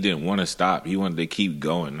 but he didn't want to stop. He wanted to keep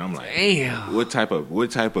going. And I'm like, damn. What type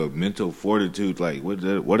of mental fortitude? Like, what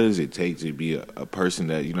does it take to be a person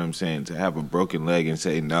that, you know what I'm saying, to have a broken leg and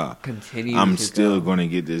say, nah, I'm still going to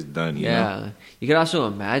get this done. You know? You could also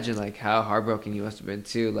imagine like how heartbroken you must have been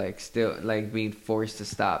too. Like still like being forced to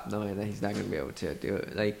stop, knowing that he's not going to be able to do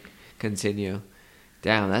it. Like continue.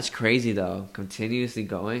 Damn, that's crazy though. Continuously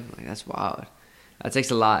going, like that's wild. That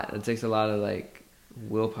takes a lot. That takes a lot of like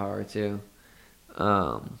willpower too.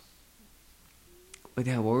 Wait,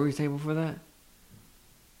 yeah, what were we saying before that?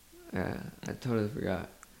 Yeah, I totally forgot.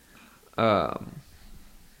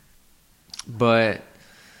 But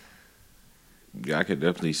Yeah, I could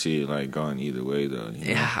definitely see it like going either way though. You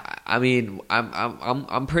know? yeah, I mean,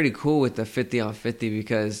 I'm pretty cool with the 50 on 50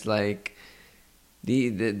 because like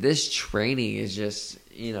this training is just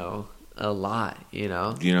a lot. You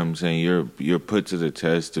know what I'm saying? You're put to the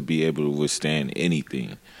test to be able to withstand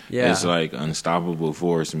anything. Yeah, it's like unstoppable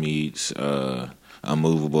force meets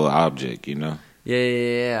unmovable object. You know?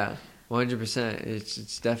 Yeah. 100%.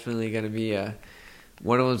 It's definitely gonna be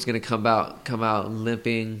one of them's gonna come out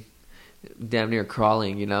limping, damn near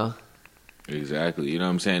crawling. Exactly. You know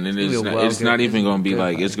what I'm saying? And it's not even gonna be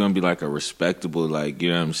like fight. it's gonna be like a respectable, like, you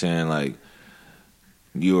know what I'm saying, like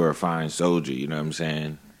you are a fine soldier. You know what I'm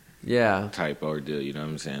saying? Yeah. Type ordeal. You know what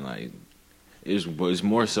I'm saying? Like it's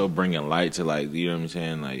more so bringing light to, like, you know what I'm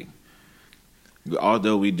saying, like.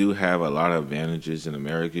 Although we do have a lot of advantages in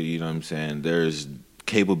America, you know what I'm saying, there's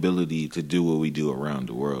capability to do what we do around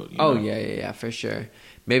the world. Oh, yeah, for sure.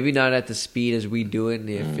 Maybe not at the speed as we do it and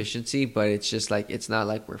the efficiency, but it's just like, it's not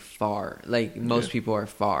like we're far. Like, most people are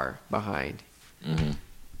far behind. Mm-hmm.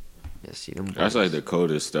 Yeah, see them boys. That's like the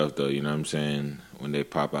coldest stuff, though, you know what I'm saying, when they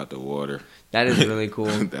pop out the water. That is really cool.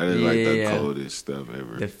 That is like the coldest stuff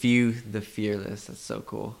ever. The fearless. That's so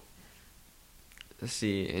cool. Let's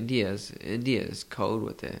see, India's cold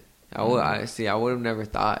with it. I would have never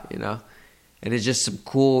thought, and it's just some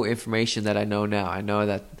cool information that I know now. I know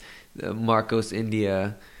that Marcos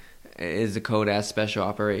India is a code as special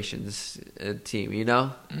operations team.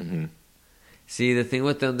 Mm-hmm. See, the thing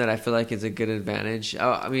with them that I feel like is a good advantage.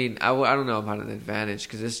 I don't know about an advantage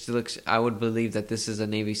because this looks. I would believe that this is a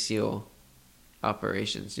Navy SEAL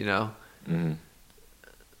operations. Mm-hmm.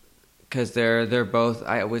 Because they're both,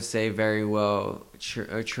 I would say, very well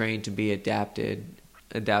trained to be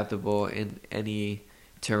adaptable in any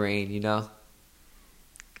terrain.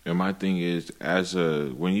 And my thing is,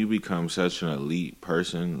 when you become such an elite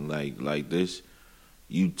person like this,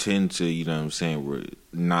 you tend to, you know what I'm saying,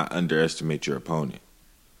 not underestimate your opponent.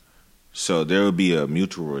 So there will be a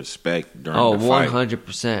mutual respect during the fight.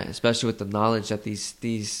 100%, especially with the knowledge that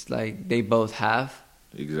these like they both have.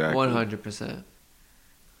 Exactly. 100%.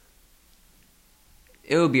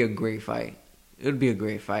 It would be a great fight.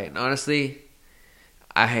 And honestly,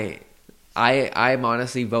 I'm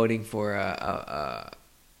honestly voting for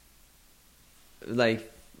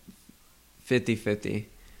like 50-50.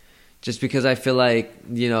 Just because I feel like,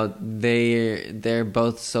 they're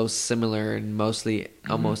both so similar in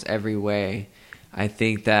almost every way. I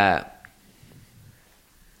think that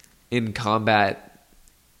in combat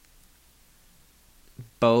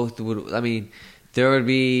both would, there would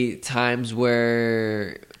be times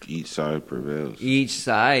where each side prevails. Each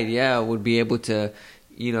side, would be able to,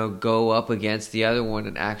 go up against the other one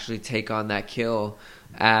and actually take on that kill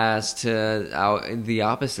as to the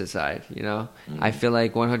opposite side, Mm-hmm. I feel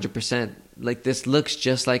like 100%, like this looks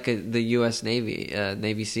just like the U.S.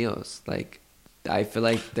 Navy SEALs. Like, I feel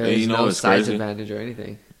like there is no size advantage or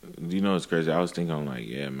anything. You know what's crazy? I was thinking, I'm like,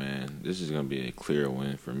 yeah, man, this is going to be a clear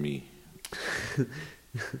win for me.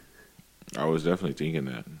 I was definitely thinking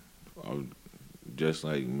that. Just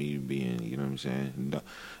like me being, you know what I'm saying?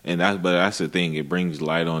 But that's the thing. It brings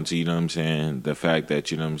light onto, you know what I'm saying, the fact that,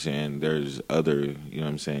 you know what I'm saying, there's other, you know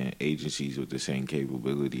what I'm saying, agencies with the same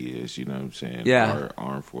capability as, you know what I'm saying, our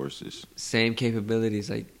armed forces. Same capabilities.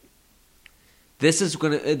 Like, this is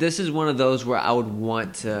one of those where I would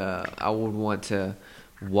want to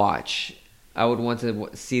watch. I would want to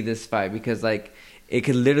see this fight because, like, it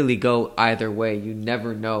could literally go either way. You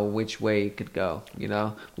never know which way it could go.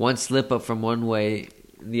 One slip up from one way,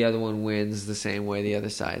 the other one wins the same way the other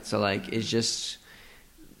side. So, like, it's just,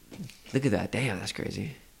 look at that. Damn, that's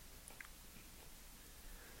crazy.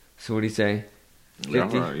 So what do you say?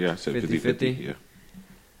 50? Yeah, I said 50-50. Yeah.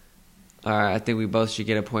 All right, I think we both should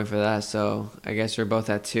get a point for that. So I guess we're both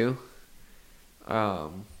at 2.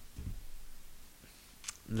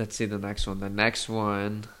 Let's see the next one. The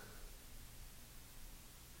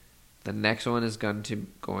next one is going to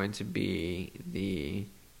be the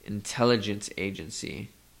intelligence agency.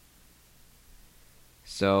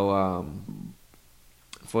 So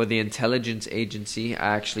for the intelligence agency,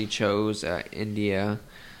 I actually chose India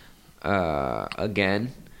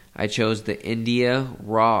again. I chose the India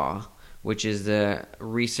RAW, which is the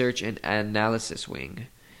Research and Analysis Wing.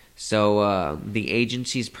 So the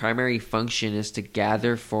agency's primary function is to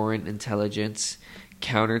gather foreign intelligence,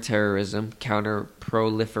 counterterrorism,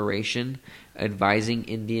 counter-proliferation, advising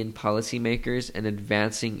Indian policymakers, and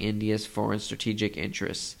advancing India's foreign strategic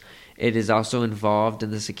interests. It is also involved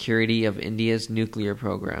in the security of India's nuclear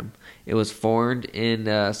program. It was formed in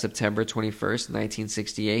September 21st,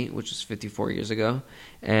 1968, which was 54 years ago,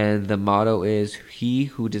 and the motto is, "He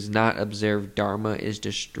who does not observe Dharma is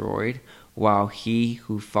destroyed, while he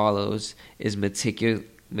who follows is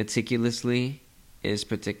meticulously is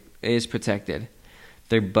protected."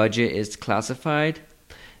 Their budget is classified,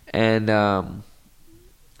 and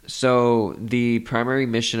so the primary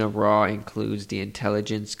mission of RAW includes the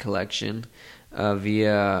intelligence collection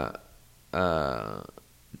via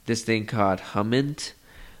this thing called HUMINT,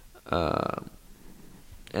 and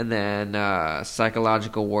then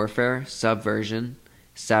psychological warfare, subversion,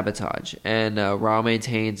 sabotage. And RAW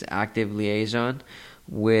maintains active liaison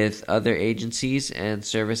with other agencies and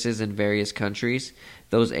services in various countries.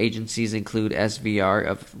 Those agencies include SVR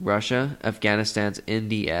of Russia, Afghanistan's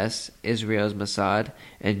NDS, Israel's Mossad,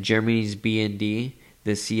 and Germany's BND,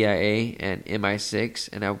 the CIA, and MI6,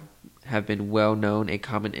 and have been well known a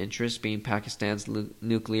common interest being Pakistan's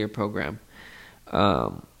nuclear program.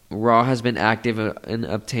 RAW has been active in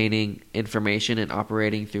obtaining information and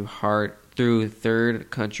operating through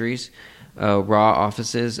third countries. RAW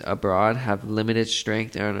offices abroad have limited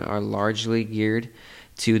strength and are largely geared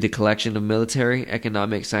to the collection of military,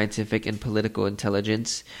 economic, scientific, and political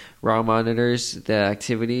intelligence. RAW monitors the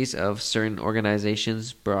activities of certain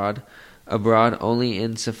organizations abroad only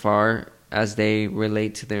insofar as they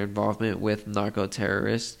relate to their involvement with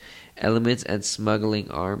narco-terrorist elements and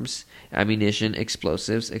smuggling arms, ammunition,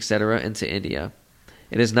 explosives, etc. into India.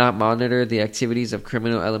 It does not monitor the activities of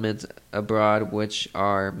criminal elements abroad, which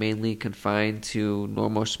are mainly confined to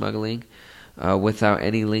normal smuggling without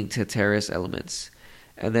any link to terrorist elements.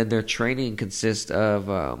 And then their training consists of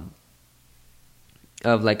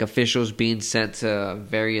like officials being sent to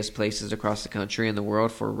various places across the country and the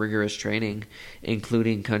world for rigorous training,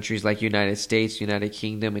 including countries like United States, United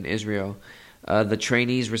Kingdom, and Israel. The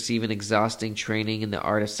trainees receive an exhausting training in the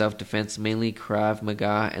art of self-defense, mainly Krav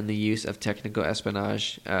Maga and the use of technical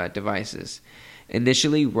espionage devices.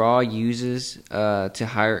 Initially, RAW used to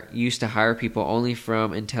hire people only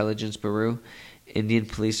from Intelligence Bureau, Indian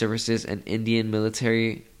Police Services, and Indian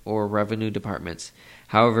military or revenue departments.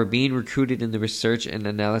 However, being recruited in the research and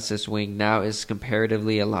analysis wing now is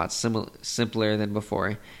comparatively a lot simpler than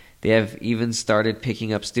before. They have even started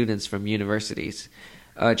picking up students from universities.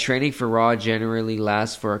 Training for RAW generally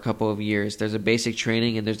lasts for a couple of years. There's a basic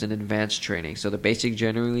training and there's an advanced training. So the basic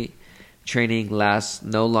training lasts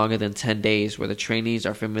no longer than 10 days, where the trainees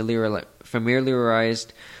are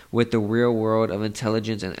familiarized with the real world of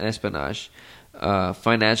intelligence and espionage,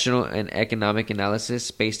 financial and economic analysis,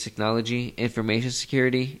 space technology, information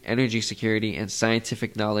security, energy security, and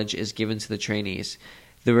scientific knowledge is given to the trainees.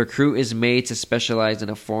 The recruit is made to specialize in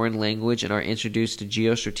a foreign language and are introduced to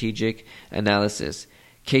geostrategic analysis.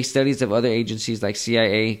 Case studies of other agencies like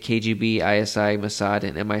CIA, KGB, ISI, Mossad,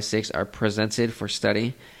 and MI6 are presented for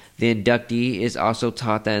study. The inductee is also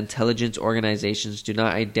taught that intelligence organizations do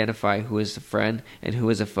not identify who is a friend and who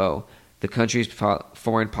is a foe. The country's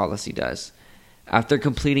foreign policy does. After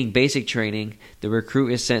completing basic training, the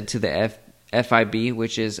recruit is sent to the FIB,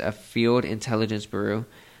 which is a Field Intelligence Bureau.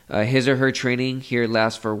 His or her training here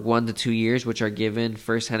lasts for 1 to 2 years, which are given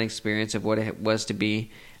first-hand experience of what it was to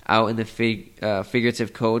be out in the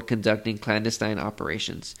figurative code conducting clandestine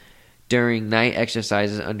operations. During night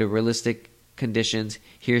exercises under realistic conditions,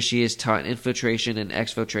 he or she is taught infiltration and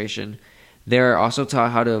exfiltration. They are also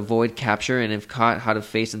taught how to avoid capture and, if caught, how to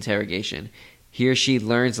face interrogation. He or she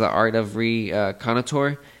learns the art of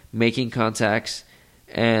reconnoiter, making contacts,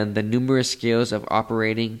 and the numerous skills of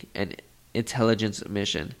operating an intelligence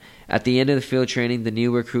mission. At the end of the field training, the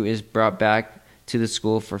new recruit is brought back to the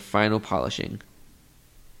school for final polishing.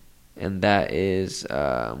 And that is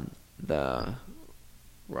the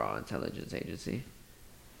Raw Intelligence Agency.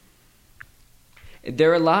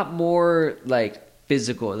 They're a lot more like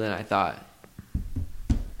physical than I thought.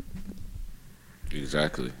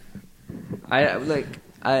 Exactly.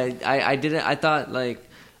 I thought like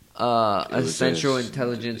Central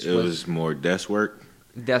Intelligence was more desk work.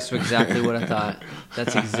 That's exactly what I thought.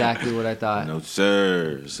 That's exactly what I thought. No,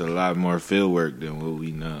 sir. It's a lot more field work than what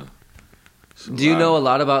we know. Do you know a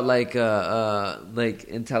lot about like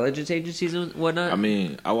intelligence agencies and whatnot? I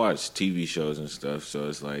mean, I watch TV shows and stuff, so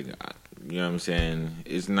it's like, you know what I'm saying?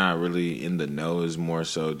 It's not really in the know. It's more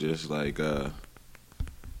so just like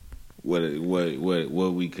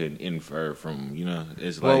what we can infer from, you know,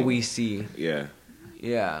 it's like what we see. Yeah.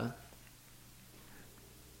 Yeah.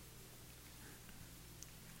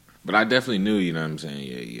 But I definitely knew, you know what I'm saying?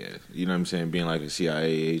 Yeah. You know what I'm saying? Being like a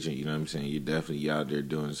CIA agent, you know what I'm saying? You're definitely out there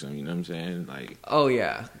doing something, you know what I'm saying? Like, Oh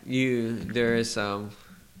yeah, there is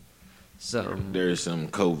there's some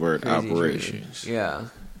covert crazy operations. training. Yeah.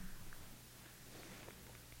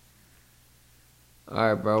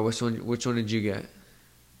 All right, bro. Which one did you get?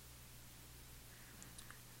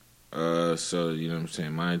 So, you know what I'm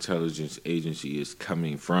saying? My intelligence agency is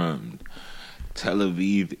coming from Tel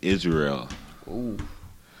Aviv, Israel. Ooh.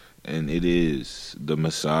 And it is the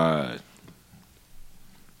Mossad.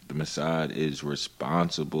 The Mossad is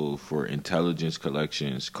responsible for intelligence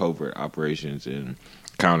collections, covert operations, and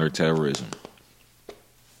counterterrorism.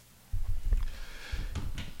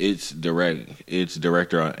 Its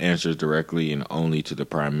director answers directly and only to the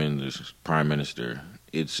prime minister.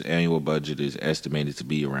 Its annual budget is estimated to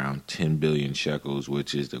be around 10 billion shekels,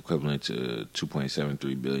 which is the equivalent to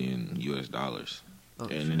 2.73 billion US dollars. Oh,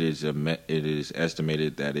 and sure. It is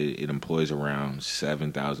estimated that it employs around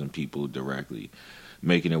 7,000 people directly,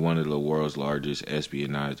 making it one of the world's largest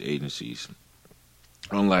espionage agencies.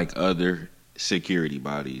 Unlike other security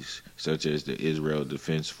bodies, such as the Israel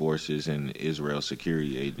Defense Forces and the Israel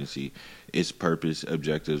Security Agency, its purpose,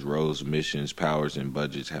 objectives, roles, missions, powers, and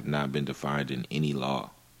budgets have not been defined in any law.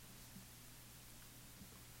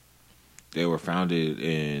 They were founded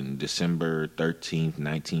in December 13th,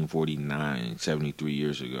 1949, 73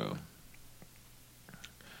 years ago.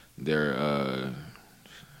 Their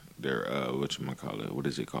whatchamacallit, what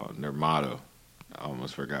is it called? Their motto. I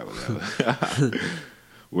almost forgot what that was.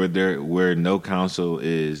 Where no counsel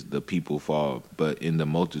is, the people fall, but in the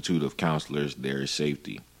multitude of counselors there is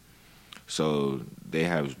safety. So they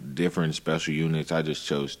have different special units. I just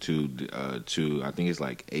chose two. I think it's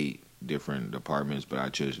like 8 different departments, but I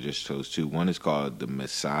just chose 2. One is called the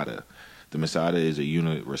Masada. The Masada is a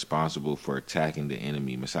unit responsible for attacking the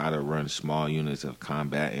enemy. Masada runs small units of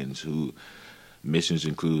combatants who missions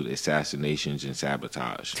include assassinations and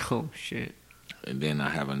sabotage. Oh shit. And then I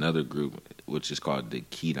have another group which is called the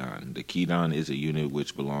Kedan. The Kedan is a unit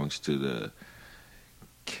which belongs to the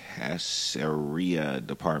Caesarea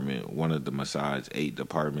department, one of the Mossad's 8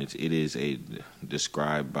 departments. It is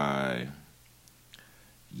described by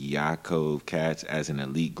Yaakov Katz as an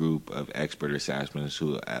elite group of expert assassins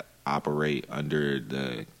who operate under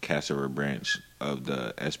the Caesarea branch of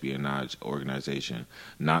the espionage organization.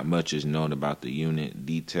 Not much is known about the unit,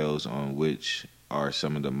 details on which are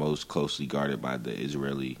some of the most closely guarded by the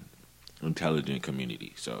Israeli intelligence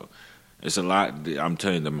community. So it's a lot. I'm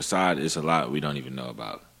telling you, the Mossad is a lot we don't even know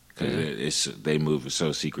about because they move with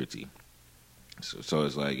so secrecy. So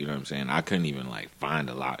it's like, you know what I'm saying? I couldn't even like find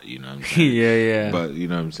a lot, you know what I'm saying? Yeah. But you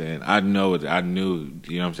know what I'm saying? I knew,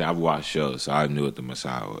 you know what I'm saying? I've watched shows, so I knew what the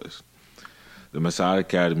Mossad was. The Mossad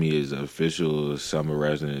Academy is the official summer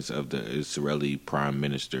residence of the Israeli Prime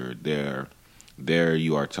Minister. There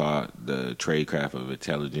you are taught the tradecraft of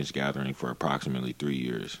intelligence gathering for approximately 3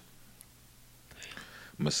 years.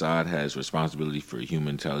 Mossad has responsibility for human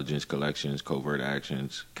intelligence collections, covert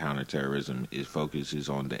actions, counterterrorism. It focuses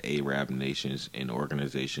on the Arab nations and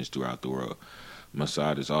organizations throughout the world.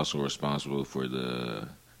 Mossad is also responsible for the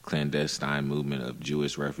clandestine movement of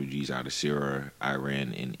Jewish refugees out of Syria,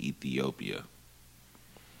 Iran, and Ethiopia.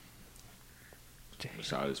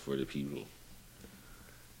 Mossad is for the people.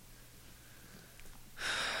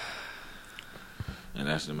 And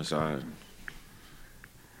that's the Mossad.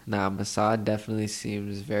 Nah, Mossad definitely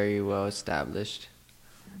seems very well established.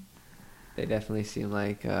 They definitely seem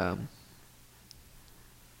like, I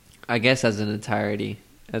guess as an entirety,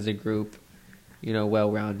 as a group,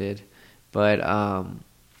 well-rounded. But,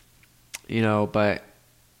 but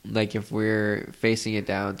like if we're facing it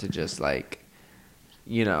down to just like,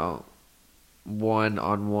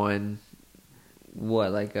 one-on-one,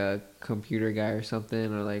 like a computer guy or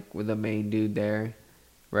something, or like with a main dude there,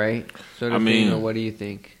 right? Sort of thing, or what do you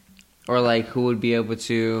think? Or like who would be able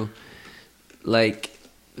to, like,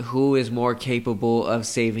 who is more capable of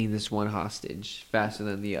saving this one hostage faster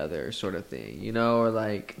than the other, sort of thing, or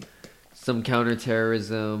like some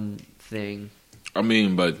counterterrorism thing. I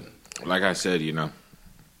mean, but like I said,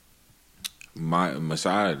 my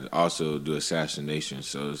Mossad also do assassinations,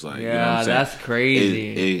 so it's like, that's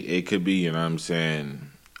crazy. It could be, mano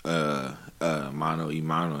y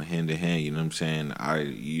mano, hand to hand, you know what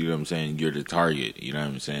I'm saying? You're the target, you know what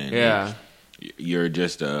I'm saying? Yeah. You're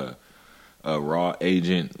just a raw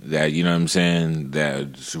agent that, you know what I'm saying,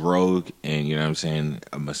 that's rogue, and you know what I'm saying,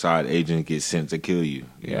 a Mossad agent gets sent to kill you.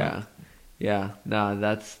 You know? Yeah. No,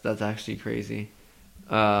 that's actually crazy.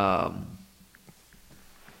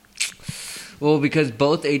 Well, because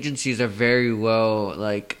both agencies are very well,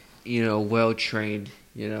 well trained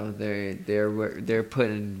You know, they're put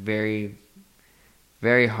in very,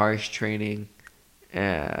 very harsh training.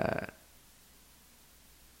 Uh,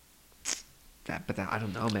 I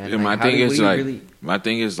don't know, man. And Like, my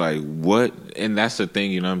thing is like, what? And that's the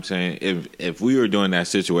thing, you know what I'm saying? If we were doing that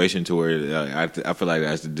situation to where I feel like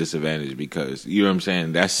that's the disadvantage because you know what I'm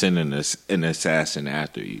saying. That's sending us an assassin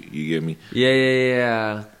after you. You get me?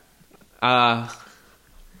 Yeah.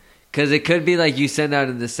 Because it could be like you send out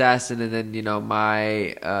an assassin, and then one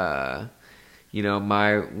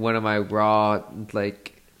of my raw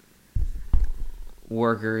like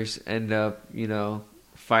workers end up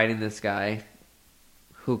fighting this guy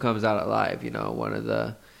who comes out alive. One of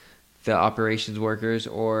the operations workers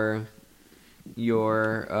or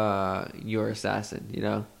your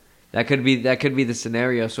assassin. That could be the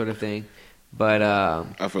scenario sort of thing. But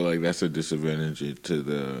I feel like that's a disadvantage to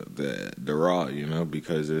the Raw,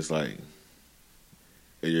 because it's like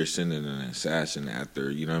you're sending an assassin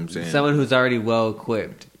after, you know what I'm saying? Someone who's already well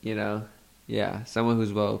equipped, Yeah, someone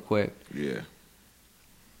who's well equipped. Yeah.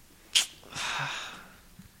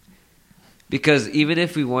 Because even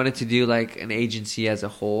if we wanted to do like an agency as a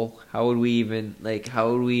whole, how would we even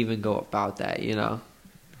go about that, Yeah,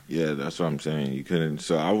 that's what I'm saying. You couldn't.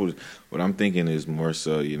 So what I'm thinking is more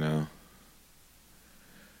so,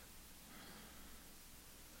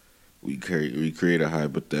 we create a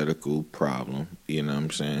hypothetical problem, you know what I'm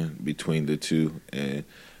saying, between the two. And,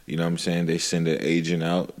 you know what I'm saying, they send an agent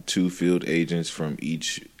out, 2 field agents from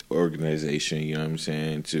each organization, you know what I'm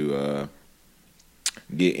saying, to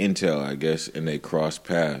get intel, I guess, and they cross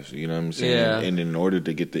paths, you know what I'm saying? Yeah. And in order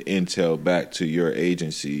to get the intel back to your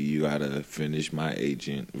agency, you got to finish my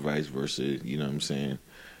agent, vice versa, you know what I'm saying?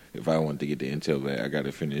 If I want to get the intel back, I got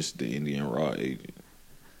to finish the Indian Raw agent.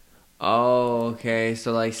 Oh, okay.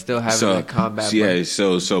 So like still having that combat. Yeah,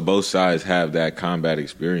 so both sides have that combat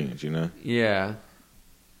experience, Yeah.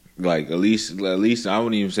 Like at least I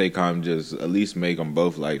wouldn't even say just at least make them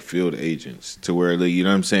both like field agents to where you know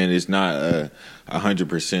what I'm saying, it's not a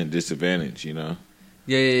 100% disadvantage, Yeah.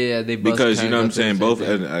 They both because you know what I'm saying, both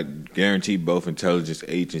thing. I guarantee both intelligence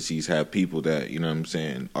agencies have people that, you know what I'm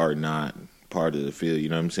saying, are not part of the field, you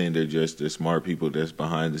know what I'm saying, they're just the smart people that's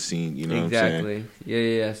behind the scene, you know exactly. what I'm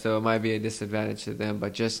saying? Yeah. So it might be a disadvantage to them,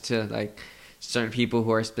 but just to like certain people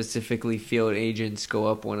who are specifically field agents go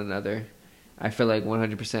up one another. I feel like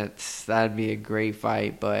 100% that'd be a great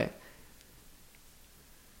fight, but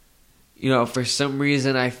for some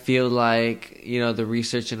reason I feel like the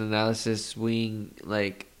research and analysis wing,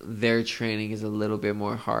 like their training is a little bit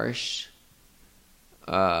more harsh.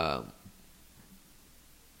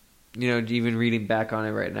 Even reading back on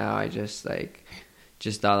it right now, I just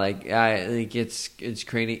thought like it's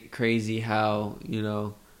crazy how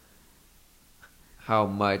how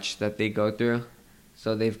much that they go through.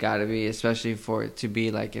 So they've got to be, especially for it to be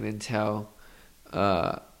like an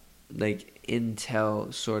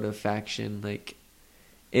intel sort of faction. Like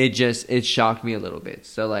it shocked me a little bit.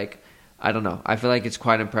 So like I don't know. I feel like it's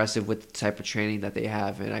quite impressive with the type of training that they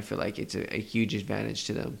have, and I feel like it's a huge advantage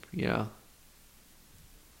to them.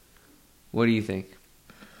 What do you think?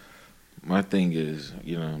 My thing is,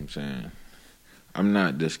 you know what I'm saying, I'm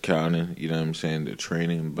not discounting, you know what I'm saying, the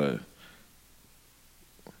training, but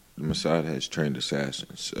the Mossad has trained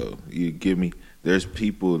assassins. So you give me, there's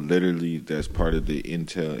people literally that's part of the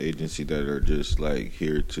intel agency that are just like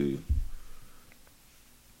here to,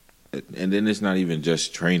 and then it's not even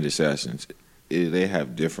just trained assassins. They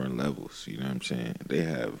have different levels, you know what I'm saying? They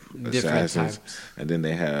have Different assassins, types. and then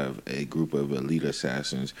they have a group of elite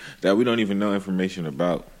assassins that we don't even know information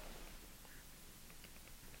about.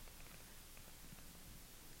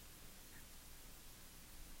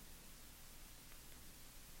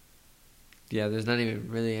 Yeah, there's not even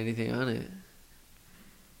really anything on it.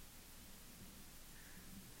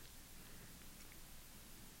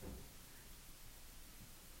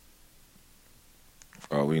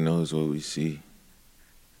 All we know is what we see.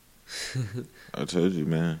 I told you,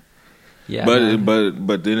 man. Yeah,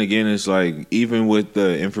 But then again, it's like even with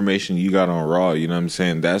the information you got on Raw, you know what I'm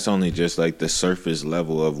saying, that's only just like the surface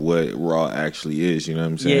level of what Raw actually is. You know what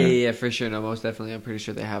I'm saying? Yeah, for sure. No, most definitely. I'm pretty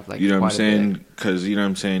sure they have like, you know what I'm quite a saying? bit. Because you know what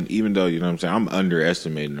I'm saying. Even though you know what I'm saying, I'm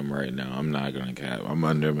underestimating them right now. I'm not gonna cap. I'm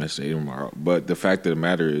underestimating them. But the fact of the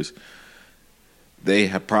matter is, they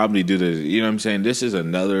have probably do this. You know what I'm saying? This is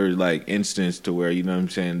another like instance to where, you know what I'm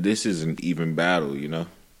saying, this is an even battle. You know,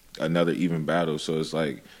 another even battle. So it's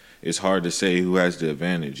like, it's hard to say who has the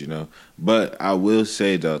advantage, you know. But I will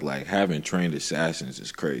say that like having trained assassins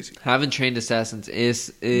is crazy. Having trained assassins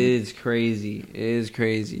is crazy. It is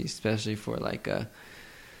crazy, especially for like a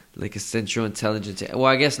central intelligence. Well,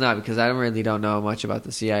 I guess not, because I don't know much about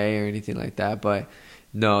the CIA or anything like that. But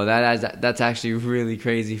No, that's actually really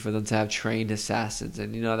crazy for them to have trained assassins,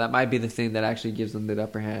 and that might be the thing that actually gives them the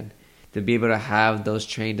upper hand, to be able to have those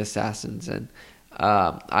trained assassins. And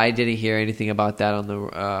I didn't hear anything about that on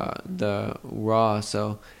the Raw,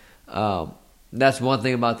 so that's one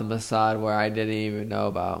thing about the Mossad where I didn't even know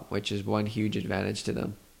about, which is one huge advantage to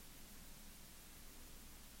them.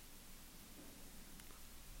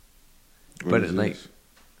 What But is like,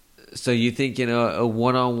 this? so you think a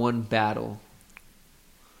one-on-one battle,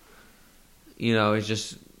 it's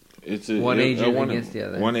just one agent against the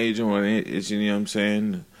other. One agent, it's, you know what I'm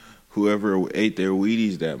saying? Whoever ate their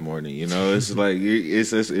Wheaties that morning, it's like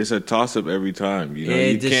it's a toss up every time.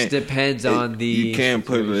 It just depends on the. You can't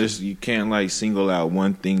situation. you can't like single out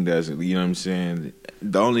one thing that's, you know what I'm saying.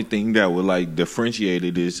 The only thing that would like differentiate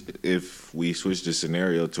it is if we switch the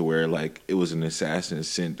scenario to where like it was an assassin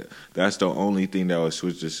sent. That's the only thing that would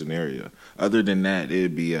switch the scenario. Other than that,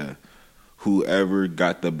 it'd be whoever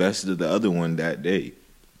got the best of the other one that day.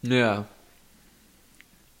 Yeah.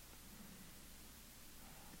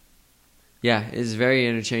 Yeah, it's very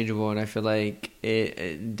interchangeable, and I feel like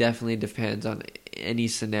it definitely depends on any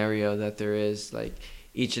scenario that there is. Like,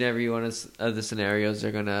 each and every one of the scenarios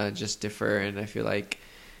are gonna just differ, and I feel like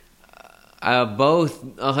both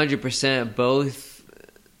 100%, both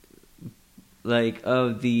like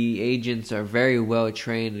of the agents are very well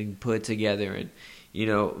trained and put together, and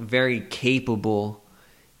very capable.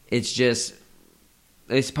 It's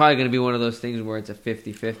probably gonna be one of those things where it's a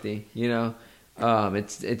 50-50,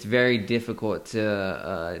 It's very difficult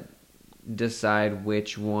to decide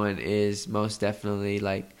which one is most definitely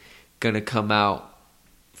like gonna come out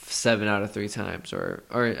 7 out of 3 times or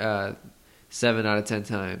 7 out of 10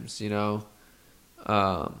 times,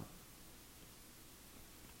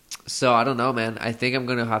 So I don't know, man. I think I'm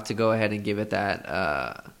gonna have to go ahead and give it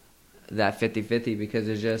that 50-50 because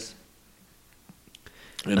it's just.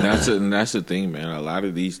 And that's the thing, man. A lot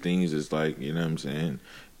of these things is like, you know what I'm saying?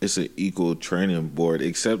 It's an equal training board,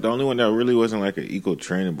 except the only one that really wasn't like an equal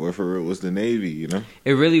training board for real was the Navy,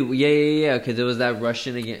 It really, yeah, because it was that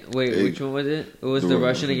Russian against. Wait, which one was it? It was the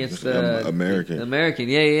Russian against the American. The American,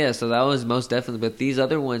 yeah. So that was most definitely. But these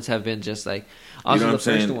other ones have been just like. Also, you know what I'm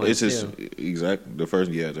saying? First one, it's just too. The first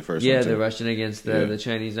one. Yeah, Too. the Russian against the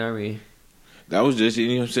Chinese army. That was just, you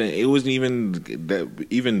know what I'm saying? It wasn't even that.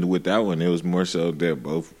 Even with that one, it was more so they're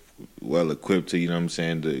both well equipped to, you know what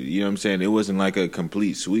I'm saying? It wasn't like a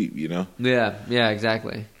complete sweep, Yeah,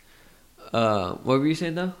 exactly. What were you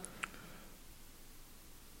saying though?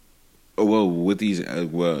 Well, with these,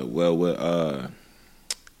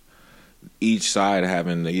 each side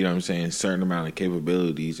having, you know what I'm saying, certain amount of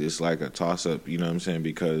capabilities, it's like a toss up, you know what I'm saying?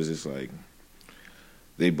 Because it's like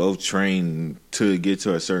they both train to get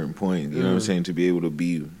to a certain point, you know what I'm saying, to be able to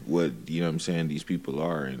be what, you know what I'm saying, these people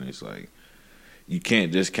are. And it's like, you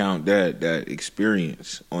can't just count that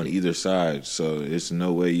experience on either side. So it's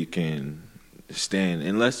no way you can stand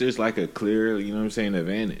unless there's like a clear, you know what I'm saying,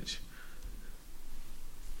 advantage.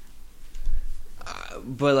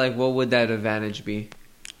 But like, what would that advantage be?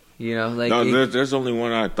 There's only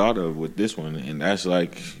one I thought of with this one, and that's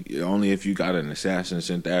like only if you got an assassin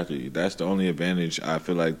sent after you. That's the only advantage I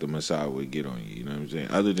feel like the Mossad would get on you. You know what I'm saying?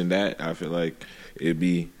 Other than that, I feel like it'd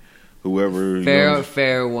be whoever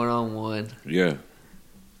fair 1-on-1. Yeah.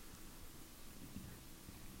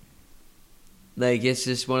 Like, it's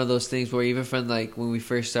just one of those things where even from like when we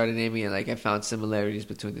first started naming it, like I found similarities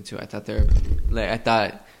between the two. I thought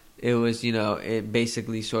it was, it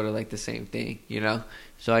basically sort of like the same thing,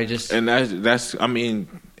 So I just and that's I mean,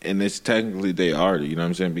 and it's technically they are, you know what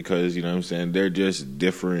I'm saying, because you know what I'm saying, they're just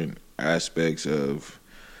different aspects of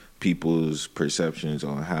people's perceptions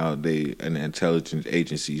on how an intelligence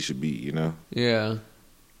agency should be, Yeah.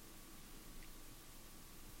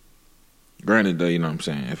 Granted, though, you know what I'm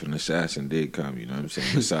saying, if an assassin did come, you know what I'm saying,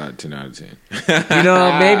 Mossad 10 out of 10.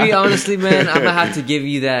 Maybe honestly, man, I'm gonna have to give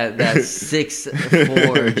you that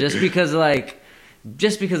 6-4 just because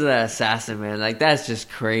of that assassin, man. Like, that's just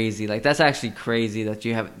crazy. Like, that's actually crazy that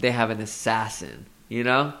they have an assassin,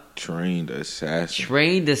 Trained assassin.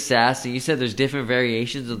 Trained assassin. You said there's different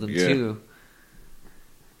variations of them too.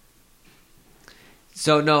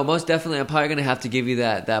 So no, most definitely, I'm probably gonna have to give you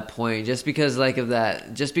that point just because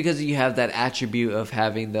just because you have that attribute of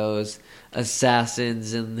having those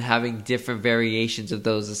assassins and having different variations of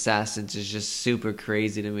those assassins is just super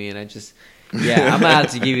crazy to me, and I'm gonna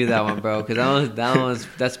have to give you that one, bro, because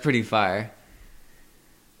that's pretty fire.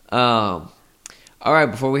 All right,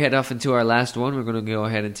 before we head off into our last one, we're gonna go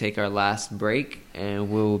ahead and take our last break, and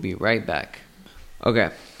we'll be right back.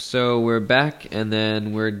 Okay, so we're back, and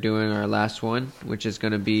then we're doing our last one, which is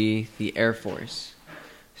going to be the Air Force.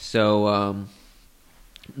 So,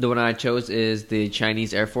 The one I chose is the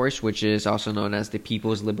Chinese Air Force, which is also known as the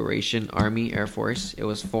People's Liberation Army Air Force. It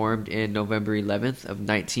was formed in November 11th of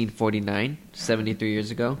 1949, 73 years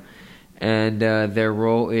ago. And their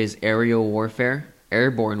role is aerial warfare,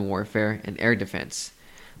 airborne warfare, and air defense.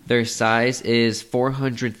 Their size is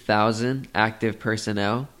 400,000 active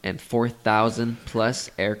personnel and 4,000 plus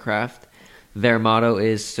aircraft. Their motto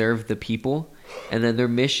is serve the people. And then their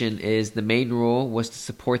mission is the main role was to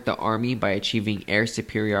support the army by achieving air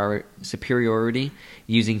superiority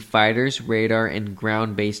using fighters, radar, and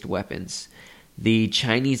ground-based weapons. The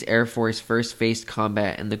Chinese Air Force first faced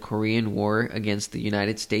combat in the Korean War against the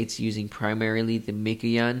United States using primarily the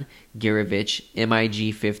Mikoyan-Gurevich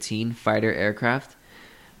MiG-15 fighter aircraft.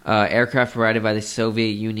 Aircraft provided by the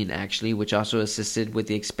Soviet Union, actually, which also assisted with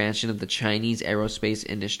the expansion of the Chinese aerospace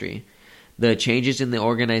industry. The changes in the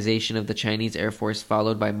organization of the Chinese Air Force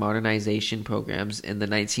followed by modernization programs in the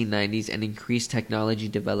 1990s and increased technology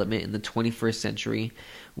development in the 21st century,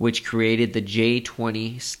 which created the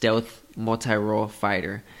J-20 stealth multi-role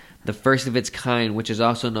fighter, the first of its kind, which is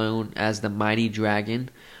also known as the Mighty Dragon,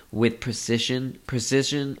 with precision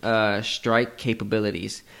strike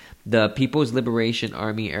capabilities. The People's Liberation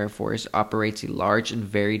Army Air Force operates a large and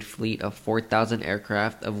varied fleet of 4,000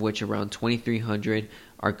 aircraft, of which around 2,300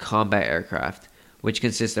 are combat aircraft, which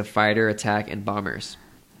consist of fighter, attack, and bombers.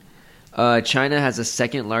 China has the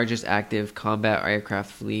second largest active combat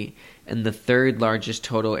aircraft fleet and the third largest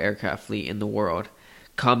total aircraft fleet in the world.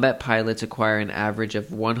 Combat pilots acquire an average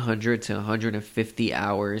of 100 to 150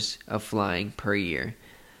 hours of flying per year.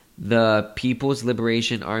 The People's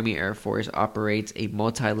Liberation Army Air Force operates a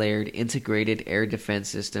multi-layered integrated air defense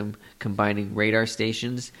system combining radar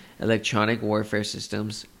stations, electronic warfare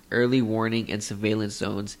systems, early warning and surveillance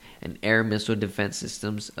zones, and air missile defense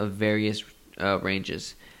systems of various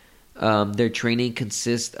ranges. Their training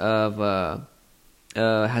consists of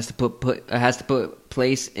has to put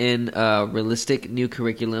place in a realistic new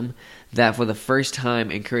curriculum that for the first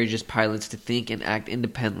time encourages pilots to think and act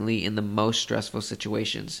independently in the most stressful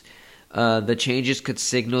situations. The changes could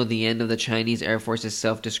signal the end of the Chinese Air Force's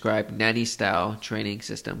self-described nanny-style training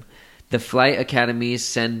system. The flight academies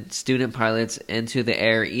send student pilots into the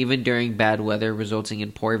air even during bad weather, resulting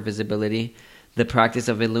in poor visibility. The practice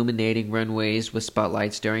of illuminating runways with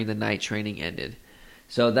spotlights during the night training ended.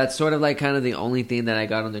 So that's sort of like kind of the only thing that I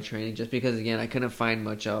got on the training, just because, again, I couldn't find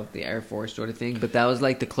much of the Air Force sort of thing. But that was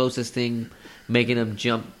like the closest thing, making them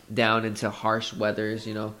jump down into harsh weathers,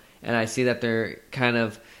 you know. And I see that they're kind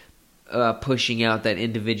of pushing out that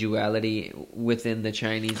individuality within the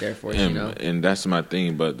Chinese Air Force, you know. And that's my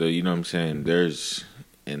thing, but you know what I'm saying?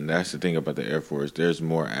 And that's the thing about the Air Force. There's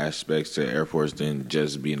more aspects to the Air Force than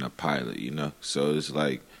just being a pilot, you know. So it's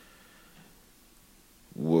like,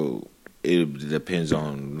 well, it depends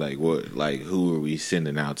on who are we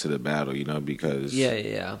sending out to the battle, you know, because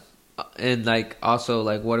yeah. And like also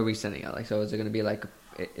like what are we sending out? Like, so is it gonna be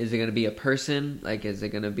a person? Like, is it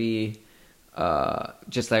gonna be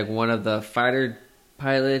just like one of the fighter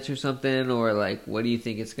pilots or something, or like what do you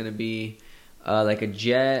think it's gonna be? Like a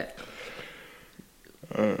jet?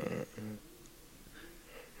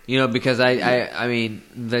 You know, because I mean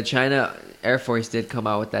the China Air Force did come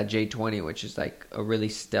out with that J-20, which is like a really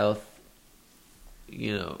stealth,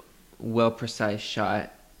 you know, well precise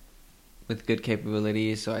shot with good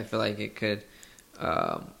capabilities. So I feel like it could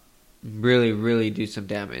really do some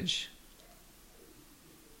damage.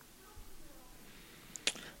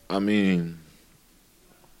 I mean,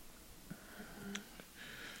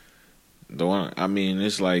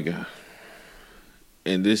 it's like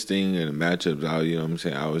in this thing in the matchups, you know what I'm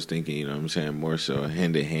saying, I was thinking, you know what I'm saying, more so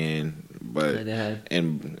hand to hand, but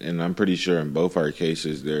and I'm pretty sure in both our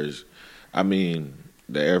cases there's, I mean,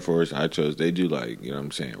 the Air Force I chose, they do like, you know what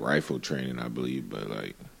I'm saying, rifle training, I believe, but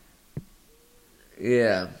like,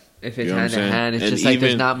 yeah, if it's you know hand to hand, it's just like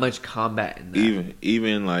there's not much combat in that.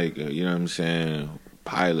 Even like you know what I'm saying,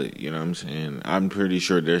 pilot, you know what I'm saying, I'm pretty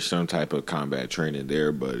sure there's some type of combat training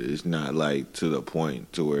there, but it's not like to the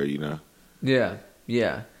point to where, you know. Yeah.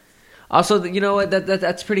 Also, you know what?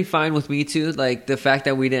 That's pretty fine with me too. Like the fact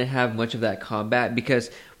that we didn't have much of that combat, because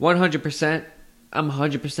 100%, I'm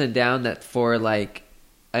 100% down that for like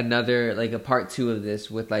another, like a part 2 of this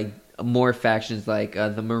with like more factions like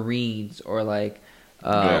the Marines or like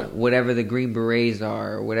whatever the Green Berets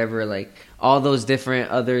are, or whatever, like all those different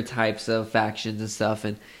other types of factions and stuff.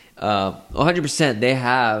 And 100% they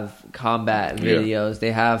have combat videos,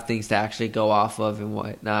 they have things to actually go off of and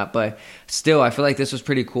whatnot, but still I feel like this was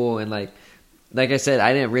pretty cool. And like I said,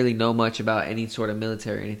 I didn't really know much about any sort of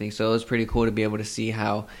military or anything, so it was pretty cool to be able to see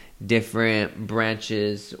how different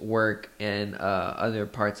branches work in other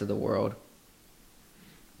parts of the world.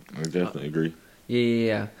 I definitely agree.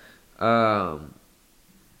 Yeah.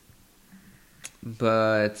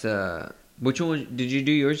 But which one did you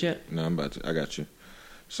do yours yet? No, I got you.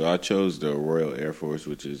 So I chose the Royal Air Force,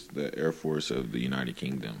 which is the Air Force of the United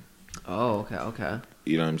Kingdom. Oh, okay.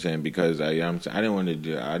 You know what I'm saying? Because I didn't want to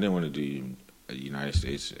do a United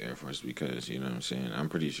States Air Force because you know what I'm saying. I'm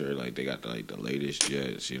pretty sure like they got the latest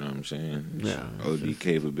jets. You know what I'm saying? Yeah. OD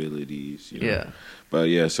capabilities. You know? Yeah. But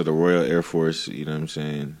yeah, so the Royal Air Force. You know what I'm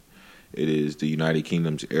saying? It is the United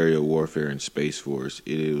Kingdom's aerial warfare and space force.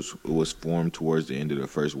 It was formed towards the end of the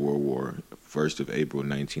First World War, 1st of April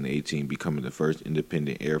 1918, becoming the first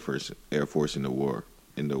independent air force in the world.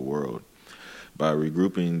 By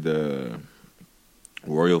regrouping the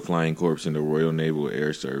Royal Flying Corps in the Royal Naval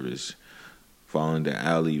Air Service, following the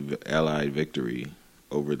Allied victory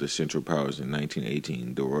over the Central Powers in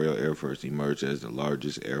 1918, the Royal Air Force emerged as the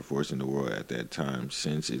largest air force in the world at that time.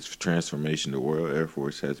 Since its transformation, the Royal Air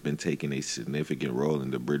Force has been taking a significant role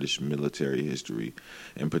in the British military history.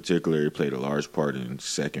 In particular, it played a large part in the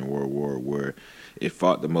Second World War, where it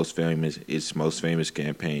fought its most famous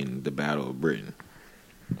campaign, the Battle of Britain.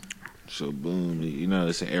 So, boom, you know,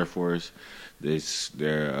 it's an Air Force. They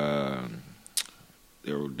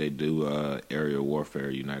do aerial warfare,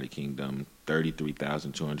 United Kingdom,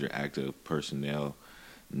 33,200 active personnel,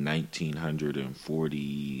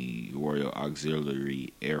 1,940 Royal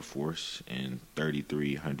Auxiliary Air Force, and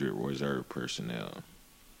 3,300 reserve personnel.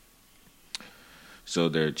 So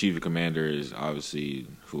their chief of commander is obviously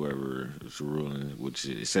whoever is ruling, which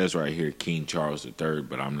it says right here, King Charles III,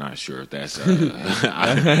 but I'm not sure if that's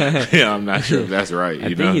I'm not sure if that's right.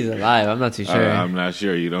 I think he's alive. I'm not too sure. I'm not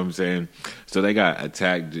sure. You know what I'm saying? So they got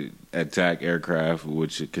attack aircraft,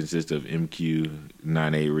 which consists of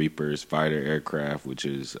MQ-9A Reapers, fighter aircraft, which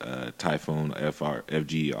is Typhoon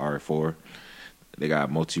FGR-4. They got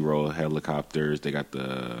multi-role helicopters. They got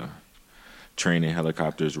the training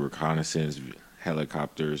helicopters, reconnaissance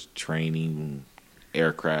helicopters, training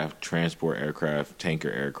aircraft, transport aircraft, tanker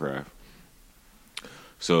aircraft.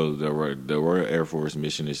 So the Royal Air Force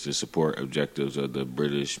mission is to support objectives of the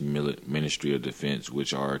British Ministry of Defence,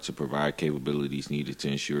 which are to provide capabilities needed to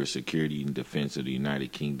ensure security and defence of the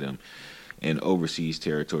United Kingdom and overseas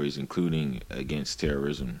territories, including against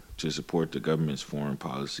terrorism, to support the government's foreign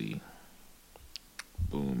policy.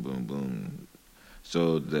 Boom, boom, boom.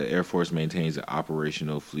 So the Air Force maintains an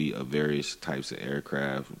operational fleet of various types of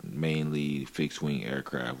aircraft, mainly fixed-wing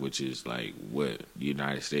aircraft, which is like what the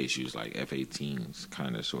United States use, like F-18s,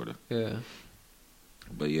 kind of, sort of. Yeah.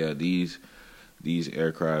 But yeah, these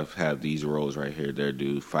aircraft have these roles right here. They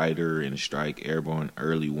do fighter and strike, airborne,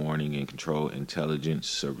 early warning and control, intelligence,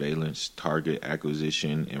 surveillance, target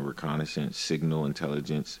acquisition and reconnaissance, signal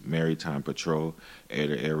intelligence, maritime patrol,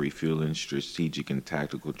 air-to-air refueling, strategic and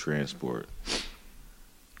tactical transport.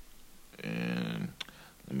 And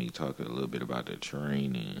let me talk a little bit about the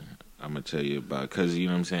training. I'm gonna tell you about, because you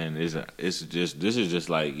know what I'm saying. This is just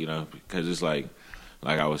like, you know, because it's like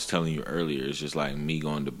I was telling you earlier. It's just like me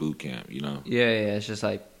going to boot camp, you know. Yeah. It's just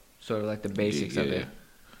like sort of like the basics of it.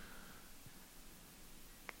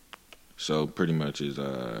 So pretty much it's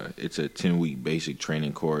a 10-week basic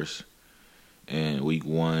training course. And week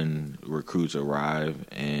 1, recruits arrive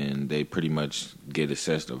and they pretty much get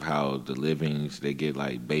assessed of how the livings. They get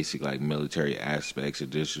like basic like military aspects,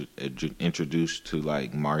 introduced to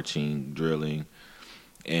like marching, drilling,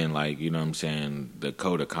 and like, you know what I'm saying, the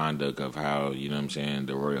code of conduct of how, you know what I'm saying,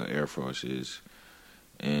 the Royal Air Force is.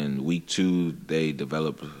 And week 2, they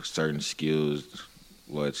develop certain skills.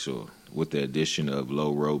 With the addition of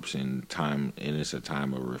low ropes and time, and it's a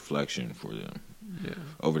time of reflection for them. Yeah.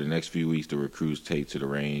 Over the next few weeks, the recruits take to the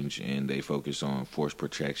range and they focus on force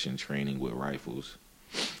protection training with rifles.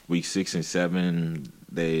 Week 6 and 7,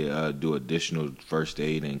 they do additional first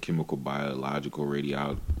aid and chemical, biological,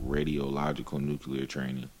 radiological, nuclear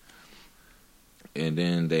training. And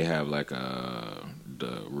then they have like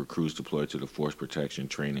the recruits deployed to the force protection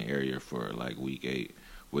training area for like week 8,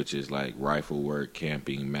 which is like rifle work,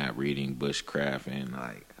 camping, map reading, bushcraft, and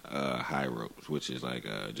like high ropes, which is like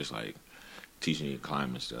just like teaching you to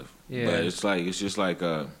climb and stuff. Yeah. But it's just like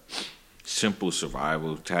simple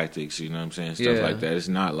survival tactics, you know what I'm saying? Stuff like that. It's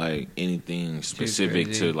not like anything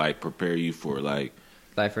specific to like prepare you for like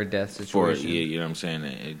life or death situation. You know what I'm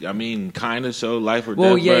saying? I mean, kind of so life or death.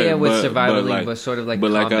 Well, with survivaling, but sort of like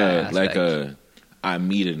combat aspect. I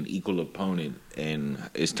meet an equal opponent and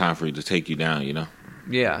it's time for you to take you down, you know?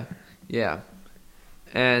 Yeah.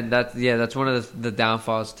 And that's one of the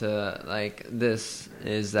downfalls to like this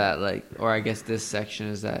is that like, or I guess this section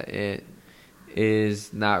is that it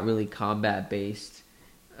is not really combat based.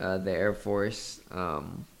 The Air Force,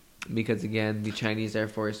 because again, the Chinese Air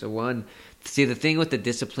Force, the thing with the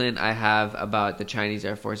discipline I have about the Chinese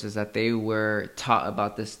Air Force is that they were taught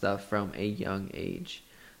about this stuff from a young age.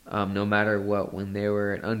 No matter what, when they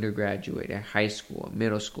were an undergraduate, a high school, a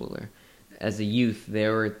middle schooler, as a youth, they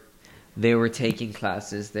were taking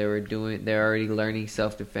classes. They're already learning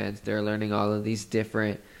self-defense. They're learning all of these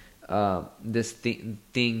different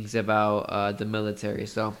things about the military.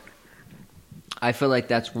 So I feel like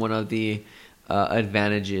that's one of the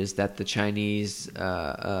advantages that the Chinese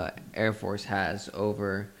Air Force has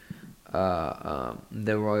over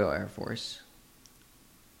the Royal Air Force,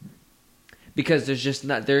 because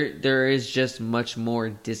there is just much more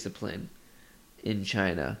discipline in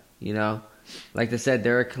China. You know, like I said,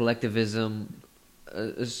 they're a collectivism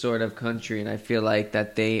sort of country, and I feel like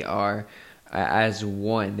that they are as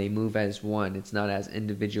one. They move as one. It's not as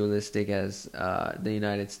individualistic as the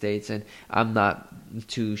United States, and I'm not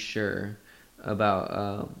too sure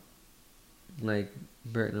about like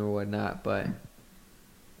Britain or whatnot, but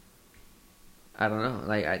I don't know.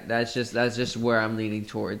 Like that's just where I'm leaning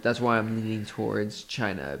towards. That's why I'm leaning towards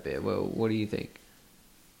China a bit. Well, what do you think?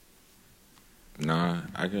 Nah,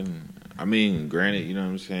 I mean, granted, you know what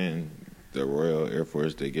I'm saying, the Royal Air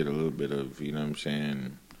Force, they get a little bit of, you know what I'm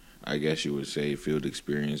saying, I guess you would say field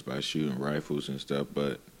experience by shooting rifles and stuff,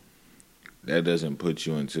 but that doesn't put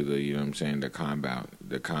you into the, you know what I'm saying, the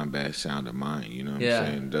combat sound of mind, you know what I'm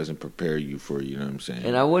saying? It doesn't prepare you for, you know what I'm saying?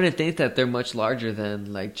 And I wouldn't think that they're much larger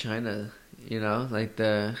than, like, China, you know, like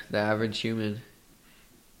the average human.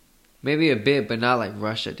 Maybe a bit, but not like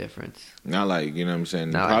Russia difference. Not like, you know what I'm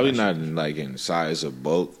saying, probably not in size of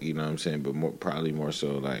bulk, you know what I'm saying, but probably more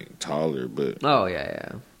so like taller, but oh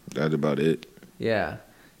yeah, that's about it. Yeah,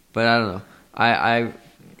 but I don't know. I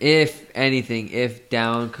if anything, if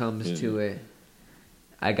down comes to it,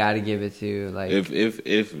 I gotta give it to, like,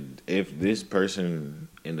 if this person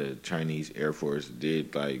in the Chinese Air Force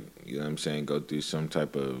did, like, you know what I'm saying, go through some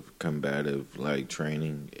type of combative, like,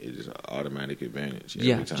 training, it is an automatic advantage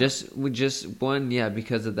every time. just one,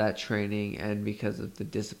 because of that training and because of the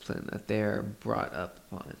discipline that they're brought up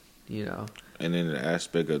upon, you know. And then the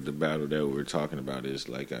aspect of the battle that we're talking about is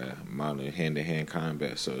like a amount of hand-to-hand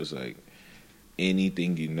combat, so it's like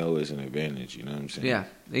anything you know is an advantage, you know what I'm saying? Yeah,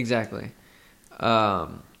 exactly.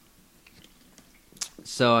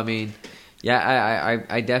 So I mean,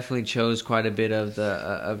 I definitely chose quite a bit of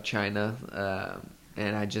of China,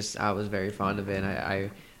 and I was very fond of it. And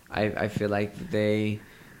I feel like they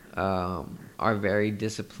are very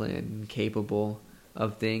disciplined and capable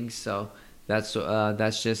of things. So that's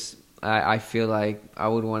just, I feel like I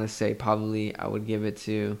would want to say probably I would give it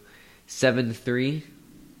to 7-3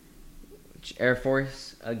 Air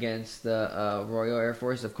Force against the Royal Air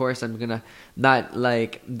Force. Of course, I'm gonna not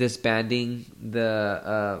like disbanding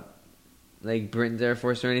the like Britain's Air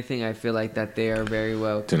Force or anything. I feel like that they are very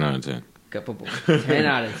well 10 out of 10 capable. 10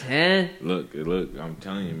 out of 10. Look, I'm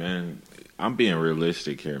telling you, man, I'm being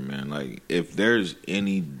realistic here, man. Like, if there's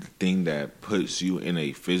anything that puts you in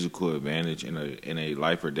a physical advantage in a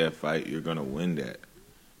life or death fight, you're gonna win that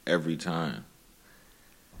every time.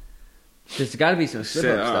 There's got to be some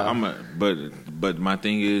slip up stuff. But my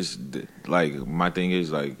thing is, like,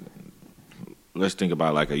 let's think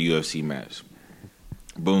about like a UFC match.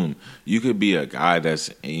 Boom, you could be a guy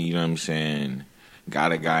that's, you know what I'm saying,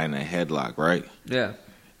 got a guy in a headlock, right? Yeah.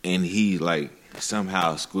 And he, like,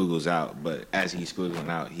 somehow squiggles out, but as he's squiggling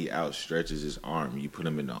out, he outstretches his arm. You put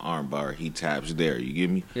him in the arm bar, he taps there. You get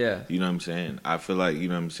me? Yeah. You know what I'm saying? I feel like, you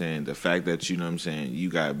know what I'm saying, the fact that, you know what I'm saying, you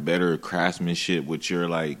got better craftsmanship with your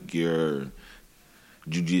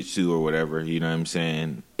jiu-jitsu or whatever, you know what I'm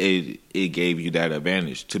saying, it gave you that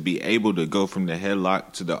advantage. To be able to go from the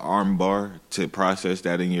headlock to the arm bar, to process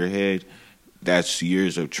that in your head, that's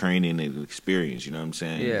years of training and experience, you know what I'm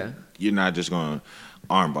saying? Yeah. You're not just going to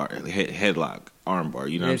arm bar, headlock, arm bar,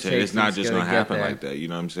 you know what I'm saying? It's not just going to happen like that, you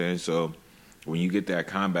know what I'm saying? So when you get that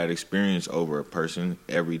combat experience over a person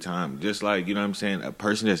every time, just like, you know what I'm saying, a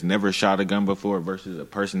person that's never shot a gun before versus a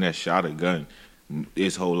person that shot a gun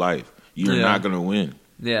his whole life, you're not going to win.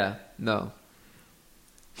 Yeah, no.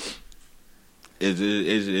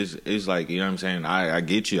 It's like, you know what I'm saying, I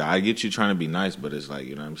get you. I get you trying to be nice, but it's like,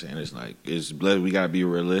 you know what I'm saying, it's like, we got to be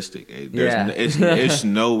realistic. It's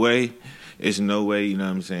no way, you know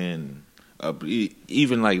what I'm saying,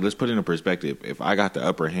 even like, let's put it in perspective. If I got the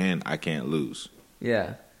upper hand, I can't lose.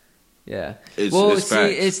 Yeah. Yeah. It's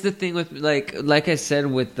facts. It's the thing with, like I said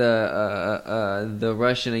with the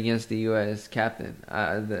Russian against the U.S. captain.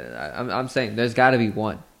 I'm saying there's got to be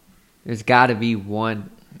one. There's got to be one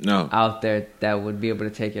No. out there that would be able to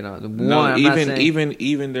take it on. No,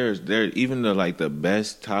 even there's even the like the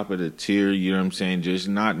best top of the tier, you know what I'm saying? Just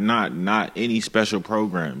not any special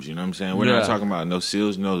programs, you know what I'm saying? We're not talking about no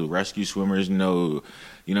SEALs, no rescue swimmers, no,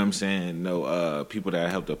 you know what I'm saying? No people that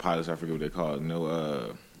help the pilots, I forget what they're called.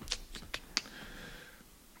 No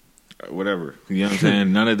whatever. You know what I'm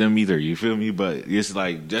saying? None of them either, you feel me? But it's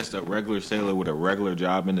like just a regular sailor with a regular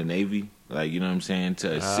job in the Navy. Like, you know what I'm saying?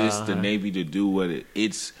 To assist the Navy to do what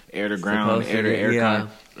it's air to ground, air to air.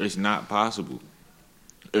 It's not possible.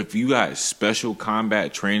 If you got special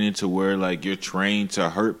combat training to where, like, you're trained to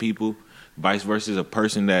hurt people, vice versa a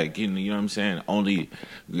person that, you know what I'm saying, only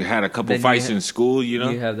had a couple fights in school, you know?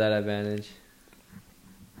 You have that advantage.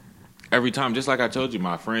 Every time, just like I told you,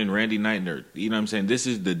 my friend Randy Knightner, you know what I'm saying? This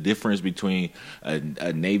is the difference between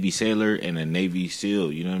a Navy sailor and a Navy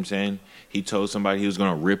SEAL, you know what I'm saying? He told somebody he was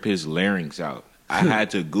going to rip his larynx out. I had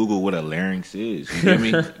to Google what a larynx is. You get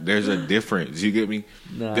me? There's a difference. You get me?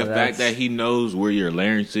 The fact that he knows where your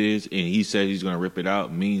larynx is and he says he's going to rip it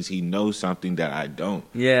out means he knows something that I don't.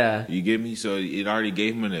 Yeah. You get me? So it already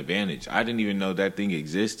gave him an advantage. I didn't even know that thing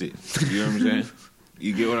existed. You know what I'm saying?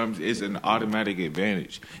 You get what I'm saying? It's an automatic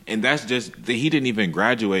advantage. And that's just, he didn't even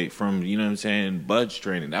graduate from, you know what I'm saying, BUDS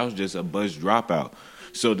training. That was just a BUDS dropout.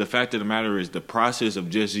 So the fact of the matter is the process of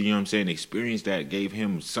just, you know what I'm saying, experience that gave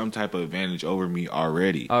him some type of advantage over me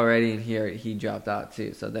already. And here he dropped out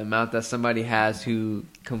too. So the amount that somebody has who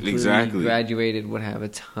completely graduated would have a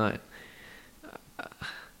ton.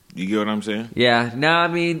 You get what I'm saying? Yeah. No, I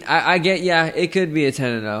mean, I get, it could be a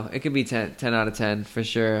 10-0. It could be 10 out of 10 for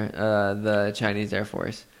sure, the Chinese Air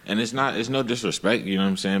Force. And it's no disrespect, you know what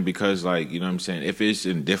I'm saying? Because, like, you know what I'm saying? If it's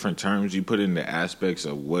in different terms, you put in the aspects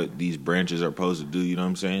of what these branches are supposed to do, you know what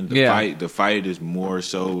I'm saying? The fight is more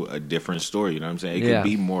so a different story, you know what I'm saying? It could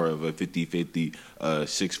be more of a 50-50,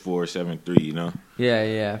 6-4, 7-3, you know?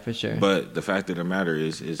 Yeah, for sure. But the fact of the matter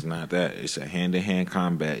is, it's not that. It's a hand-to-hand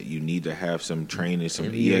combat. You need to have some training, some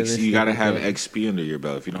EXP. You got to have XP under your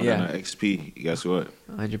belt. If you don't have no XP, guess what?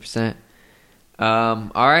 100%. All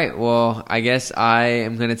right. Well, I guess I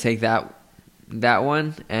am gonna take that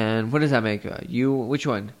one. And what does that make? You, which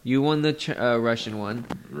one? You won the Russian one.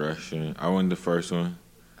 Russian. I won the first one.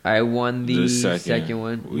 I won the second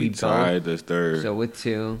one. We tied the third. So with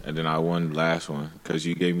 2. And then I won the last one because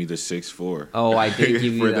you gave me the 6-4. Oh, I did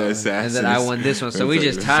give you that one. And then I won this one. So we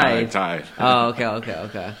just tied. Oh,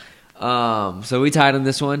 okay. So we tied on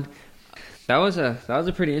this one. That was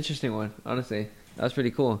a pretty interesting one, honestly. That was pretty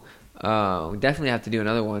cool. We definitely have to do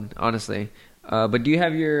another one, honestly. But do you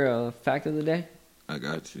have your fact of the day? I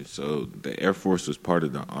got you. So the Air Force was part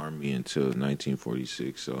of the Army until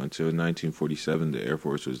 1946. So until 1947, the Air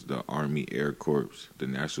Force was the Army Air Corps. The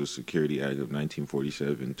National Security Act of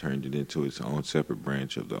 1947 turned it into its own separate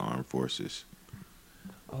branch of the armed forces.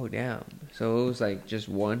 Oh, damn. So it was like just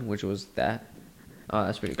one, which was that? Oh,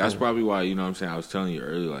 that's pretty cool. That's probably why, you know what I'm saying, I was telling you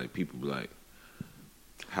earlier, like, people be like,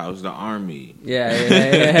 how's the Army? Yeah.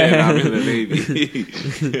 And I'm in the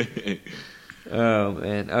Navy. Oh,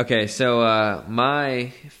 man. Okay, so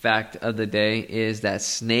my fact of the day is that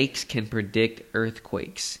snakes can predict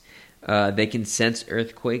earthquakes. They can sense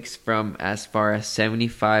earthquakes from as far as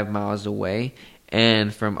 75 miles away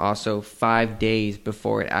and from also 5 days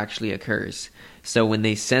before it actually occurs. So when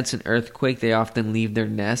they sense an earthquake, they often leave their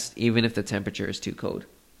nest even if the temperature is too cold.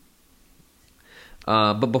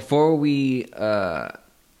 But before we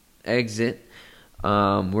exit,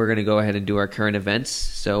 we're going to go ahead and do our current events.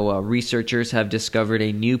 So researchers have discovered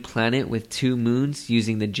a new planet with 2 moons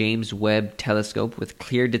using the James Webb Telescope with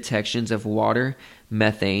clear detections of water,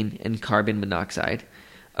 methane, and carbon monoxide.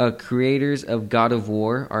 Creators of God of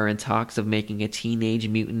War are in talks of making a Teenage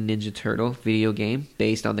Mutant Ninja Turtle video game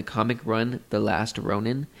based on the comic run The Last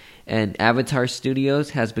Ronin. And Avatar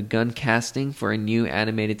Studios has begun casting for a new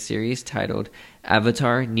animated series titled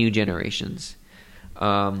Avatar New Generations.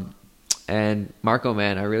 And Marco,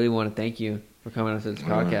 man, I really want to thank you for coming on to this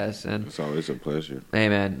podcast. And it's always a pleasure. Hey,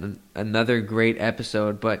 man, another great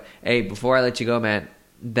episode. But hey, before I let you go, man,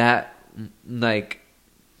 that like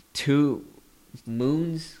 2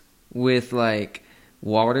 moons with like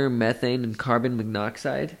water, methane, and carbon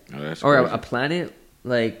monoxide, or a planet,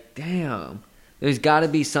 like damn, there's got to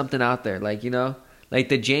be something out there. Like, you know, like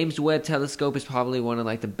the James Webb Telescope is probably one of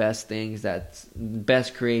like the best things, that's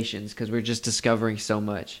best creations, because we're just discovering so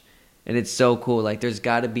much. And it's so cool. Like, there's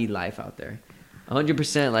got to be life out there.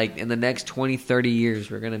 100%. Like, in the next 20, 30 years,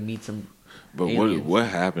 we're going to meet some aliens. What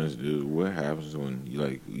happens, dude? What happens when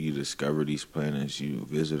you discover these planets, you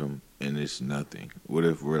visit them, and it's nothing? What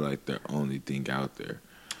if we're, like, the only thing out there?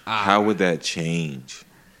 How would that change?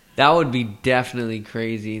 That would be definitely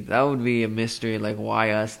crazy. That would be a mystery. Like,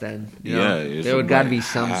 why us then? You know? Yeah, There would got to like, be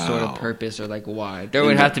some sort of how? purpose, or like why. There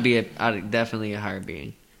would have to be definitely a higher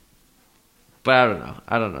being. But I don't know.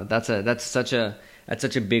 I don't know. That's such a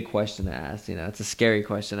big question to ask. You know, it's a scary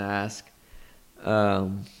question to ask.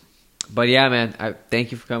 But yeah, man. I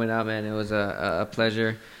thank you for coming out, man. It was a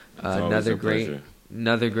pleasure. Another pleasure.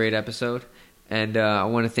 Another great episode. And I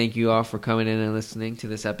want to thank you all for coming in and listening to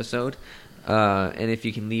this episode. And if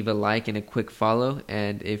you can leave a like and a quick follow,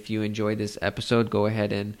 and if you enjoyed this episode, go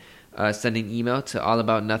ahead and send an email to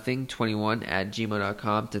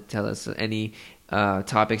allaboutnothing21@gmail.com to tell us any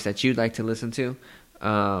topics that you'd like to listen to.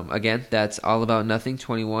 Again, that's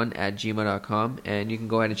allaboutnothing21@gmail.com, and you can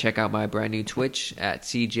go ahead and check out my brand new Twitch at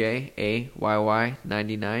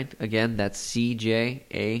CJAYY99. Again, that's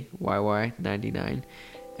CJAYY99.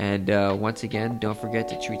 And once again, don't forget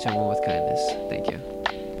to treat someone with kindness. Thank you.